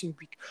are getting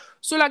weak.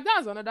 So like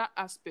that's another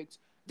aspect.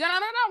 Then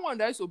another one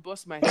that used to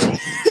bust my head.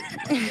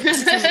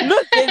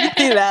 Not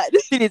anything that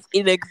this thing is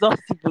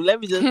inexhaustible.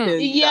 Let me just tell you.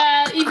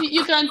 Yeah, if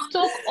you can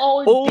talk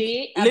all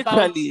day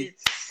about it.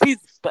 Please,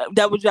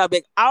 double job.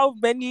 Like, how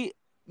many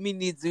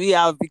minutes do we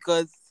have?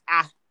 Because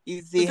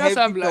it's a heavy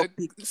have like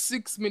topic.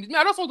 6 minutes.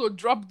 I just want to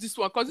drop this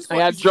one because this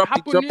one is drop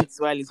happening it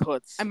while it's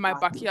hot in my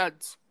backyard.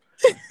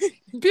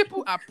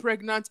 People are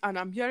pregnant, and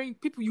I'm hearing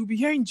people. You'll be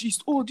hearing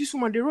gist. Oh, this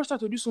woman, they rushed her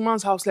to this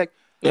woman's house. Like,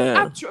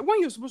 actually,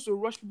 when you're supposed to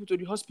rush people to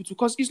the hospital,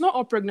 because it's not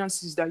all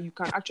pregnancies that you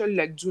can actually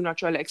like do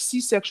natural, like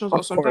C-sections,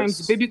 or sometimes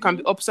the baby can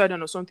be upside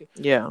down or something.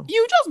 Yeah,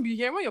 you just be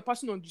hearing when you're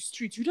passing on the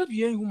street. You just be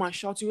hearing woman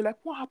shouting. You're like,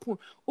 what happened?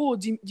 Oh,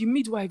 the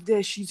midwife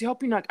there, she's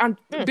helping her. And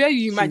bear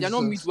you in mind, they're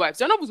not midwives.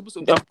 They're not supposed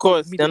to be. Of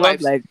course,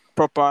 midwives. They're not like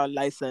proper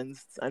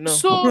licensed. I know.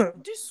 So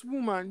this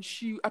woman,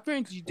 she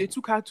apparently they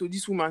took her to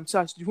this woman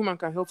so the woman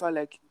can help her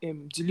like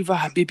deliver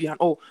her baby and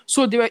all.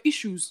 So there were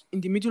issues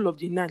in the middle of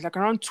the night, like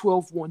around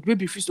 12:01. The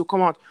baby refused to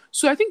come out.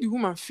 So I think the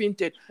woman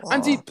fainted.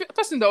 And the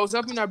person that was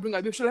helping her bring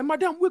her baby, she was like,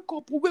 "Madam, wake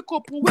up, wake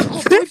up, wake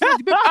up."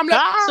 I'm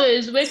like, so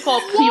it's wake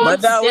up, you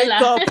Madam, wake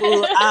up.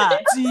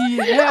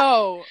 The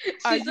hell.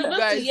 She's supposed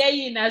to hear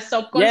you in her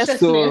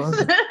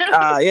subconsciousness.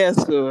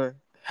 Yes, so.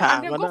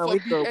 And then God Madam,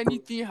 wake forbid up.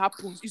 anything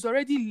happens, it's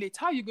already late.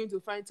 How are you going to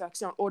find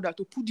taxi and order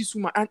to put this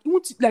woman and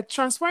even like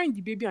transferring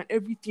the baby and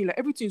everything? Like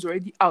everything's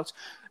already out.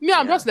 Me,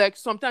 I'm just like,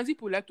 sometimes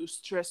people like to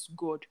stress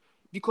God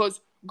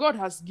because God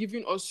has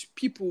given us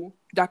people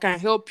that can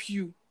help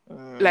you,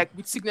 like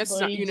with sicknesses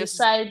But and you illnesses.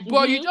 decide,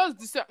 But you just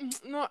decide,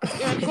 no,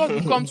 God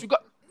will come to God.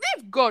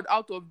 Leave God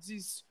out of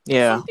this.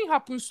 Yeah. Something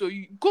happens to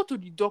you, go to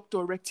the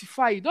doctor,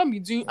 rectify it. Don't be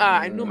doing,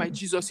 I know my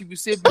Jesus, he will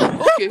save me.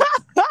 Okay.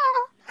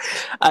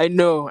 I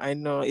know.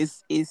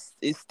 It's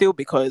still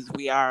because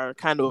we are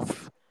kind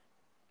of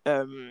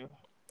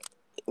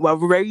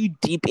we're very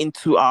deep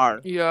into our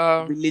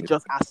Yeah.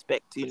 religious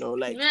aspect,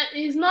 like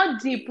it's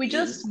not deep. We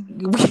just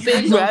we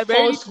based on are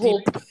very false deep.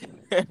 hope.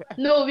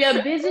 No, we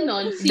are basing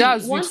on. See,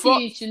 That's one it. thing you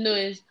need to know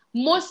is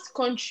most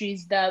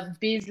countries that are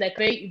based like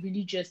very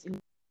religious in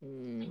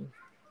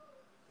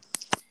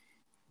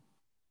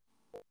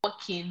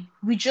working,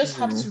 we just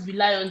have to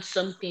rely on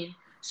something.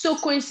 So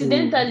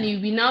coincidentally,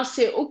 we now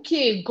say,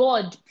 okay,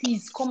 God,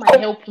 please come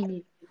and help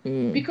me.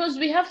 Because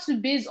we have to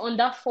base on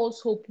that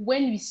false hope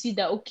when we see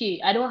that, okay,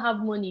 I don't have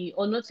money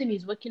or nothing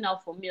is working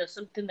out for me or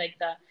something like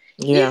that.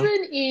 Yeah.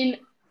 Even in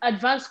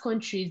advanced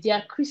countries, there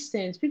are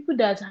Christians, people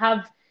that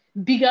have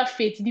bigger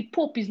faith. The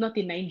Pope is not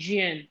a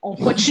Nigerian,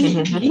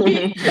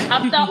 unfortunately.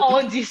 After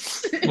all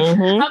this,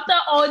 after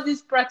all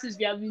this practice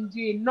we have been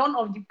doing, none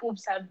of the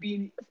popes have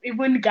been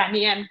even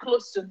Ghanaian,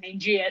 close to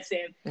Nigeria.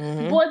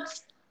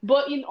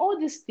 But in all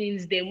these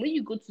things, then when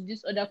you go to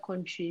these other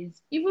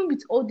countries, even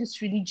with all this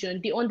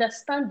religion, they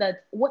understand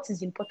that what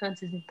is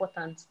important is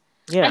important.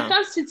 I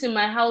can't sit in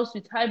my house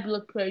with high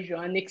blood pressure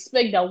and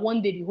expect that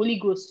one day the Holy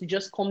Ghost to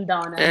just come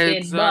down and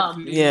then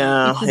bam, Exactly.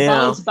 it will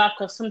bounce back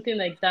or something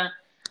like that.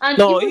 And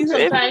No, even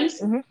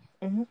sometimes, even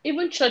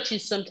even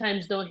churches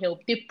sometimes don't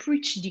help. They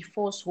preach the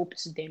false hope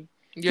to them.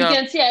 You Yeah.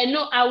 can see, I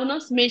know, I will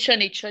not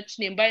mention a church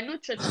name, but I know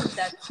churches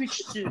that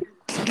preach to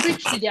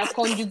their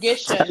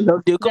congregation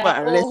they'll come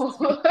that and arrest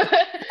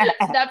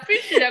that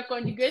preach to their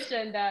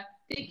congregation that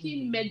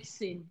taking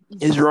medicine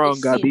is is a wrong,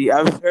 sin. Gabby.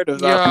 I've heard of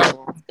that Yeah.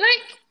 before.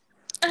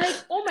 Like,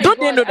 oh my Don't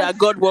they God, know that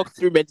God walks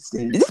through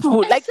medicine? These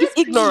people, like, it's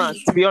ignorance,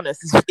 exactly. to be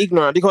honest. It's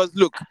ignorant because,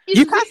 look,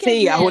 you It's can't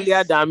say you're holier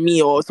wickedness. than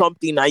me or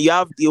something and you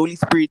have the Holy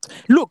Spirit.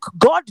 Look,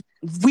 God,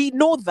 we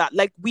know that.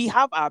 Like, we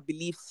have our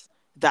beliefs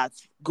that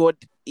God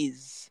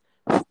is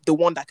the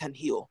one that can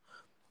heal.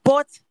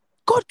 But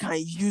God can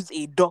use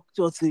a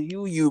doctor to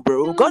heal you,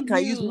 bro. Heal God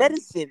can use you.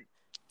 medicine.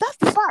 That's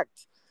the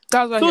fact.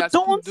 That's why he So has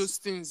don't, put those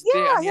things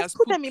there, and he he has has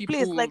put put them in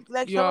place. people.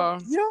 Like Yeah.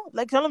 Shalom,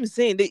 like Shalom is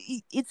saying,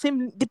 it's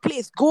in the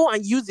place. Go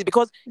and use it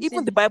because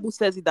even the Bible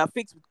says it that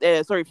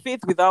faith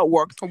without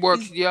works Work.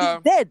 is Yeah.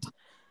 dead.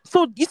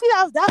 So you see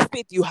that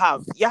faith you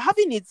have, you're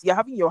having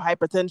your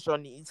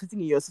hypertension sitting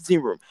in your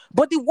sitting room,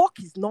 but the work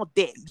is not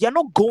there. You're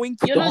not going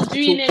to You're the not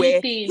hospital doing where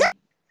anything. you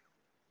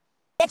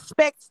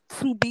expect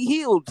to be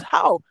healed.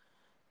 How?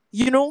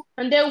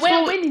 And then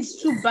So when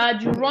it's too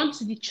bad, you run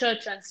to the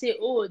church and say,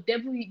 "Oh,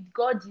 devil,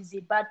 God is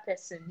a bad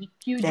person. He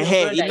killed your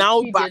brother. it He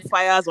now killed your..."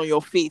 backfires on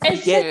your faith. You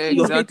get Yeah. Exactly.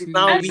 your faith is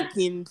now Exactly. And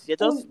weakened. You're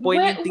just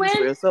spoiling things for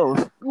when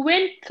yourself.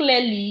 when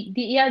clearly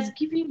he has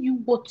given you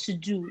what to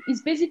do,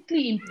 it's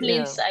basically in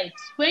plain Yeah. sight.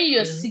 When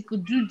you're sick,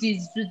 do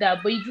this, do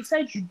that, but you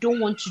decide you don't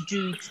want to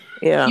do it.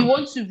 Yeah. You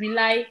want to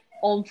rely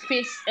on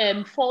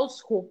false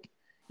hope.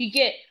 You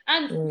get,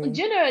 and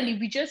generally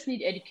we just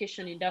need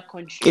education in that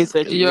country.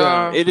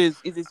 Yeah. It is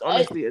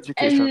honestly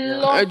education.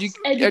 Yeah.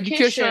 Education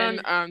Education.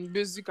 and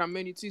basic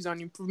amenities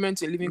and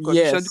improvement in living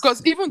conditions. Yes.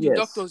 Because even the Yes.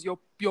 doctors,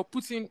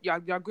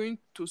 you're going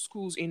to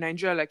schools in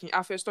Nigeria, like in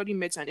Afia, studying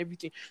medicine and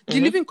everything. The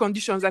living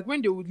conditions, like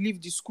when they would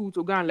leave the school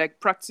to go and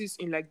like practice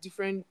in like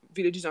different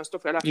villages and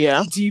stuff like that.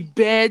 Yeah. The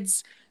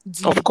beds,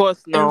 the Of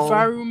course, no.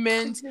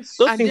 environment, Those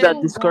and things then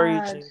are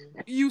discouraging.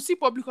 you see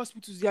public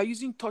hospitals, they are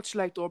using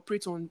torchlight to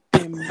operate on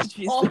Patients,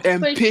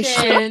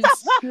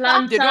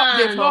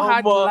 they've not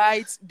had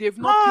lights, they've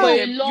not for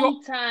paid a them.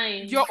 long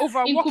time. You're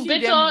overworking them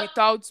Incubator.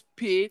 without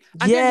pay.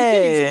 And then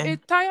the thing is, a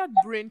tired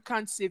brain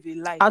can't save a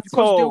life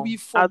because they will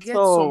forget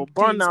some things.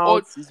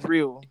 Burnout is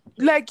real.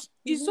 Like,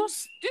 it's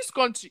just, this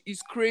country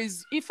is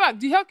crazy. In fact,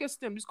 the healthcare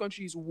system in this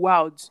country is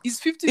wild. It's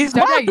 50. It's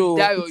wild though.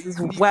 It is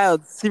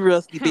wild.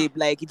 Seriously, babe.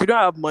 Like, if you don't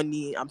have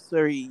money, I'm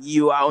sorry,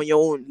 you are on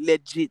your own.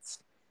 Legit.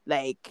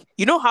 Like,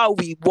 you know how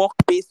we work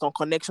based on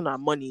connection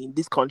and money in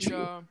this country.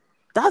 Yeah.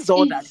 That's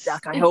all that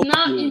can help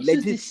now you. Into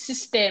Legit. the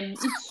system.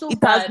 It's so It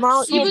bad. has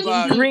now Even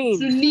to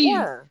leave.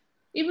 Yeah.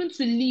 Even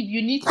to leave,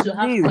 you need to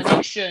have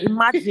connection.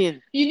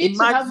 Imagine. You need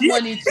to have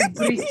money to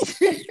breathe.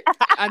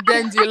 And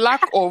then the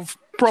lack of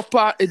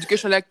proper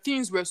education, like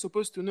things we're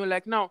supposed to know.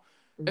 Like now,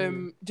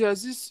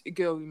 there's this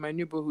girl in my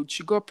neighborhood.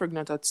 She got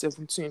pregnant at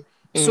 17.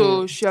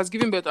 So she has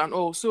given birth and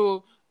all.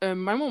 So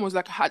my mom was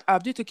like,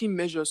 have they taken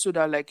measures so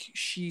that like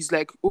she's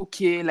like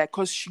okay, like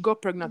because she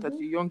got pregnant at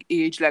a young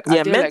age, like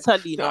Yeah, are they like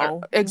mentally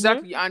now.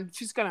 exactly, and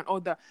physical and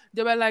all that.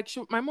 They were like,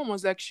 my mom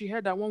was like, she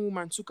heard that one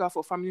woman took her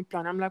for family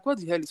plan. I'm like, what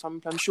the hell is family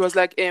plan? She was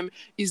like,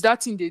 is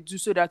that thing they do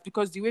so that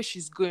because the way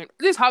she's going,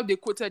 this is how they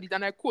quoted it,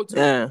 and I quote,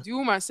 Yeah. the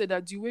woman said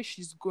that the way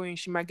she's going,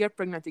 she might get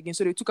pregnant again,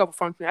 so they took her for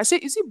family plan. I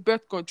said, is it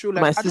birth control?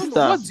 Like My I don't sister.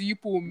 know, what do you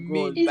people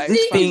mean Is by This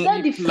it? Is thing-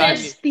 that the planning?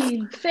 first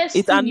thing? First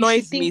It thing you should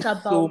annoys me think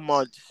about. so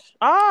much.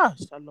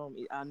 Shalom,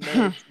 it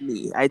annoys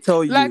me. I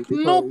tell you, Like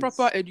no because-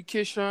 proper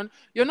education.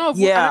 You're not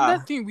Yeah.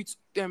 another thing with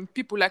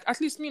people, like at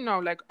least me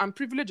now, like I'm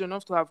privileged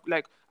enough to have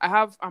like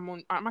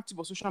I'm active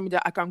on social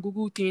media. I can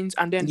Google things,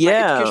 and then my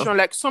Yeah. education,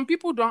 like some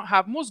people don't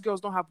have, most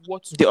girls don't have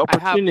what the I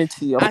have.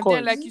 opportunity, of And course.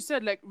 then, like you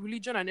said, like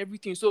religion and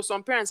everything. So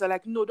some parents are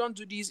like, no, don't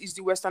do this. It's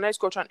the westernized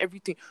culture and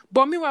everything.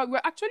 But meanwhile,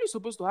 we're actually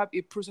supposed to have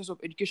a process of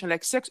education,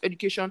 like sex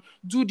education.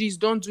 Do this,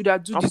 don't do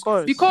that, do Of this.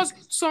 course. Because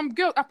some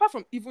girls, apart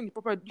from even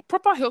the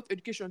proper health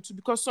education too,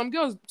 because some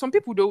girls, some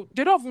people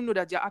they don't even know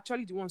that they're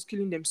actually the ones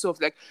killing themselves,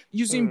 like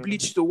using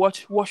bleach to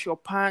wash your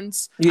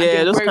pants, and Yeah,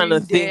 then those wearing kind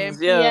of them, things.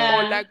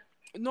 Yeah. or like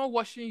not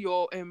washing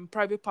your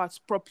private parts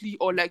properly,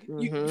 or like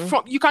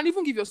Mhm. you can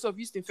even give yourself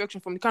yeast infection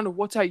from the kind of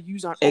water you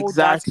use and all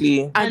that.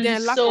 Exactly. And And then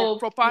the lack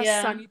soap, of proper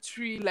yeah.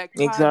 sanitary like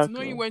pads, Exactly.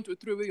 knowing when to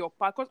throw away your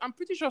pad. Because I'm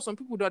pretty sure some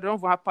people that don't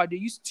even have pad, they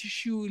use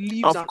tissue,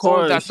 leaves, Of and all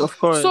that. course, of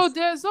course. So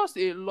there's just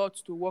a lot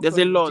to work There's on.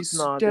 a in lot this.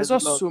 now. There's There's a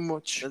just lot. so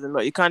much. There's a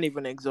lot. You can't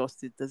even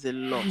exhaust it. There's a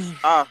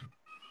lot.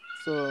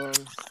 So,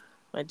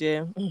 my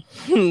dear,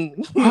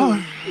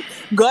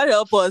 God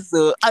help us.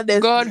 So, honestly.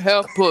 God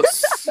help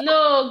us.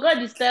 No,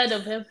 God is tired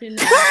of helping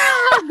us.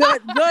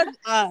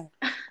 God,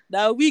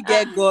 now we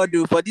get God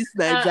for this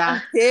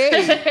Niger.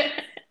 Hey,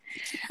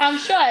 I'm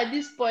sure at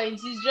this point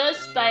he's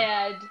just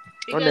tired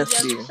because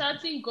Honestly. we have been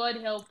shouting, God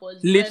help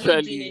us. We're not doing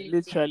anything.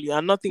 literally,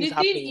 and nothing's The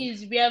happening. thing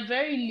is, we are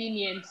very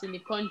lenient in the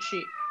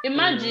country.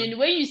 Imagine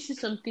when you see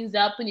some things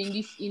that happen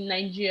in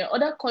Nigeria,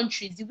 other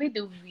countries, the way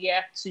they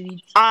react to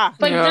it.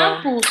 For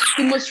Yeah. example,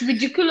 the most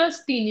ridiculous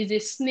thing is a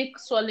snake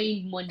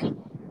swallowing money.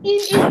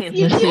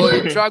 Or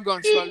a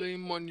dragon swallowing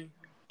money.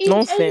 In any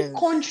Nonsense.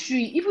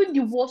 country, even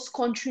the worst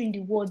country in the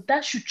world,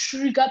 that should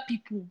trigger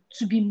people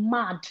to be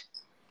mad.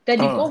 That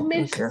the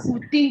government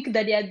would think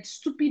that they are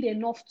stupid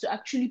enough to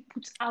actually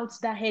put out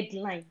that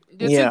headline.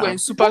 They think we're in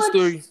super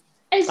story.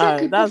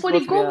 Exactly, but that's for the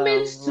what we are,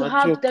 government to a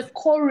have joke. the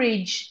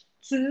courage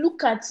to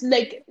look at,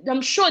 like,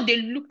 I'm sure they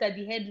looked at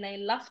the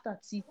headline, laughed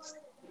at it,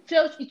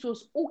 felt it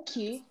was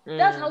okay.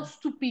 That's how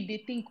stupid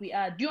they think we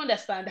are. Do you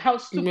understand how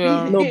stupid?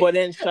 Yeah. No, but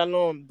then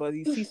Shalom, but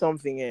you see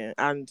something here,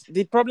 and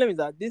the problem is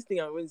that this thing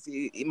I'm going to say,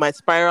 it might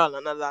spiral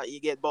another you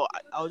get, but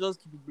I'll just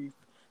keep it brief.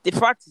 The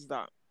fact is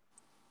that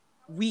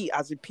we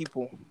as a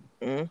people,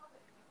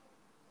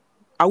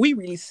 are we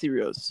really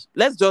serious?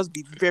 Let's just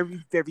be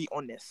very, very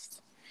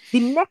honest. The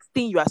next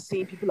thing you are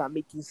saying, people are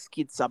making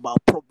skits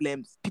about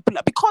problems.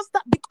 Because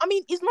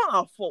it's not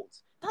our fault.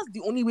 That's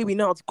the only way we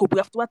know how to cope.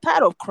 We're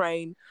tired of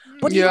crying.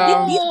 But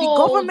Yeah. if the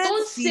government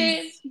don't sees... say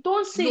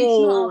it's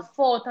not our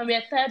fault and we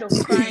are tired of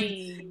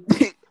crying.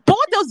 But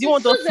what else do you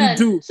want us to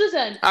do?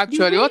 Susan,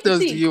 Actually, what else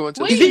do you want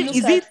us to do?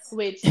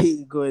 do?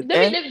 Hey, good.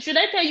 Should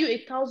I tell you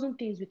 1,000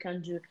 things we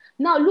can do?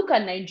 Now look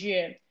at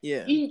Nigeria.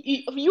 Yeah.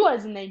 You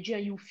as a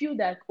Nigerian, you feel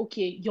that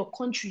okay, your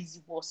country is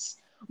worse.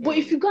 But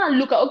if you go and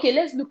look at,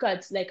 let's look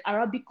at like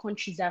Arabic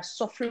countries that are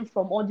suffering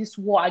from all this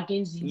war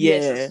against the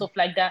US and stuff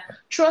like that.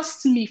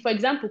 Trust me, for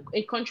example,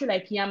 a country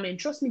like Yemen,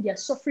 trust me, they are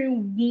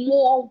suffering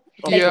more.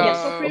 They are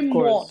suffering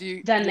more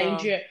than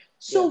Nigeria.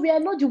 So we are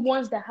not the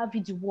ones that have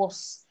it the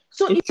worst.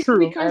 So it's if true,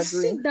 we can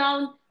sit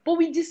down, but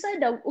we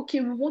decide that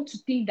okay, we want to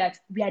think that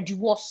we are the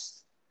worst.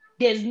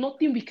 There's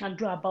nothing we can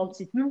do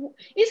about it.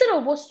 Instead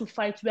of us to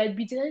fight, we are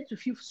decided to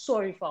feel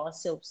sorry for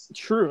ourselves.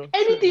 True.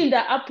 Anything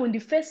that happened, the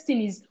first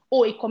thing is,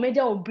 a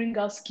comedian will bring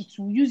out skits.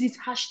 We'll use it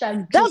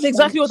hashtag. That's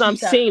exactly what I'm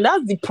saying.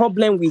 That's the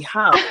problem we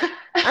have.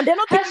 And they're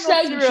not taking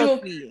us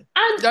seriously.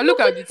 And look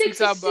at the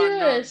Twitter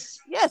ban.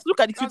 Yes, look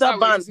at the Twitter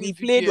ban. We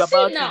played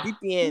about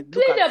VPN.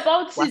 We played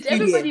about it.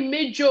 Everybody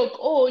made joke.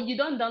 Oh, you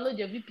don't download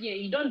your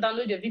VPN. You don't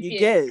download your VPN.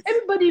 Yes.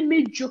 Everybody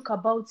made joke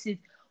about it.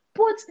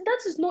 But that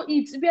is not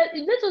it.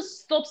 Let us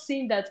stop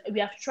saying that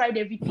we have tried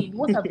everything.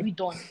 What have we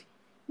done?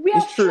 We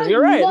have tried You're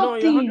right.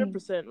 nothing. No, you're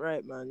 100%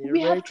 right, man. We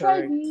have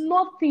tried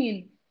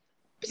nothing.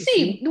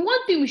 See, the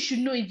one thing we should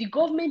know is the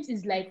government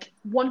is like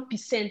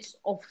 1%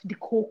 of the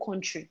whole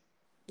country.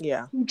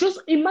 Yeah.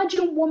 Just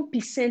imagine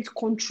 1%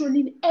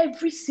 controlling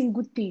every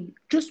single thing.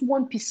 Just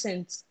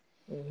 1%.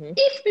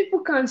 If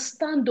people can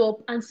stand up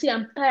and say,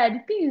 I'm tired, the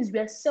thing is, we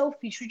are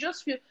selfish. We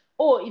just feel,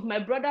 if my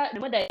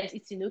mother is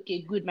eating,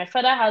 okay, good. My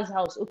father has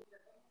house. Okay.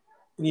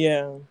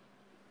 Yeah.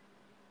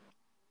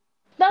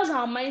 That's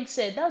our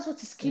mindset. That's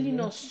what is killing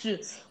us too.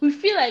 We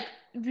feel like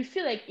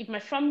if my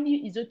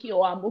family is okay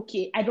or I'm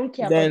okay, I don't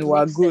care then about the we're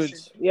next good.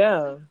 session.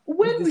 Yeah.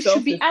 When we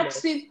should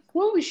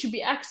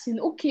be asking,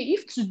 okay,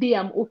 if today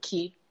I'm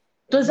okay,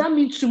 does that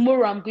mean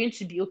tomorrow I'm going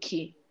to be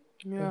okay?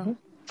 Yeah.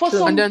 For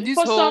some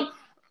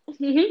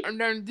And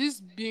then this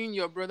being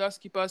your brother's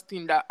keeper's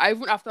thing, that I,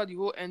 even after the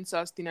whole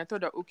NSAS thing, I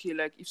thought that okay,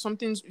 like if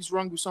something is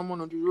wrong with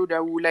someone on the road, I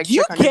will like Do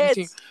you check and get?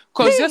 everything.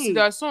 Because Hey,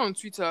 yesterday I saw on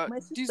Twitter my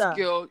this sister.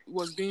 girl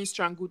was being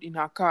strangled in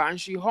her car and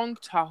she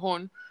honked her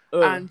horn.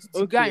 And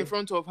the guy in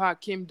front of her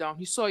came down.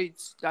 He saw it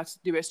that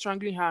they were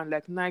strangling her and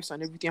like knives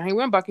and everything. And he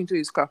went back into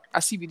his car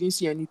as if he didn't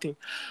see anything.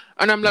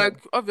 And I'm like,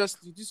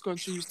 obviously, this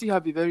country, we still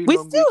have a very We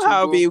long way still to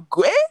have go.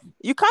 a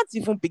you can't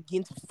even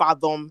begin to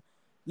fathom.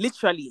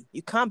 Literally,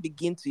 you can't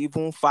begin to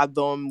even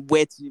fathom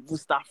where to even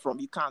start from.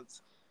 You can't.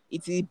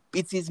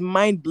 It is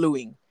mind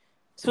blowing.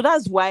 So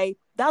that's why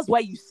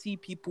you see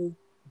people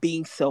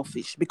being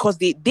selfish, because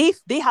they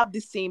have the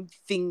same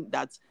thing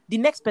that the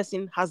next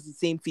person has the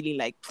same feeling,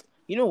 like,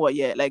 you know what,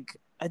 yeah, like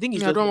I think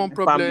it's I just don't me want and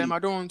my problem. family. I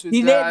don't want to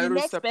The die. Those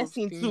next type of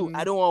person too, I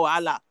thing. don't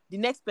want wahala. The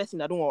next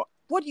person, I don't want.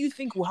 What do you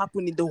think will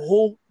happen in the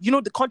whole,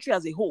 the country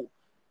as a whole?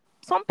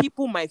 Some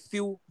people might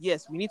feel,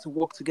 yes, we need to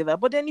work together,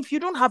 but then if you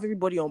don't have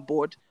everybody on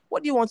board,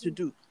 what do you want to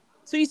do?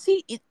 So you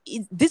see,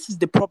 this is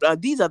the problem.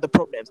 These are the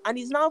problems, and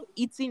it's now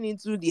eating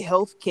into the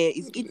healthcare.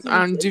 It's eating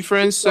And into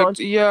different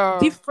education, yeah.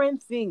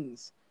 different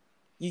things.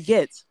 You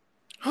get.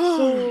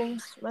 So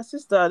my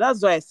sister,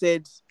 that's why I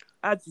said.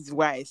 That is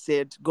why I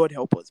said, God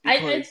help us. I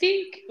Because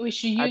think we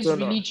should I use don't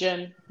know.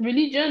 religion.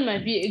 Religion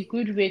might be a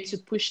good way to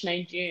push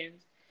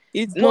Nigerians.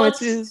 No,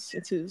 But it is.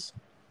 It is.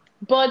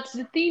 but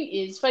the thing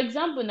is, for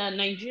example, now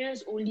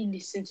Nigerians only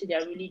listen to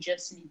their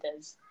religious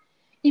leaders.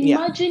 Yeah.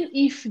 Imagine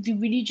if the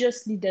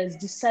religious leaders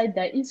decide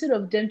that instead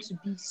of them to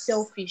be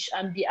selfish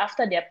and be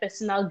after their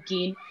personal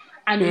gain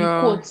and Yeah.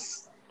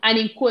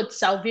 in quotes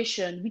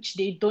salvation, which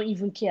they don't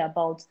even care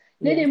about,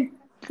 let Yeah. them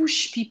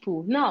push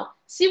people. Now,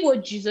 see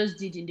what Jesus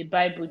did in the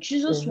Bible.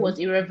 Jesus was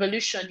a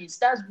revolutionist.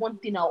 That's one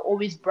thing I'll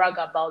always brag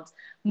about.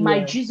 My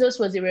Yeah. Jesus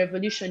was a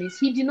revolutionist.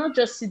 He did not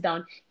just sit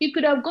down. He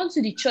could have gone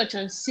to the church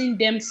and seen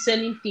them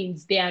selling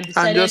things there and And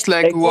decided, just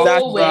like walk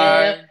oh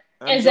well, by.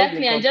 And just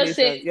being exactly, and just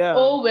complacent. say, Yeah.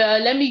 oh well,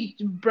 let me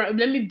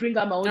bring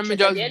out my own Let me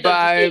church at the just end of the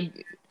buy.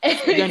 day.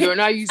 Then they will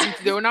not use it.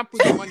 They will not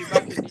put the money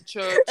back in the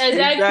church.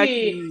 Exactly.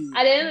 Exactly.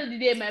 At the end of the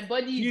day, my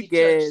body is You the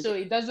church, get. so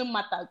it doesn't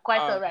matter.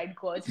 Quite all right,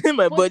 God.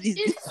 My But body's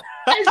it's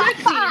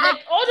exactly like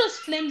all those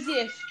flimsy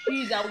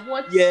excuses are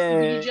what yeah.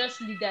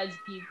 religious leaders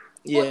give.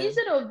 But Yeah.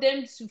 instead of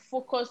them to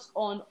focus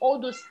on all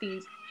those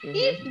things,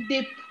 if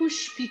they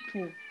push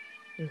people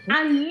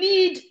and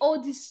lead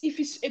all this, if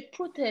it's a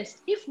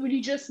protest, if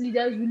religious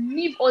leaders will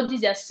leave all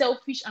these their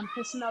selfish and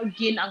personal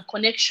gain and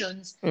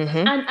connections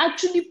and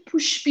actually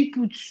push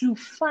people to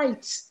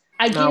fight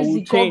Now against we'll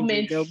the change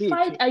it. government, There'll be a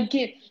fight change.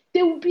 again,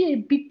 there will be a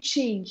big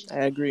change.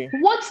 I agree.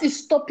 What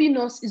is stopping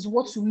us is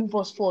what will move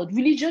us forward.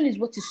 Religion is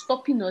what is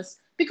stopping us.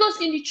 Because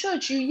in the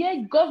church, you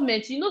hear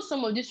government,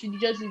 some of these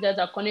religious leaders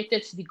are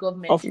connected to the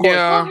government. Of course.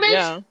 Yeah. Government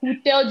Yeah. will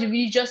tell the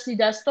religious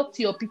leaders, talk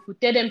to your people,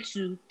 tell them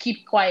to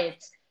keep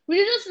quiet.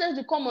 Religious leaders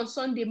will come on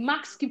Sunday,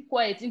 max keep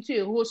quiet into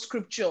a whole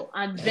scripture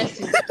and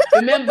verses.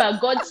 Remember,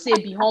 God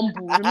say be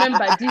humble.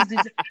 Remember this.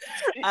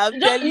 I'm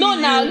telling No,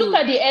 now look you.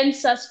 at the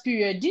NSAS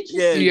period. Did you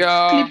Yes. see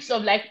Yeah. clips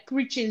of like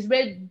preachings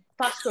where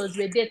pastors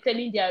were there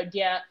telling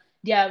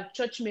their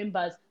church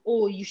members,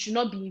 oh, you should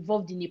not be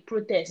involved in a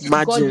protest. God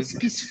Imagine. is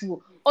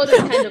peaceful. All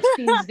those kind of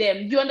things.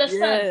 Them, you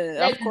understand? Yeah,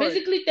 of Like course.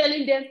 basically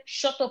telling them,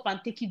 shut up and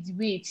take it the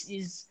way it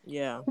is.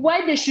 Yeah.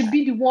 Why they should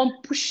be the one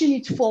pushing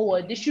it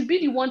forward? They should be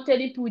the one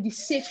telling people the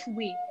safe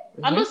way.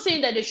 I'm not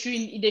saying that they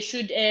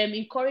should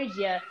encourage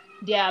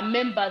their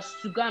members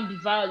to go and be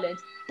violent,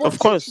 but Of teach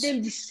course.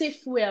 them the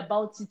safe way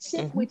about it,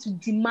 safe way to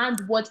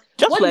demand what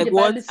Just did like the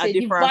what Bible say?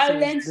 The Adifarasin is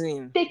violence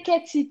doing.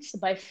 taketh it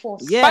by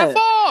force. By Yeah.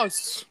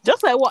 force.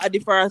 Just like what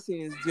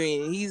Adifarasin is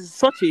doing. He's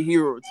such a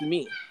hero to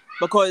me.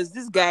 Because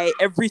this guy,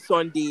 every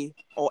Sunday,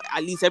 or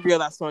at least every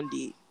other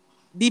Sunday,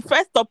 the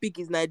first topic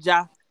is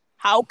Niger.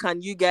 How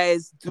can you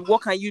guys do?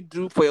 What can you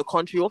do for your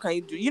country? What can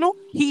you do?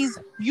 He's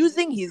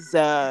using his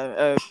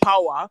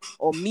power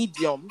or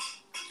medium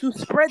to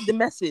spread the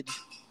message,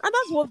 and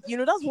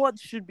that's what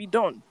should be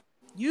done.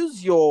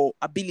 Use your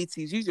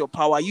abilities, use your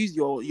power, use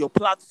your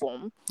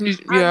platform, and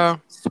Yeah.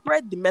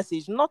 spread the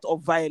message, not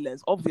of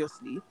violence,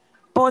 obviously,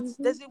 but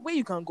there's a way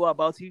you can go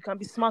about it. You can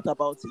be smart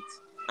about it,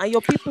 and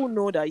your people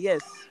know that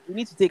yes, we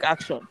need to take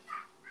action.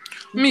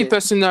 Me Okay.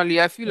 personally,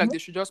 I feel like they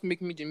should just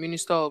make me the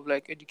minister of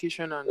like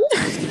education and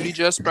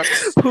religious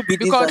practice, Who be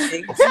this because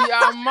thing?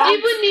 the amount,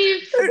 Even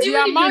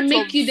if amount they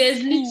of make you,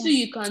 there's little schools.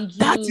 you can do.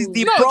 That is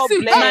the No,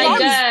 see, that's My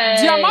what problem.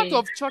 is the amount guy.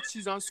 of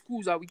churches and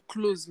schools that we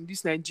close in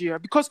this Nigeria,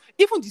 because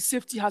even the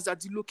safety hazard,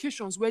 the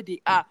locations where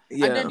they are,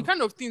 and then the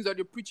kind of things that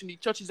they preach in the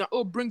churches, and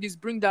oh, bring this,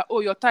 bring that,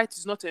 oh, your tithe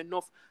is not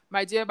enough.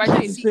 My dear, by the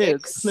time you see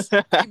X,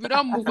 if you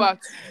don't move out,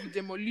 we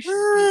demolish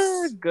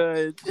the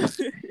Good.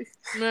 place.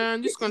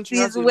 Man, this It country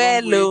is has a long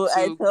well, way oh,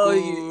 I to tell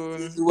you, go.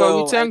 it is But we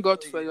well. thank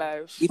God for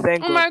life. We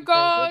thank Oh God. my We thank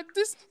God. God,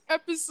 this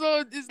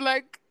episode is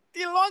like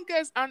the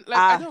longest, and like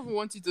I don't even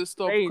want it to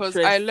stop Very because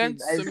I interesting,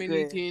 learned I so many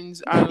swear.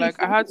 things, and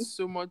like I had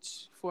so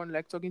much fun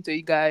like talking to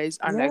you guys,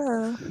 and like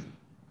Yeah.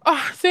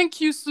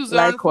 Thank you, Susan,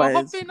 for Likewise.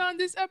 hopping on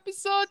this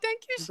episode.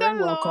 Thank you, You're very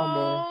welcome.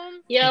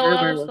 Shalom. You're Very,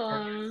 very welcome.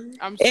 welcome.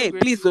 I'm so Hey,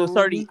 please, grateful.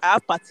 sorry, I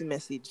have party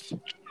message.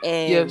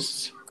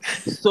 Yes.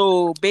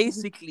 So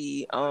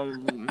basically,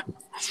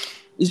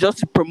 it's just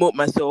to promote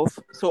myself.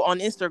 So on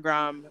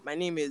Instagram, my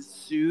name is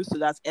Sue. So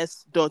that's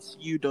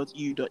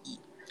s.u.u.e.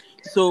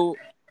 So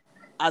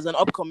as an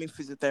upcoming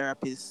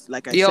physiotherapist,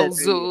 like I said earlier,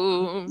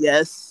 Yelzo.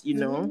 yes,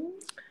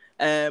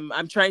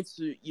 I'm trying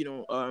to,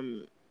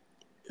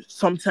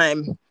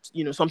 sometime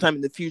sometime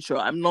in the future,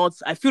 I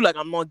feel like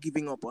I'm not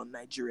giving up on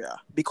Nigeria,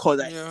 because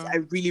I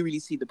really, really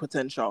see the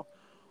potential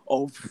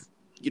of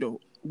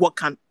what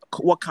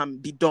can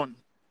be done,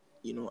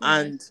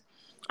 and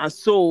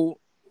so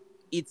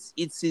it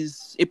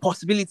is a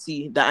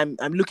possibility that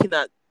I'm looking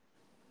at,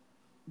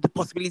 the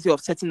possibility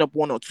of setting up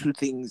one or two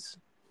things,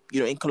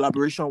 in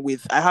collaboration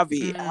with, I have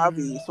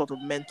a sort of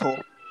mentor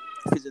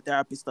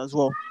physiotherapist as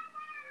well.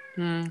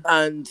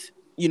 And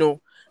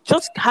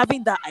just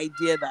having that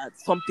idea that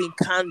something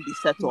can be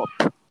set up,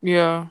 in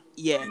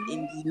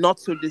the not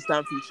so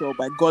distant future,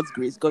 by God's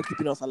grace, God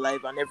keeping us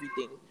alive and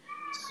everything.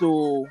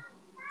 So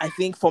I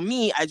think for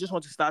me, I just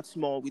want to start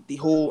small with the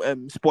whole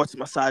sports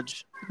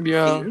massage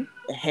thing.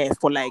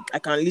 For like, I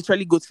can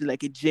literally go to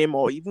like a gym,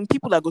 or even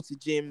people that go to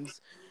gyms,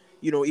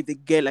 if they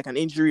get like an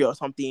injury or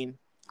something,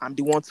 I'm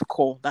the one to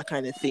call, that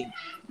kind of thing.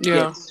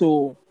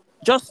 So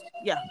just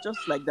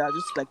like that,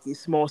 just like a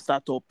small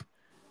startup,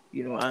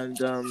 and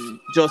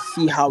just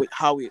see how it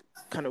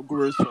kind of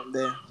grows from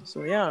there.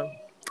 So yeah.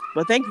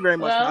 But thank you very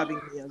much for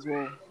having me as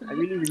well. I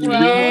really, really,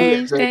 really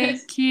Yes, enjoyed it.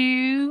 thank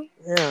you.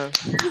 Yeah.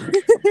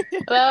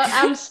 Well,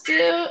 I'm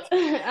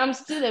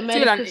still a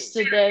medical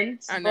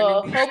student, and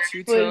but an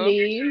English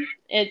hopefully,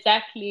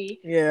 exactly.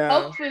 Yeah.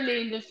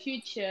 Hopefully, in the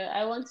future,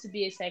 I want to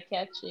be a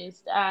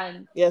psychiatrist,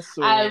 and Yes,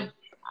 so I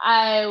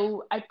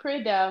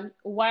pray that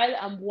while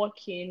I'm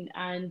working,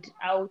 and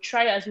I'll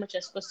try as much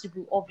as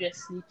possible,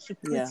 obviously, to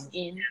put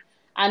in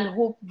and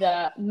hope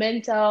that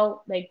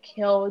mental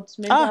health,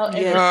 mental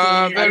everything.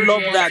 I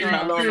love that,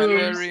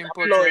 improves. Very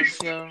important.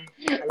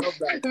 I love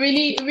that.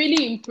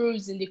 Really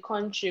improves in the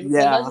country,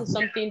 because that is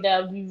something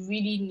that we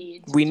really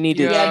need. We need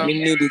it. We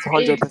need it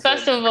 100%.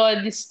 First of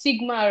all, the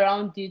stigma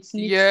around it needs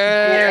to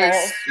go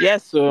off.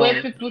 Yes, so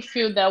where people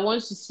feel that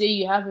once you say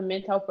you have a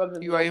mental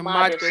problem, you are a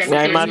mad or person. something.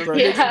 Yeah, a mad person.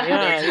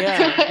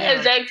 Yeah.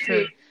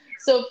 Exactly.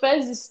 So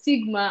first the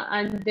stigma,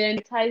 and then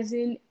ties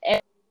too.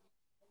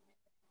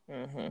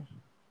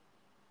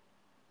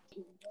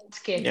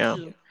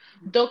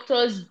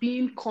 Doctors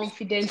being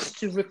confident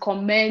to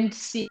recommend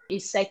see a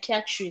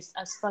psychiatrist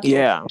as part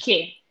of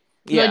care,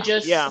 not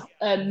just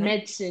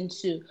medicine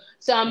too.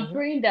 So I'm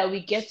praying that we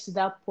get to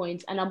that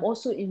point, and I'm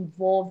also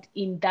involved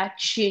in that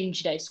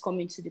change that is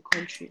coming to the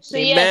country. So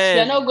yes,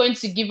 we're not going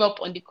to give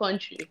up on the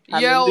country.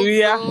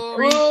 Hallelujah.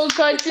 We'll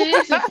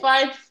continue to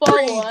fight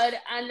forward,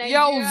 and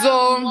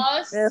Nigeria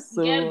must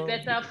get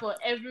better for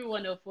every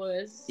one of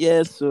us.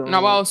 Yes. So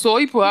now, wow, so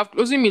people have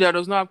closing media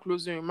does not have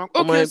closing remark.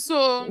 Okay,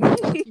 so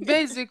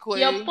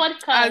basically, your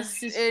podcast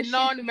as is a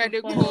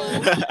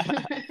non-medical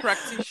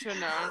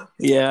practitioner,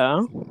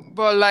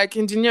 but like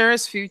in the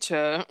nearest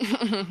future,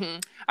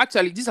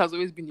 actually this has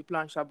always been the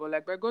plan, but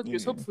like by God's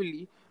grace,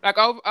 hopefully, like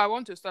I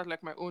want to start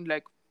like my own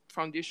like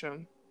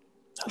foundation.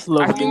 That's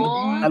lovely.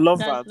 I love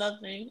that.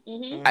 Lovely.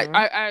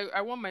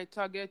 I want my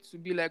target to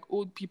be like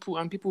old people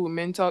and people with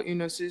mental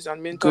illnesses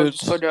and mental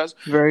disorders.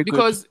 Very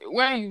because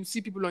when you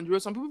see people on the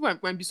road, some people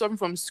might be suffering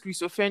from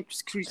schizophrenia.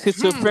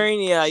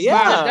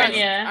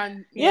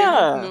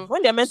 And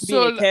when they're meant to be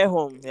in a care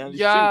home.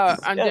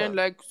 Then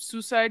like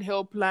suicide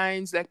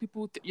helplines, like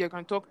people you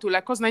can talk to,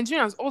 like, because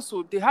Nigerians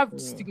also they have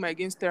stigma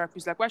against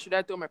therapists. Like, why should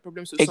I tell my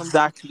problems to somebody?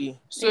 Exactly.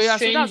 So so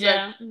that's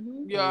like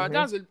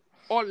that's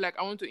all like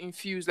I want to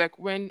infuse, like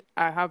when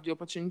I have the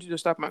opportunity to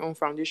start my own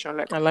foundation,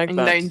 like in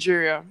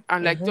Nigeria,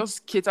 and like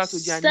just cater to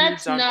their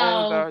needs and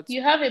all that.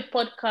 You have a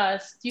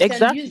podcast. You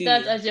can use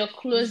that as your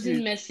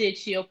closing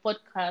message to your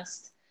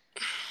podcast.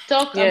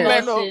 Talk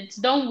about it.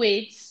 Don't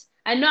wait.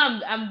 I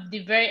know I'm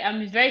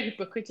very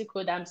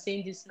hypocritical that I'm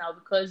saying this now,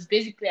 because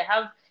basically I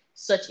have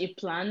such a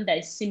plan that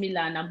is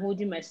similar and I'm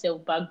holding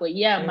myself back. But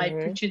I might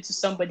preach it to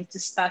somebody to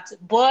start.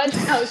 But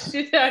I'll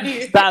still tell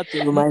you. Start.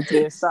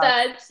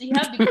 You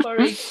have the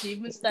courage to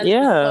even start the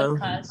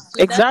podcast.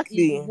 So that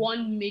is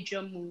one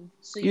major move.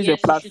 So use your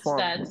platform.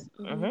 You should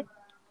start.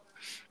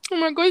 Oh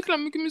my God, you're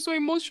making me so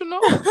emotional.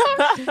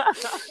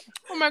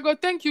 Oh my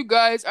God, thank you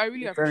guys. I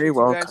really appreciate you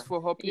guys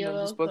for hopping on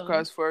this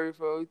podcast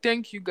forever.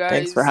 Thank you guys.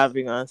 Thanks for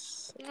having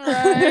us. All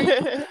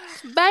right.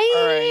 Bye.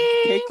 All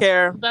right. Take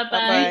care.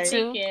 Bye-bye.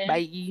 Take care.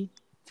 Bye.